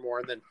watching him more and more,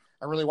 and then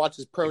I really watched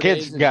his pro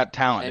kid's days got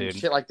talent, and dude.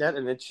 shit like that,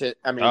 and it's shit.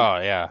 I mean, Oh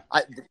yeah,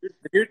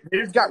 the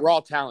dude's got raw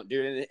talent,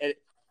 dude. And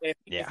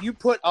if you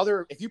put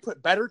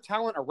better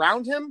talent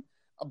around him.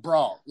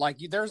 Bro,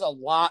 there's a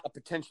lot of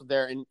potential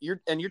there, and you're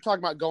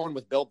talking about going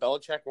with Bill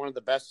Belichick, one of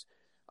the best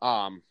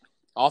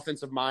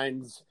offensive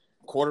minds,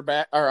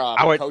 quarterback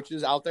or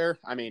coaches out there.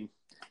 I mean,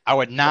 I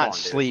would not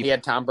sleep. He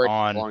had Tom Brady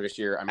on the longest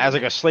year. I mean, as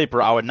a sleeper,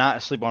 I would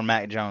not sleep on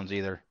Mac Jones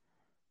either.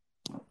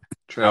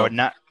 True. I would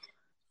not.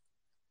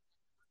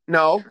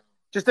 No,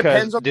 just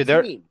depends on the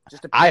team.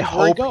 Just depends I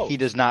where hope he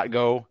does not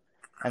go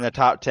in the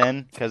top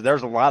 10 because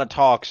there's a lot of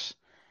talks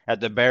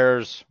at the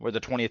Bears with the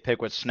 20th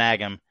pick would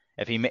snag him.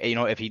 If he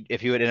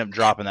would end up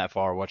dropping that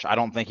far, which I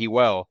don't think he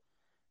will,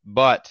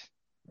 but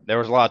there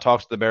was a lot of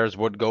talks the Bears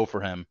would go for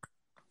him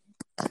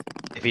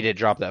if he did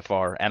drop that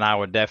far, and I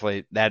would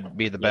definitely that'd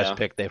be the best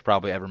pick they've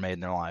probably ever made in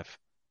their life.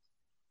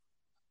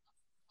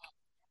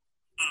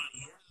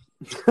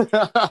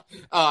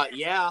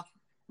 Yeah.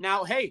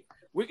 Now, hey,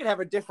 we could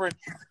have a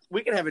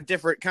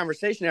different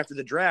conversation after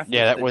the draft.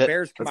 Yeah, the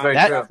Bears come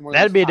out.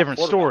 That'd be a different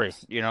story,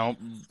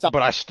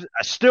 But I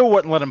still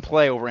wouldn't let him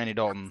play over Andy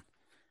Dalton.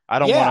 I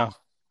don't want to.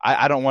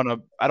 I don't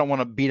want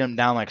to beat him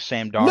down like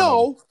Sam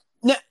Darnold.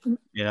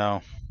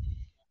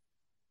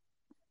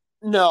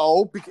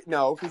 No, because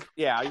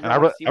And I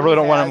really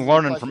don't want him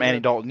learning from Andy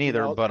Dalton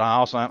either. But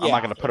I'm not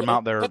going to put him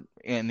out there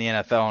in the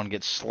NFL and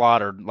get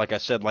slaughtered, like I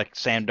said, like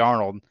Sam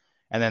Darnold,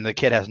 and then the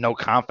kid has no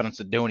confidence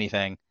to do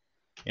anything,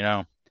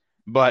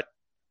 But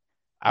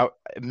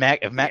if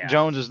Mac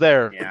Jones is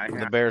there,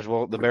 the Bears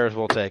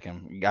will take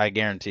him. I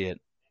guarantee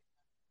it.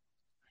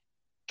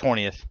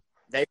 20th.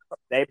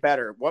 They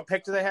better. What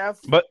pick do they have?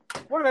 But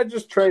why did I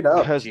just trade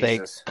up? Because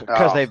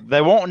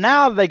they won't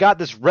now. They got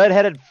this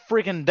redheaded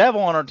freaking devil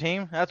on our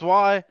team. That's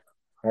why.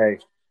 Hey,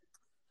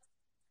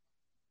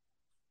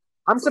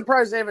 I'm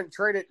surprised they haven't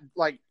traded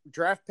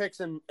draft picks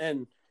and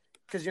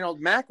because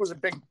Mac was a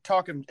big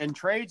talk in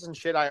trades and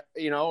shit.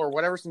 Or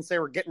whatever since they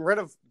were getting rid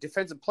of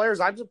defensive players.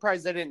 I'm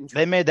surprised they didn't.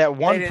 They made that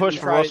one push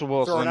for Russell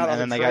Wilson,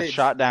 and then they got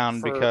shot down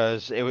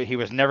because he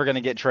was never going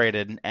to get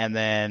traded, and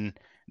then.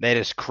 They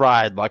just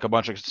cried like a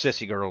bunch of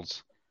sissy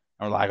girls.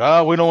 And were like,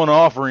 oh, we don't want to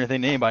offer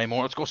anything to anybody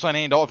anymore. Let's go sign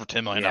Andy Dalton for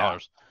 $10 million. Yeah.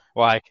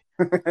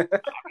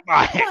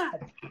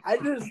 I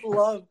just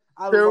love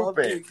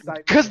the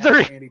excitement. Because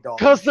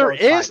there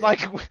is,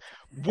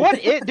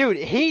 dude,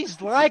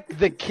 he's like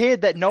the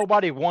kid that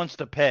nobody wants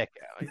to pick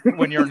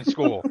when you're in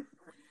school.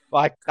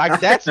 Like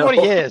that's what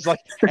he is. Like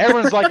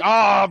everyone's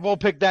like, we'll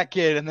pick that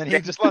kid. And then he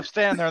just left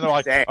standing there and they're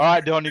like, all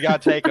right, Dylan, you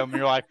got to take him. And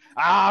you're like,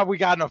 we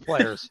got enough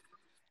players.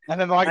 And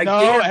then they're like,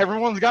 no,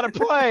 everyone's got to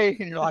play.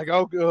 And you're like,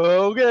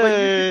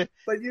 okay.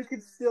 But you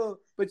can still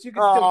get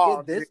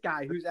this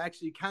guy who's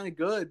actually kind of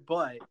good.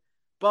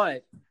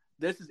 But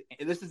this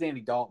is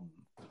Andy Dalton.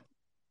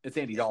 It's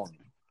Andy Dalton.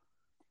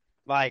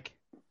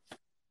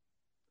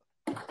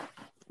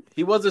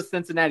 He was a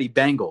Cincinnati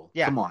Bengal.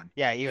 Yeah. Come on.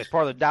 Yeah, he was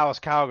part of the Dallas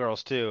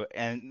Cowgirls too.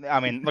 And I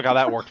mean, look how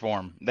that worked for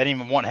him. They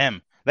didn't even want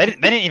him. They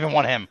didn't even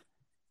want him.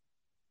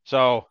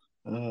 So,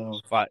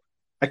 but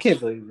I can't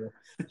believe it.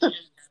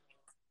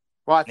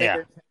 Well, I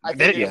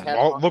think he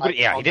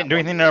didn't do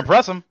anything to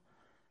impress him.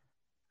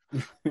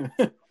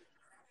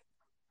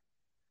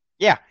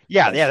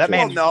 That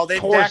man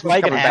tore his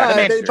leg in half.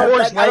 That man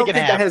tore his leg in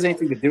half. That has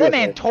anything to do with it. That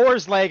man tore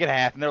his leg in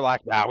half, and they're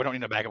like, we don't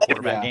need a backup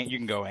quarterback. You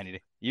can go,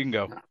 Andy. You can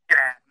go.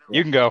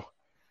 You can go.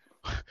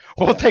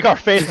 We'll take our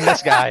faith in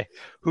this guy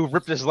who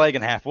ripped his leg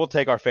in half. We'll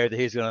take our faith that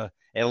he's going to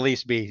at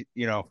least be,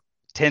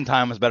 10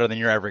 times better than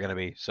you're ever going to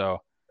be.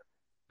 So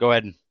go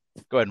ahead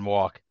and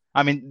walk.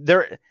 I mean,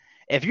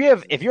 if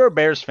you're a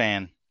Bears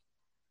fan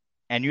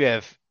and you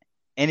have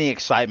any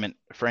excitement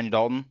for Andy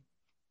Dalton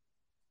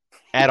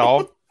at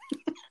all,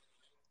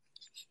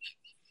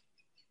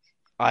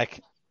 I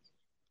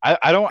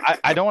don't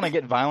want to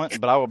get violent,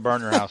 but I will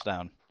burn your house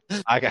down.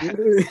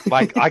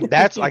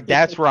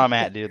 That's where I'm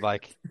at, dude.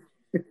 Like,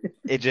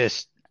 it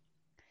just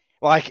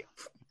like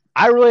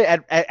I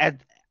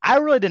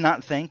really did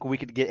not think we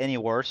could get any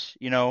worse,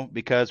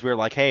 because we were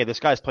like, hey, this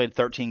guy's played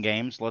 13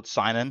 games. Let's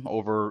sign him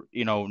over,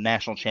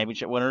 national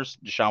championship winners,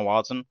 Deshaun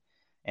Watson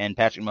and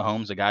Patrick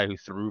Mahomes, a guy who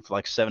threw for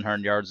like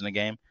 700 yards in a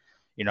game.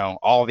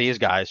 All these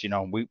guys,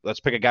 let's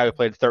pick a guy who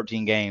played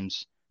 13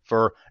 games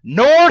for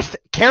North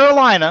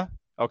Carolina.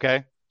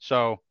 Okay.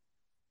 So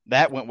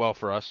that went well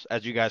for us.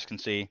 As you guys can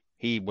see,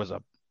 he was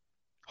a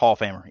Hall of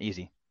Famer.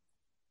 Easy.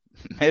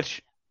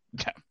 Mitch,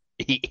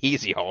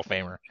 easy Hall of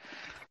Famer.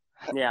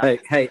 Yeah.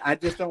 Hey, I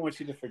just don't want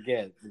you to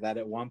forget that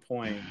at one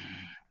point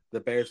the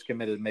Bears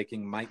committed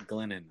making Mike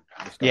Glennon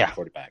the starting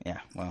quarterback. Yeah,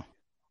 well.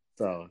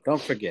 So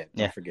don't forget.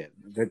 Yeah. Don't forget.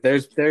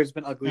 There's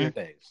been uglier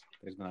days.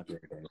 There's been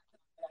uglier days.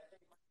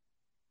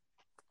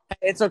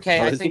 It's okay.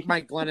 Oh, I is think he?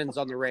 Mike Glennon's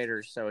on the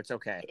Raiders, so it's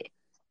okay.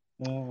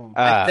 Oh.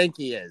 I think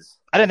he is.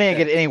 I didn't think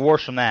it'd get any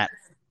worse from that.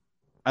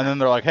 And then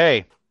they're like,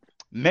 hey,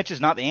 Mitch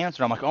is not the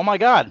answer. I'm like, oh my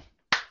God.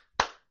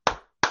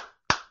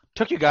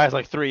 Took you guys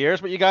like 3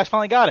 years, but you guys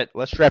finally got it.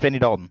 Let's draft Andy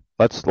Dalton.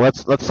 Let's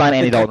sign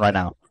Andy Dalton right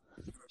now.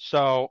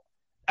 So,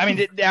 I mean,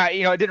 it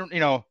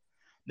didn't,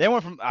 they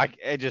went from,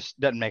 it just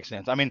doesn't make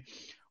sense. I mean,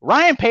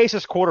 Ryan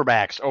Pace's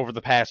quarterbacks over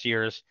the past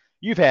years,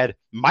 you've had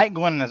Mike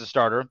Glennon as a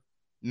starter,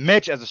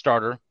 Mitch as a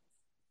starter,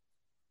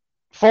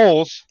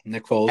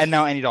 Nick Foles, and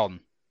now Andy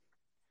Dalton.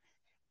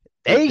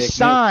 They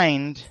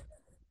signed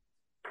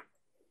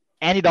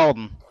Andy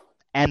Dalton,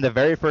 and the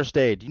very first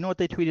day, do you know what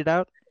they tweeted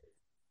out?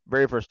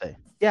 Very first day.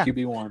 Yeah.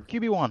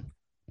 QB1.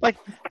 Like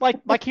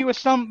he was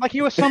some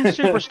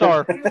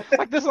superstar.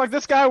 like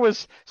this guy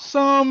was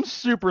some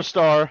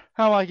superstar.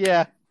 I'm like,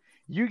 yeah,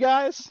 you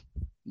guys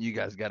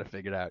got to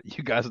figure it out.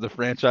 You guys are the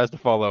franchise to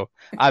follow.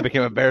 I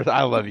became a Bears.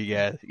 I love you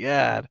guys.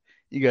 God,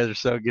 you guys are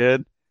so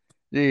good.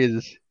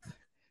 Jesus.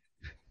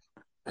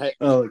 Hey,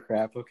 holy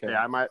crap. Okay.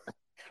 Yeah, I might.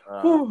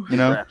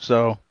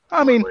 So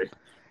I mean,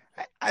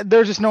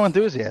 there's just no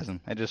enthusiasm.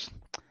 I just,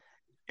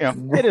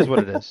 it is what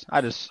it is.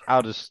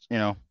 I'll just,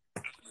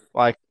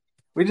 like.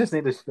 We just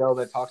need a show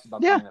that talks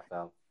about the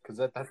NFL because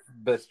that's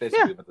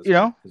basically what this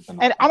has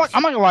been. And I'm not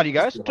gonna lie to you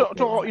guys, to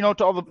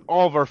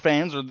all of our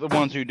fans or the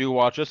ones who do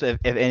watch us. If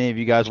any of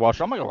you guys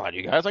watch it, I'm not gonna lie to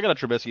you guys. I got a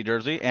Trubisky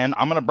jersey, and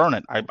I'm gonna burn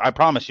it. I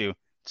promise you,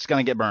 it's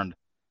gonna get burned.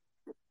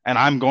 And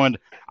I'm going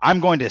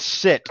to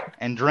sit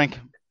and drink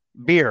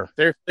beer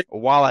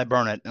while I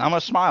burn it, and I'm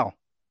gonna smile.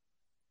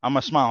 I'm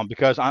gonna smile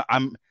because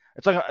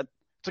it's like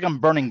I'm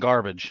burning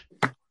garbage.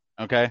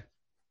 Okay,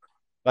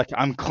 like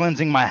I'm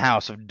cleansing my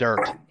house of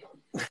dirt.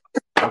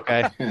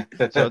 Okay,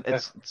 so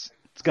it's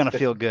gonna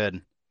feel good,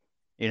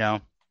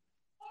 The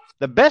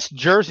best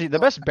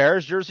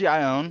Bears jersey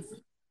I own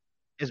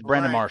is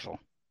Brandon Marshall.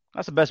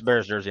 That's the best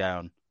Bears jersey I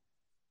own.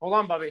 Hold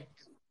on, Bubby.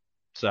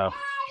 So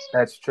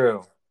that's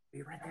true.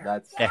 He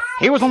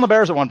was on the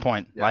Bears at one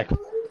point. Yeah. Like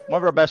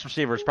one of our best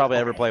receivers probably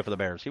ever played for the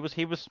Bears. He was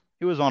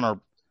on our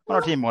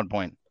team at one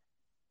point.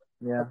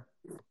 Yeah,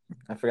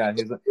 I forgot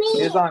he's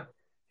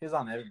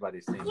on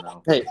everybody's team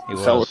though. Hey, he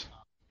was.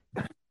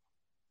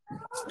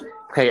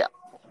 Hey,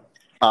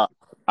 I'm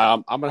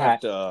gonna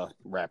have to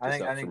wrap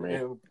this up for me.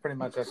 Pretty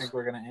much, I think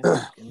we're gonna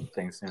end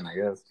things soon. I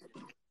guess.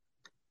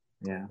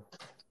 Yeah.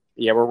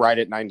 Yeah, we're right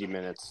at 90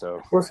 minutes,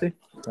 so we'll see.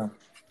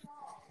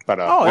 But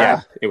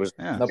it was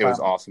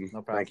awesome.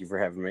 No problem. Thank you for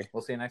having me.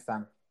 We'll see you next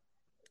time.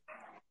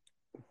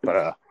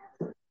 But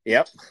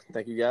yep.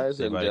 Thank you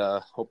guys, and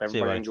hope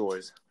everybody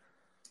enjoys.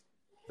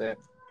 Yeah.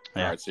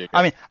 All right, see you guys.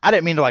 I mean, I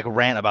didn't mean to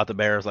rant about the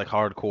Bears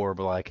hardcore,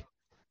 but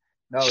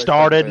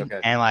started okay.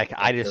 And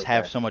I just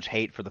have so much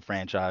hate for the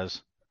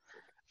franchise.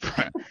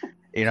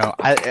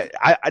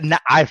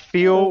 I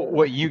feel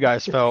what you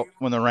guys felt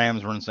when the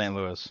Rams were in St.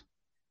 Louis.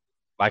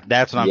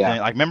 That's what I'm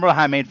saying. Remember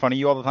how I made fun of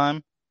you all the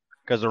time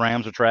because the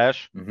Rams are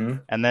trash,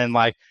 and then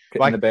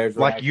the Bears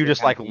you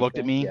just looked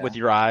at me with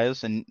your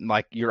eyes, and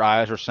your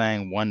eyes were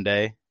saying one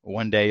day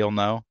you'll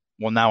know.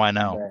 Well, now I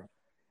know,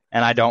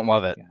 and I don't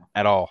love it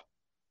at all.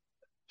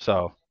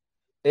 So.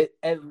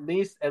 At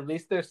least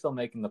they're still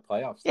making the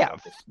playoffs. Yeah,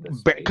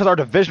 because our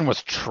division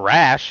was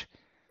trash.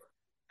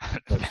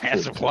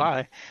 That's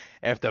why.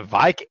 If the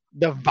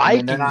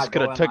Vikings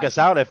could have took us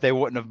out if they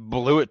wouldn't have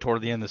blew it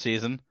toward the end of the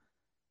season.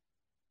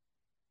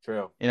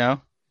 True.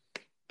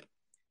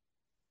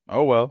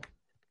 Oh well.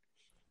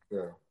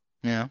 True.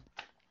 Yeah.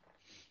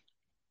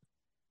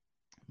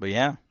 But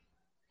yeah.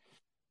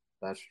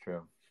 That's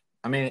true.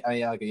 I mean,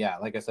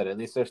 like I said, at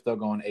least they're still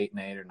going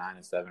 8-8 or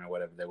 9-7 or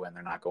whatever they win.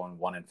 They're not going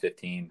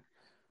 1-15.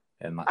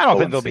 And I don't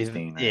think they'll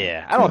be.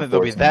 Yeah, I don't think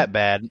they'll be that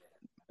bad.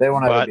 They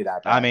won't ever be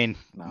that bad. I mean,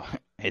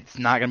 it's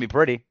not going to be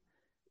pretty.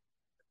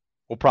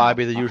 We'll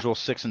probably be the usual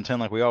 6-10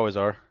 like we always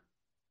are.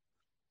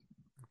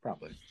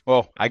 Probably.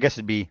 Well, I guess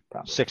it'd be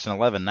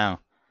 6-11 now.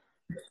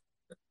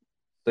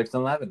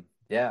 6-11.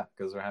 Yeah,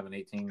 because we're having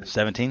 18.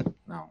 17?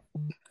 No.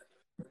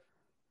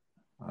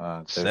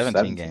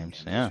 17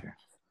 games. Yeah.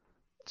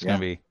 It's going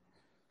to be.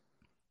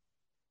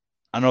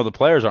 I know the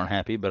players aren't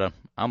happy, but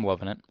I'm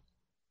loving it.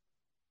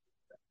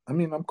 I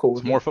mean, I'm cool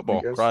with more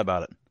football. Cry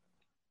about it.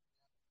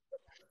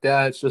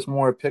 Yeah, it's just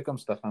more pick'em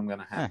stuff I'm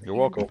gonna Yeah, have. you're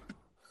welcome.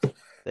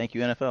 Thank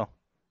you, NFL.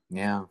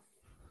 Yeah.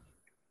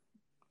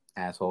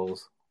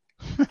 Assholes.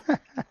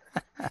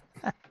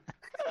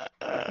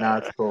 No,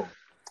 it's cool.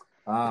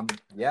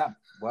 Yeah.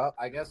 Well,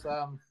 I guess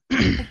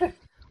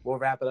we'll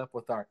wrap it up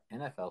with our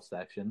NFL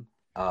section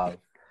of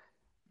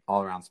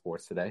all around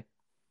sports today.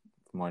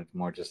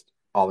 More just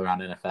all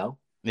around NFL.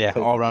 Yeah,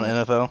 all around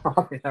NFL.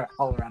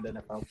 All around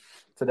NFL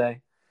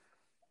today.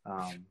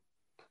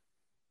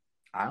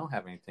 I don't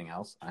have anything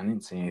else. I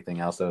didn't see anything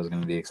else that was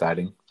going to be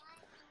exciting.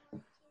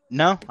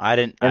 No, I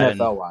didn't.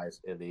 NFL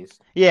wise, at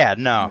least. Yeah,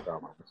 no.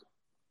 NFL-wise.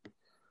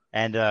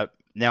 And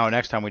now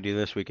next time we do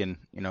this, we can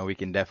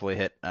definitely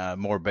hit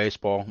more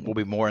baseball. We'll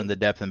be more in the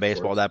depth in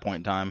baseball at that point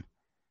in time.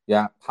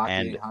 Yeah,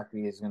 hockey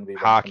is going to be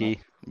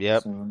hockey.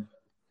 Yep. Soon.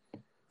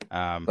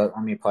 But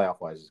I mean, playoff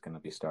wise, is going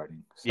to be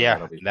starting. So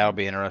yeah, that'll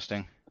be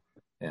interesting.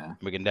 Yeah,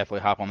 we can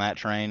definitely hop on that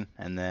train,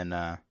 and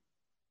then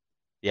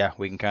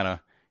we can kind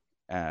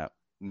of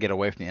get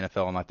away from the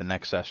NFL in like the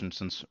next session,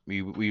 since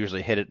we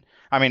usually hit it.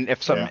 I mean,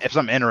 if something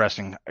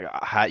interesting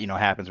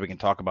happens, we can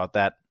talk about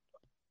that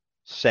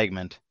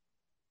segment.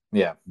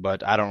 Yeah,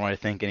 but I don't really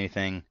think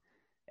anything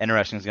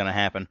interesting is going to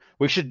happen.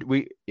 We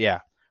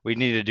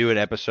need to do an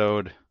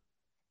episode.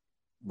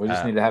 We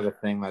just need to have a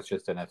thing that's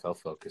just NFL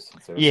focused.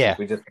 So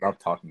we just love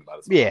talking about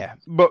it. Yeah,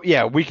 but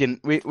we can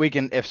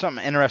if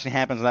something interesting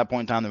happens at that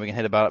point in time, then we can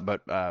hit about it.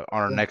 But on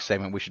our next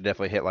segment, we should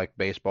definitely hit like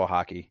baseball,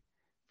 hockey,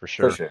 for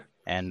sure.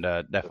 And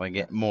definitely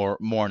get more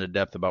into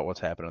depth about what's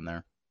happening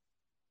there.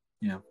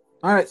 Yeah.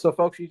 All right, so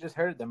folks, you just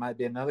heard it. There might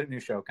be another new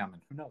show coming.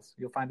 Who knows?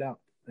 You'll find out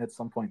at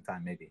some point in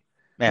time, maybe.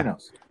 Yeah.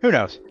 Who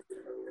knows?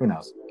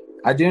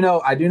 I do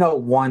know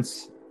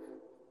once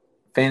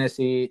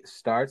fantasy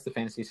starts, the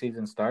fantasy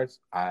season starts,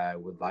 I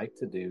would like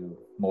to do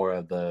more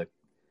of the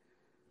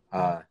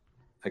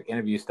like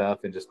interview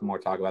stuff and just more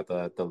talk about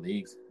the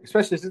leagues,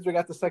 especially since we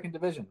got the second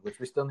division, which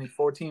we still need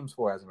 4 teams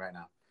for as of right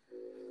now.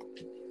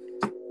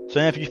 So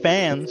if you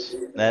fans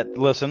that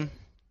listen,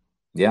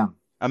 yeah,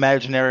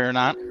 imaginary or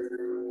not,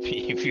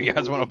 if you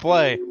guys want to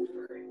play,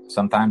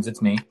 sometimes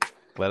it's me.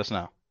 Let us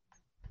know.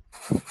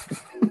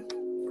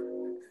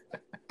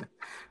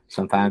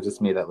 Sometimes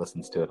it's me that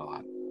listens to it a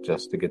lot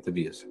just to get the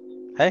views.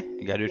 Hey,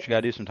 you gotta do what you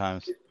gotta do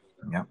sometimes.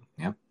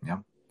 Yep.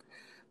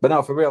 But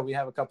no, for real, we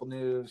have a couple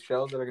new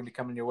shows that are gonna be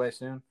coming your way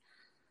soon.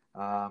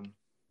 I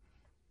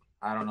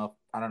don't know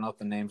if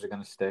the names are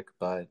gonna stick,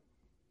 but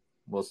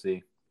we'll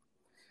see.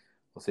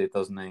 We'll see if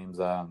those names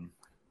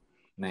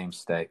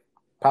stay.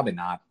 Probably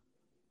not.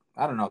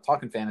 I don't know.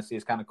 Talking fantasy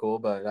is kind of cool,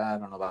 but I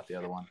don't know about the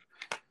other one.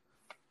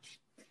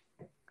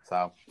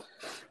 So,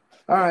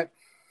 all right.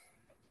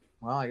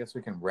 Well, I guess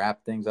we can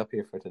wrap things up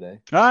here for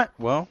today. All right.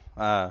 Well,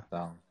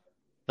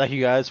 thank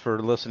you guys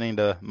for listening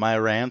to my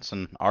rants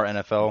and our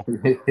NFL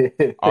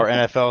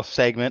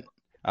segment.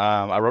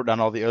 I wrote down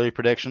all the early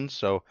predictions,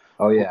 so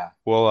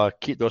we'll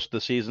keep those to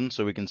the season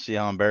so we can see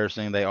how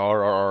embarrassing they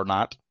are or are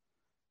not.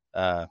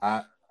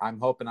 I'm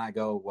hoping I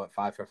go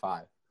 5 for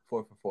 5,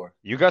 4 for 4.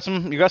 You got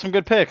some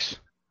good picks.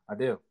 I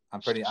do.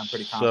 I'm pretty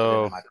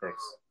confident in my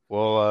picks.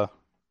 We'll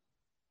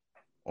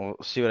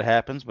see what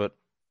happens, but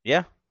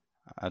yeah,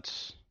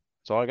 that's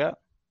all I got.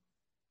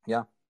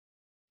 Yeah.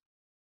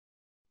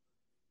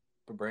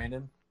 For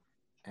Brandon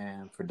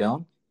and for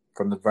Dylan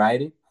from the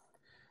Variety,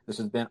 this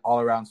has been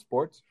All Around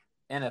Sports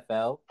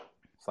NFL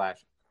 /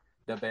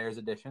 The Bears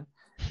edition.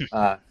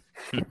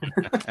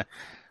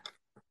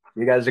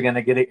 You guys are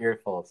gonna get an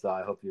earful, so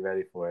I hope you're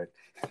ready for it.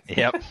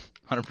 Yep,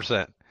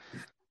 100%.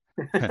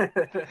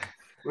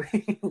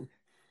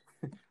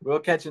 We'll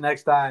catch you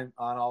next time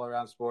on All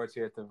Around Sports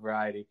here at the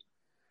Variety.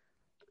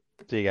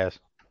 See you guys.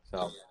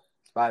 So,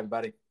 bye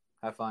everybody.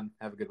 Have fun.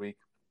 Have a good week.